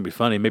watch. That's going to be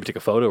funny. Maybe take a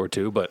photo or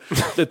two. But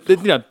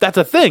that's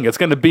a thing. It's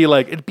going to be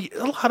it'd be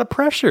a lot of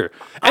pressure.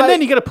 And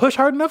then you got to push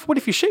hard enough. What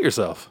if you shit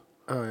yourself?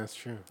 Oh, that's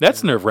true.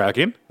 That's nerve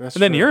wracking. And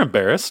then you're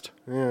embarrassed.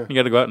 Yeah. You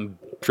got to go out and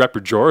drop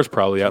your drawers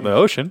probably out in the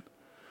ocean.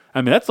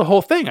 I mean, that's the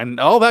whole thing. And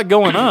all that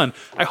going on.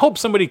 I hope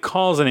somebody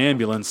calls an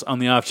ambulance on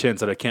the off chance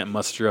that I can't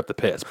muster up the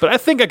piss. But I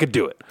think I could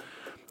do it.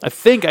 I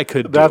think I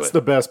could do it. That's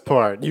the best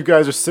part. You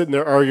guys are sitting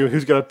there arguing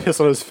who's going to piss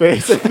on his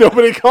face and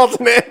nobody calls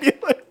an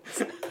ambulance.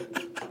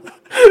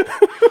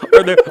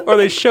 or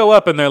they show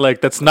up and they're like,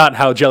 that's not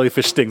how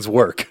jellyfish stings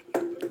work.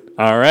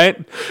 All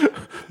right?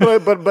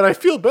 But I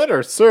feel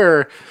better,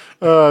 sir.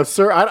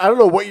 Sir, I don't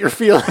know what you're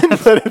feeling,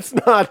 but it's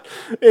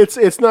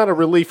not a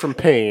relief from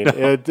pain.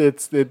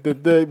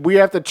 We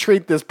have to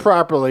treat this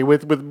properly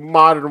with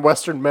modern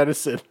Western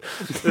medicine,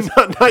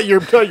 not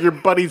your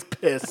buddy's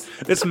piss.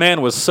 This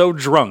man was so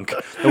drunk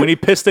that when he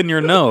pissed in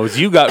your nose,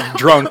 you got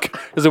drunk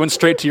because it went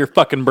straight to your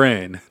fucking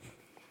brain.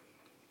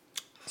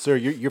 Sir,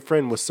 your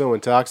friend was so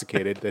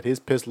intoxicated that his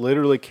piss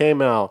literally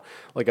came out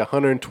like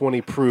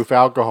 120 proof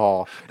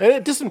alcohol, and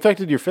it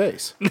disinfected your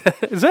face.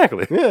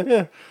 Exactly.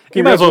 Yeah.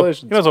 You might as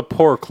well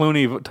pour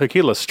Clooney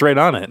tequila straight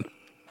on it.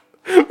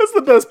 That's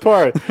the best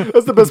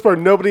part.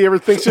 Nobody ever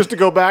thinks just to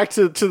go back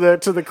to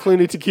the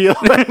Clooney tequila.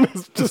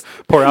 Just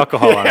pour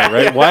alcohol on it,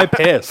 right? Why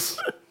piss?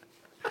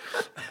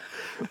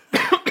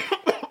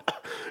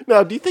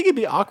 Now, do you think it'd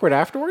be awkward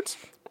afterwards?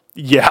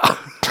 Yeah,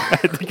 I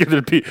think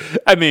it'd be.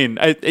 I mean,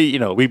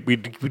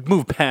 we'd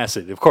move past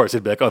it. Of course,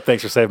 it'd be like, "Oh,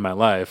 thanks for saving my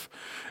life,"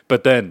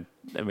 but then,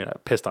 I mean, I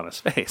pissed on his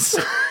face.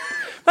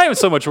 Not even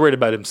so much worried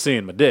about him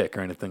seeing my dick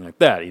or anything like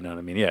that. You know what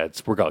I mean? Yeah,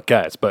 we're all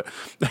guys, but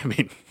I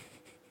mean,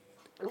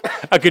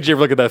 how could you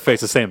ever look at that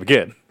face the same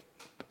again?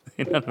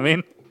 You know what I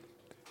mean?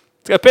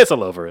 It's got piss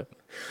all over it.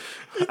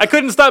 I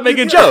couldn't stop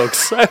making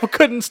jokes. I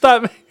couldn't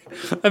stop.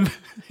 You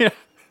know.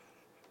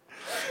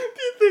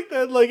 Do you think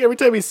that, like, every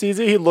time he sees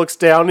it, he looks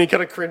down and he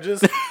kind of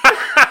cringes?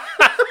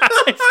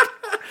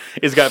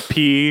 He's got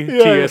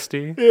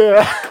PTSD.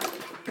 Yeah.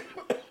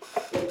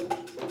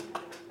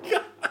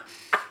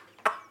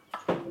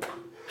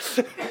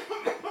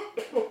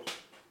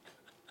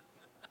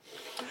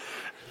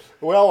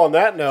 Well, on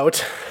that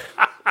note,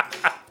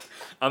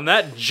 on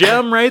that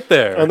gem right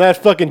there. on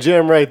that fucking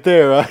gem right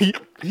there,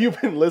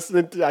 you've been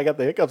listening to. I got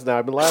the hiccups now.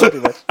 I've been laughing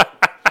too much.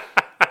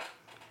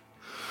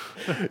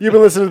 You've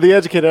been listening to The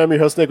Educated. I'm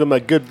your host, Nick, with my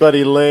good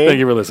buddy Lane. Thank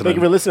you for listening. Thank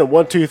you for listening.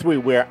 1, 2, 3.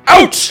 We're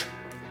out.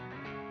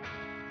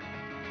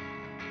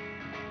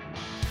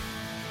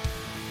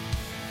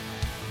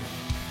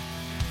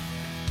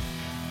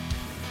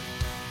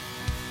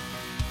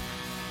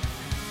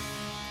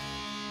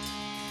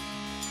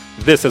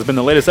 This has been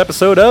the latest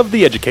episode of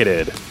The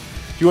Educated.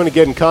 If you want to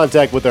get in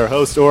contact with our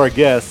host or our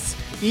guests,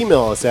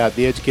 email us at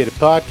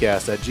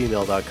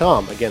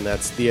theeducatedpodcast@gmail.com. Again,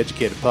 that's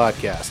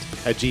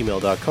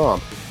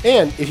theeducatedpodcast@gmail.com.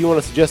 And if you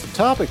want to suggest a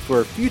topic for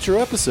a future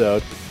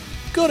episode,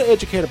 go to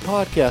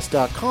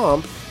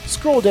educatedpodcast.com,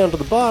 scroll down to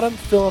the bottom,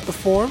 fill out the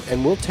form,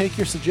 and we'll take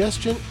your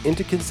suggestion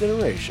into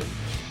consideration.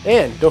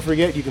 And don't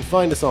forget, you can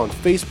find us on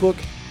Facebook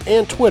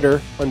and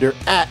Twitter under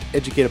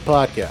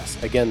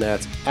 @EducatedPodcast. Again,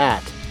 that's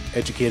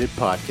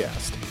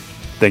 @EducatedPodcast.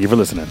 Thank you for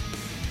listening.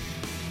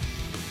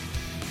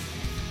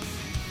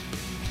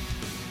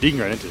 You can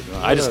get right into it.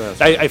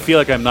 I feel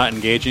like I'm not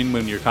engaging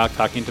when you're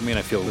talking to me, and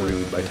I feel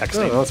rude by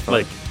texting. No, that's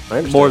fine.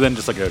 Like, more than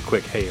just like a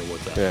quick, hey,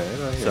 what's up? Yeah,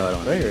 so I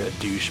don't want to be hear a it.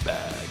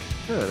 douchebag.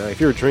 No, if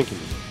you're drinking.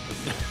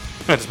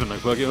 I've just been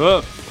like,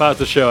 oh, pause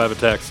the show, I have a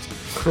text.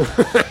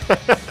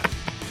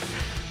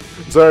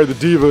 Sorry, the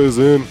diva is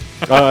in.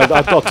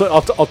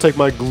 I'll take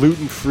my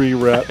gluten-free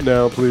wrap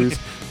now, please.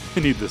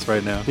 I need this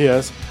right now.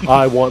 Yes,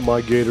 I want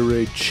my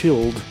Gatorade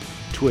chilled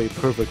to a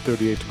perfect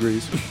 38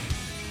 degrees.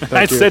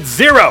 I said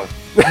 0!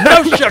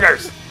 No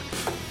sugars!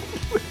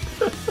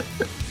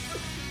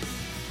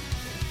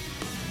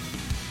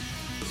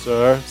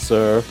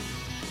 Sir,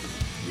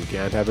 you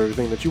can't have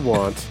everything that you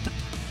want.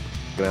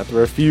 You're gonna have to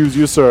refuse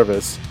your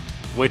service.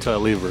 Wait till I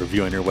leave a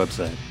review on your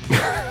website.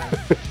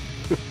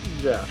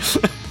 Yeah.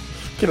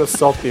 Can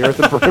assault the earth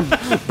and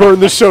burn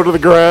the show to the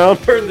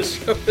ground. Burn the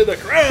show to the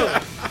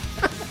ground!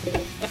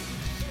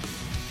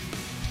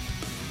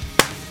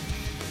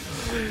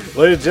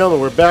 Ladies and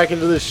gentlemen, we're back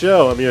into the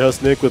show. I'm your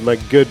host, Nick, with my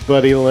good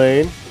buddy,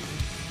 Lane.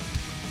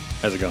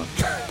 How's it going?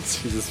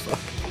 Jesus fuck.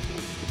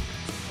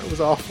 That was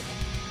awful.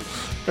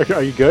 Okay,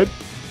 are you good?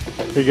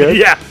 You good?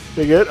 Yeah.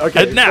 You good?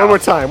 Okay. And now, one more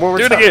time. Do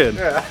it again.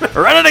 Yeah.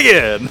 Run it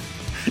again.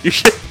 You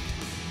should.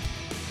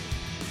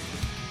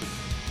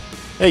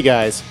 Hey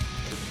guys,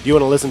 do you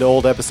want to listen to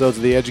old episodes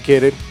of The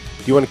Educated?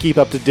 Do you want to keep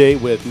up to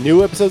date with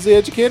new episodes of The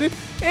Educated?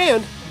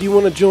 And do you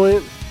want to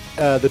join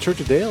the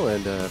Church of Dale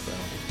and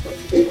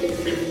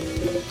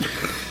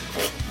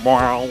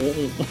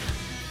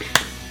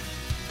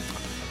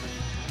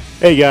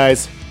Hey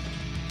guys,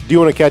 do you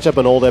want to catch up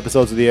on old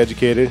episodes of The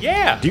Educated?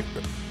 Yeah. Do you...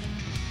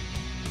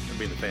 I'm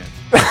being the fans.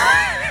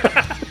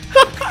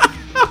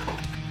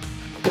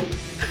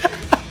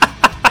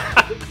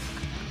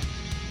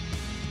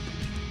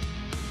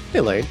 Hey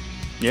Lane.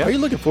 Yeah. Are you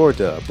looking forward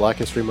to Black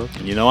History Month?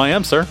 You know I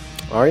am, sir.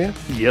 Are you?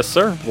 Yes,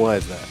 sir. Why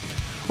is that?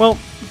 Well,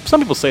 some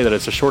people say that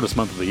it's the shortest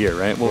month of the year,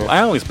 right? Well, Yeah.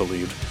 I always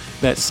believed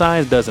that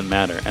size doesn't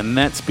matter, and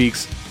that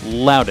speaks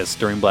loudest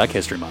during Black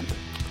History Month.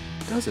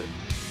 Does it?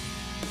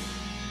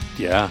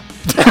 Yeah.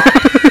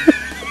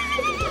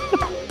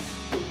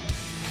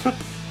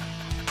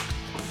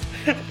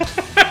 I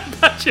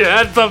thought you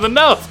had something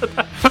else.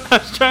 I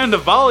was trying to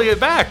volley it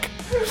back.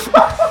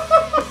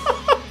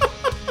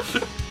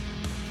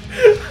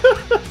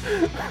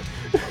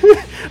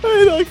 I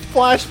had like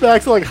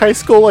flashbacks to like high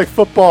school like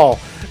football,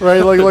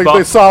 right? Like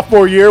the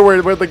sophomore year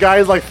where the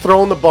guy's like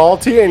throwing the ball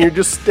to you and you're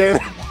just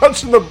standing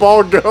watching the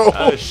ball go.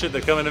 Oh shit, they're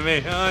coming to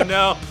me. Oh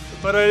no.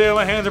 What do I do?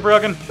 My hands are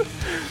broken.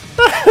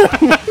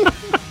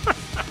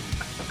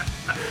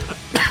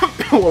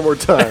 One more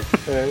time.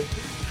 Okay.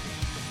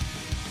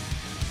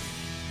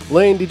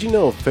 Lane, did you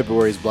know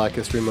February is Black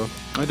History Month?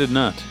 I did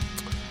not.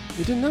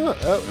 You did not?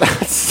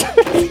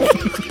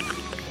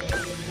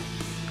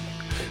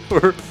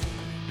 We're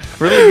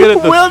really good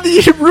at the... Well,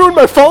 you ruined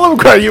my follow-up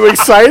card. Are you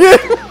excited?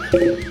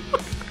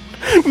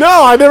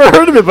 No, I never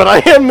heard of it, but I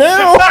am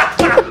now.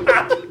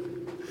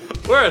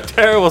 We're a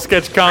terrible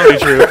sketch comedy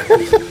troupe.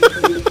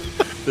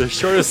 The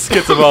shortest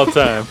skits of all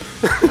time.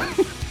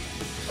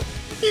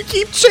 You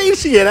keep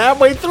changing it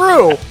halfway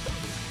through.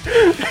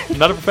 I'm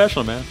not a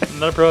professional, man. I'm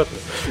not a pro at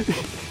this.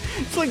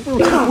 It's like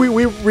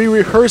we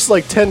rehearse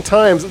like 10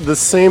 times the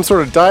same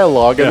sort of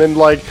dialogue, and then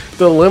like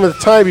the 11th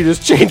time you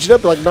just change it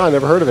up. Like, no, I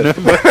never heard of it.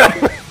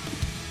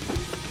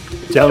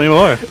 Tell me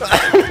more.